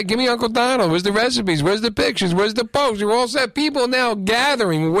give me Uncle Donald? Where's the recipes? Where's the pictures? Where's the posts? We're all set. People now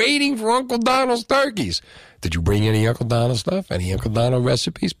gathering, waiting for Uncle Donald's turkeys. Did you bring any Uncle Donald stuff? Any Uncle Donald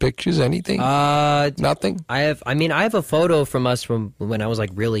recipes, pictures, anything? Nothing? I have a photo from us from when I was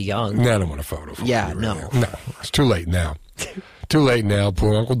like really young. No, I don't want a photo from you. Yeah, no. No, it's too late now. Too late now.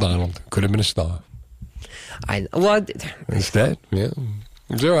 Poor Uncle Donald. Could have been a star. He's dead. Yeah.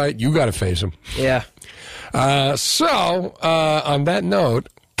 It's all right. You got to face him. Yeah. So, on that note,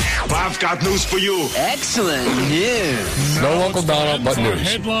 Bob's got news for you. Excellent news. No Uncle Donald, but news.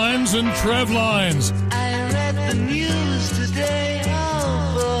 Headlines and Trevlines. I read the news today.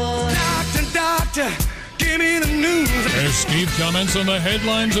 Oh, boy. Doctor, give me the news. As Steve comments on the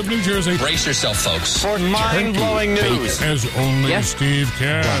headlines of New Jersey. Brace yourself, folks. For mind-blowing news. As only Steve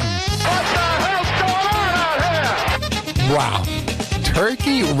can. What the hell's going on out here? Wow.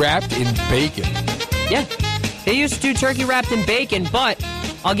 Turkey wrapped in bacon. Yeah. They used to do turkey wrapped in bacon, but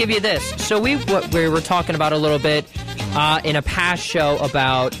I'll give you this. So we were talking about a little bit in a past show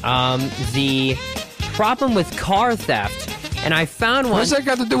about the problem with car theft. And I found one. What's that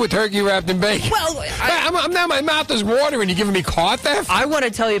got to do with turkey wrapped in bacon? Well, I'm now my mouth is watering. You giving me car theft? I want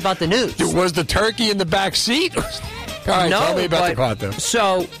to tell you about the news. Was the turkey in the back seat? All right, tell me about the car theft.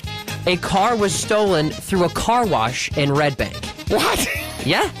 So, a car was stolen through a car wash in Red Bank. What?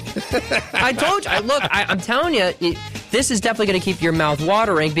 Yeah. I told you. I'm telling you, this is definitely going to keep your mouth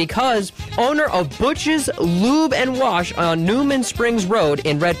watering because owner of Butch's Lube and Wash on Newman Springs Road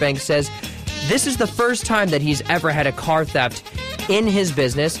in Red Bank says this is the first time that he's ever had a car theft in his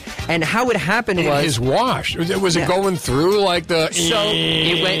business. And how it happened was... his wash? Was it going through like the... So,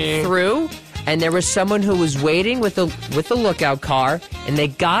 it went through... And there was someone who was waiting with the lookout car, and they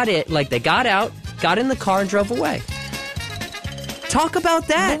got it, like they got out, got in the car, and drove away. Talk about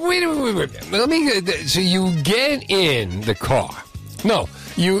that. Wait. Let me. So you get in the car. No,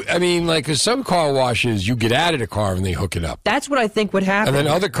 because some car washes, you get out of the car and they hook it up. That's what I think would happen. And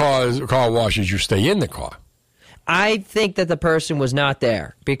then other car washes, you stay in the car. I think that the person was not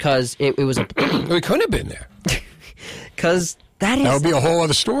there because it was a... It couldn't have been there. Because that would be a whole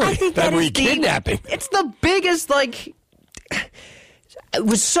other story. I think that would be kidnapping. It's the biggest, it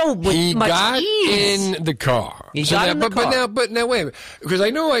was so much He got ease. in the car. He got in the car. But now, wait a minute. Because I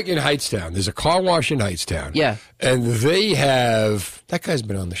know, in Hightstown, there's a car wash in Hightstown. Yeah. And they have... That guy's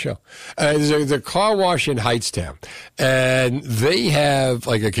been on the show. There's a car wash in Hightstown. And they have,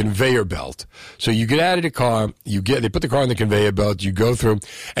 a conveyor belt. So you get out of the car, they put the car on the conveyor belt, you go through,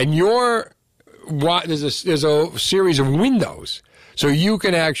 and there's a series of windows. So you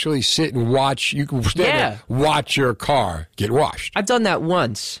can actually sit and watch. You can stand there, watch your car get washed. I've done that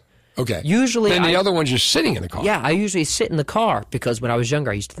once. Okay. Usually, then the other one's just sitting in the car. Yeah, I usually sit in the car because when I was younger,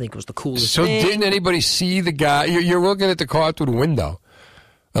 I used to think it was the coolest thing. So didn't anybody see the guy? You're looking at the car through the window,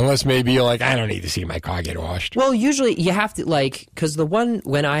 unless maybe you're like, I don't need to see my car get washed. Well, usually you have to because the one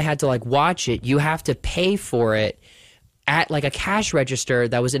when I had to watch it, you have to pay for it at a cash register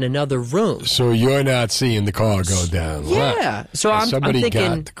that was in another room. So you're not seeing the car go down. Yeah. So I'm thinking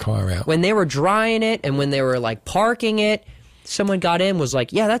got the car out. When they were drying it and when they were parking it, someone got in was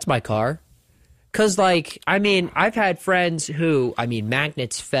like, yeah, that's my car. Because I've had friends who,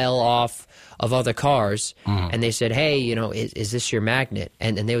 magnets fell off of other cars and they said, hey, is this your magnet?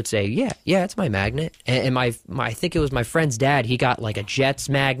 And they would say, yeah, it's my magnet. And my I think it was my friend's dad. He got a Jets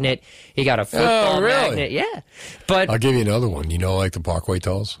magnet. He got a football magnet. Yeah. But I'll give you another one. The Parkway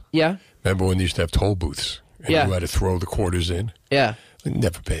tolls? Yeah. Remember when they used to have toll booths? And you had to throw the quarters in? Yeah.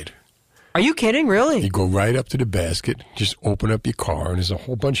 Never paid. Are you kidding? Really? You go right up to the basket, just open up your car, and there's a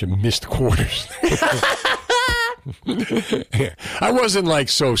whole bunch of missed quarters. I wasn't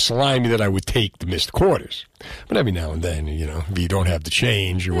so slimy that I would take the missed quarters, but every now and then, if you don't have the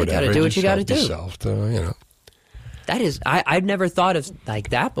change or whatever, you got to do what you got to do. Yourself to, That is, I've never thought of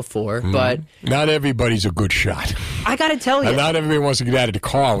that before, but not everybody's a good shot. I got to tell you, and not everybody wants to get out of the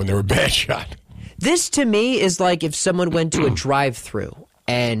car when they're a bad shot. This to me is like if someone went to a drive-through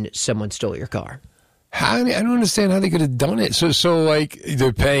and someone stole your car. I don't understand how they could have done it. So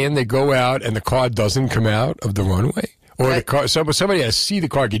they're paying, they go out, and the car doesn't come out of the runway, or the car. Somebody has to see the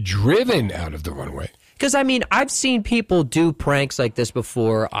car get driven out of the runway. Because I've seen people do pranks like this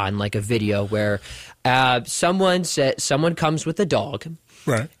before on a video where someone comes with a dog,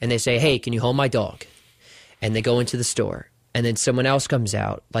 right? And they say, "Hey, can you hold my dog?" And they go into the store. And then someone else comes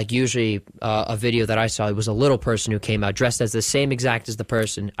out, usually a video that I saw, it was a little person who came out dressed as the same exact as the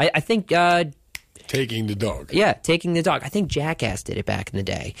person. I think... taking the dog. Yeah, taking the dog. I think Jackass did it back in the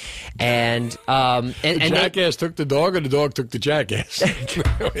day. And Jackass took the dog or the dog took the Jackass?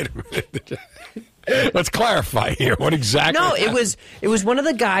 Wait a minute. Let's clarify here. What exactly No, happened? it was one of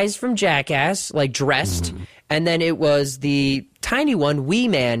the guys from Jackass, dressed, and then it was the tiny one, Wee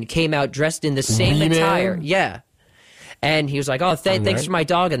Man, came out dressed in the same Wee attire. Man? Yeah. And he was like, oh, thanks for my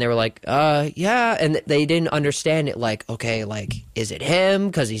dog. And they were like, yeah. And they didn't understand it. Okay, is it him?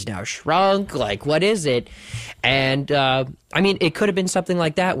 Because he's now shrunk? What is it? And, it could have been something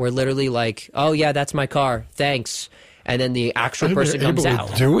like that where literally oh, yeah, that's my car. Thanks. And then the actual person comes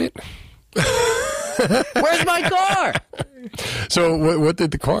out. Do it? Where's my car? So what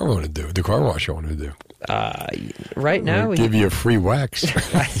did the car want to do? The car wash want to do? Right now, we'll give you a free wax.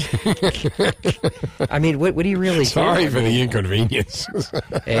 What do you really Sorry do? for the inconvenience.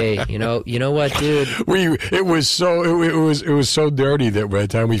 Hey, you know what, dude? It was so dirty that by the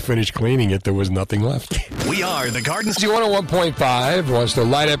time we finished cleaning it, there was nothing left. We are the Garden State 101.5 wants to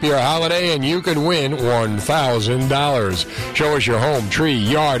light up your holiday, and you could win $1,000. Show us your home, tree,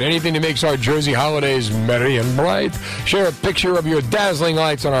 yard, anything that makes our Jersey holidays merry and bright. Share a picture of your dazzling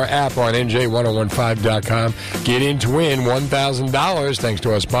lights on our app on NJ1015.com. Get in to win $1,000 thanks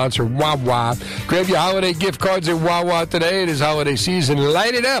to our sponsor, Wawa. Grab your holiday gift cards at Wawa today. It is holiday season.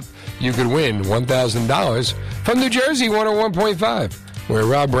 Light it up. You could win $1,000 from New Jersey 101.5, where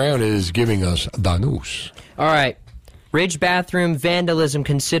Rob Brown is giving us the news. All right. Ridge bathroom vandalism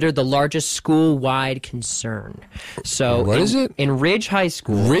considered the largest school-wide concern. So what is it? In Ridge High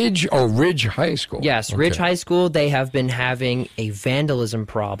School. Ridge High School. Yes, Ridge High School, they have been having a vandalism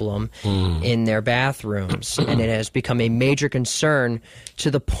problem in their bathrooms, and it has become a major concern to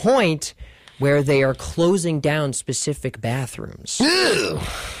the point where they are closing down specific bathrooms. Ew.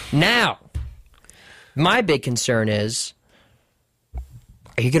 Now, my big concern is,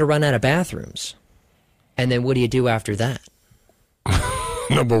 are you going to run out of bathrooms? And then what do you do after that?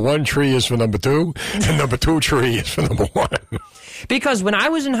 Number one tree is for number two, and number two tree is for number one. Because when I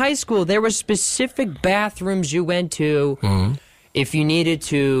was in high school, there were specific bathrooms you went to if you needed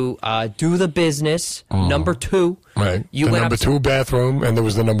to do the business. Number 2. Right. You the went number 2 bathroom, and there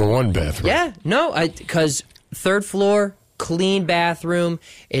was the number 1 bathroom. Yeah. No, because 3rd floor, clean bathroom.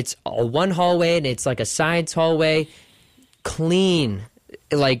 It's a 1 hallway, and it's like a science hallway. Clean.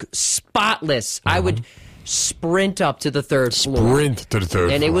 Like spotless. I would sprint up to the 3rd floor. Sprint to the 3rd floor.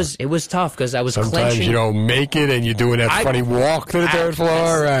 And it was tough because I was Sometimes clenching. you don't make it, and you're doing that funny walk to the 3rd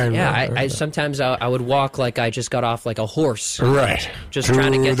floor. Right. Yeah, right. Sometimes I would walk like I just got off like a horse. Right. Just to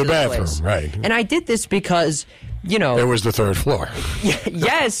trying to get the to the bathroom. place. Right. And I did this because, it was the 3rd floor.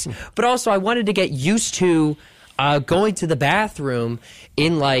 Yes, but also I wanted to get used to going to the bathroom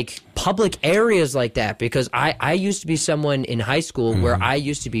in like public areas like that, because I used to be someone in high school where I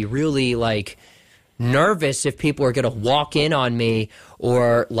used to be really like nervous if people were going to walk in on me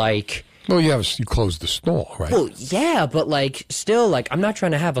or like. Well, you closed the stall, right? Well, yeah, but like still, like I'm not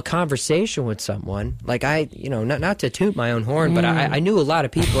trying to have a conversation with someone. Like not to toot my own horn, but I knew a lot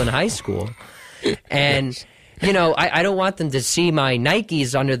of people in high school, and. I don't want them to see my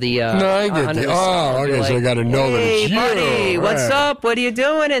Nikes under the. No, I get it. Oh, okay, so I got to know that it's you. Hey, buddy, what's up? What are you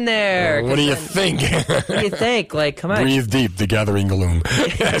doing in there? What do you think? What do you think? Like, come on. Breathe deep, the gathering gloom.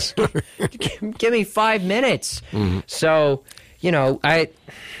 Yes. Give me 5 minutes. So, it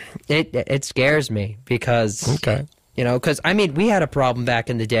scares me because. Okay. Because, we had a problem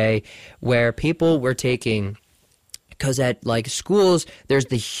back in the day where people were taking. Because at, like, schools, there's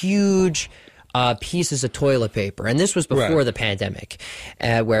the huge. Pieces of toilet paper, and this was before the pandemic,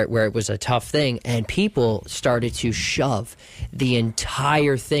 where it was a tough thing, and people started to shove the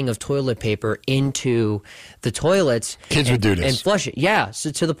entire thing of toilet paper into the toilets. Kids would do this and flush it. Yeah,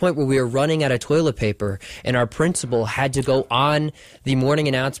 so to the point where we were running out of toilet paper, and our principal had to go on the morning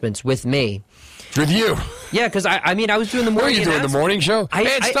announcements with me. With you? Yeah, because I was doing the morning. What are you doing, the morning show?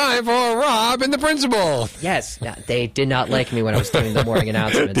 It's time for Rob and the principal. Yes, they did not like me when I was doing the morning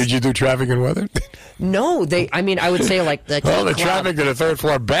announcements. Did you do traffic and weather? No, I would say like the traffic to the 3rd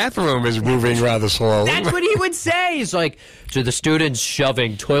floor bathroom is moving rather slowly. That's what he would say. He's like, to the students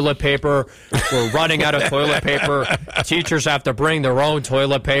shoving toilet paper, we're running out of toilet paper. Teachers have to bring their own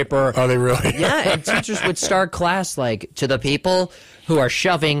toilet paper. Are they really? Yeah, and teachers would start class like, to the people who are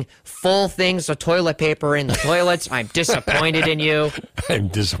shoving full things of toilet paper in the toilets, I'm disappointed in you. I'm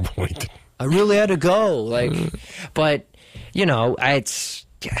disappointed. I really had to go. But, it's...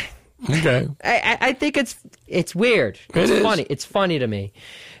 Okay. I think it's weird. It's funny. It's funny to me.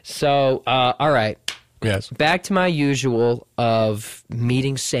 So, all right. Yes. Back to my usual of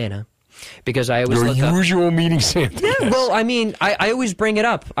meeting Santa. Because I always meeting Santa. Yeah, well, I always bring it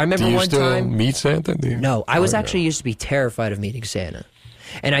up. I remember one time. Do you still meet Santa? No, I was actually used to be terrified of meeting Santa.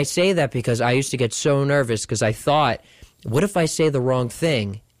 And I say that because I used to get so nervous because I thought, what if I say the wrong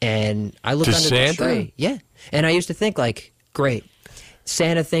thing and I look under Santa? the tree? Yeah. And I used to think like, great,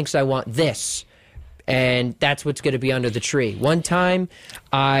 Santa thinks I want this. And that's what's going to be under the tree. One time,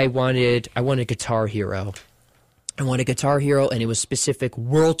 I wanted Guitar Hero. I wanted Guitar Hero, and it was specific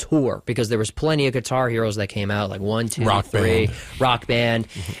World Tour because there was plenty of Guitar Heroes that came out, like 1, 2, Rock 3, Band. Rock Band.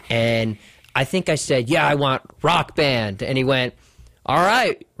 And I think I said, yeah, I want Rock Band. And he went, all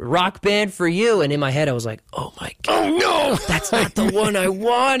right, Rock Band for you. And in my head, I was like, oh, my God. Oh, no. That's not the one I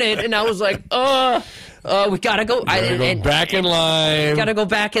wanted. And I was like, we got to go. Go back in line. Got to go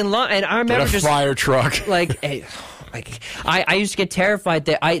back in line. And I remember Get a fire truck. I used to get terrified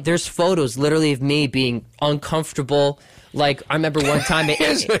that there's photos literally of me being uncomfortable. Like, I remember one time...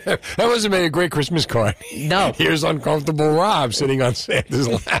 that must have made a great Christmas card. No. Here's uncomfortable Rob sitting on Santa's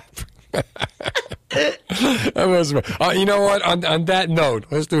lap. That was, you know what? On that note,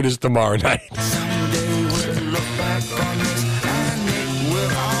 let's do this tomorrow night. Someday we'll look back on this and it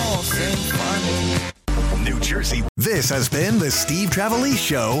will all seem funny. New Jersey. This has been the Steve Trevelise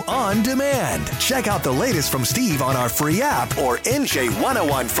Show on demand. Check out the latest from Steve on our free app or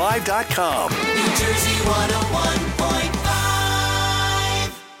NJ1015.com. New Jersey 101.5.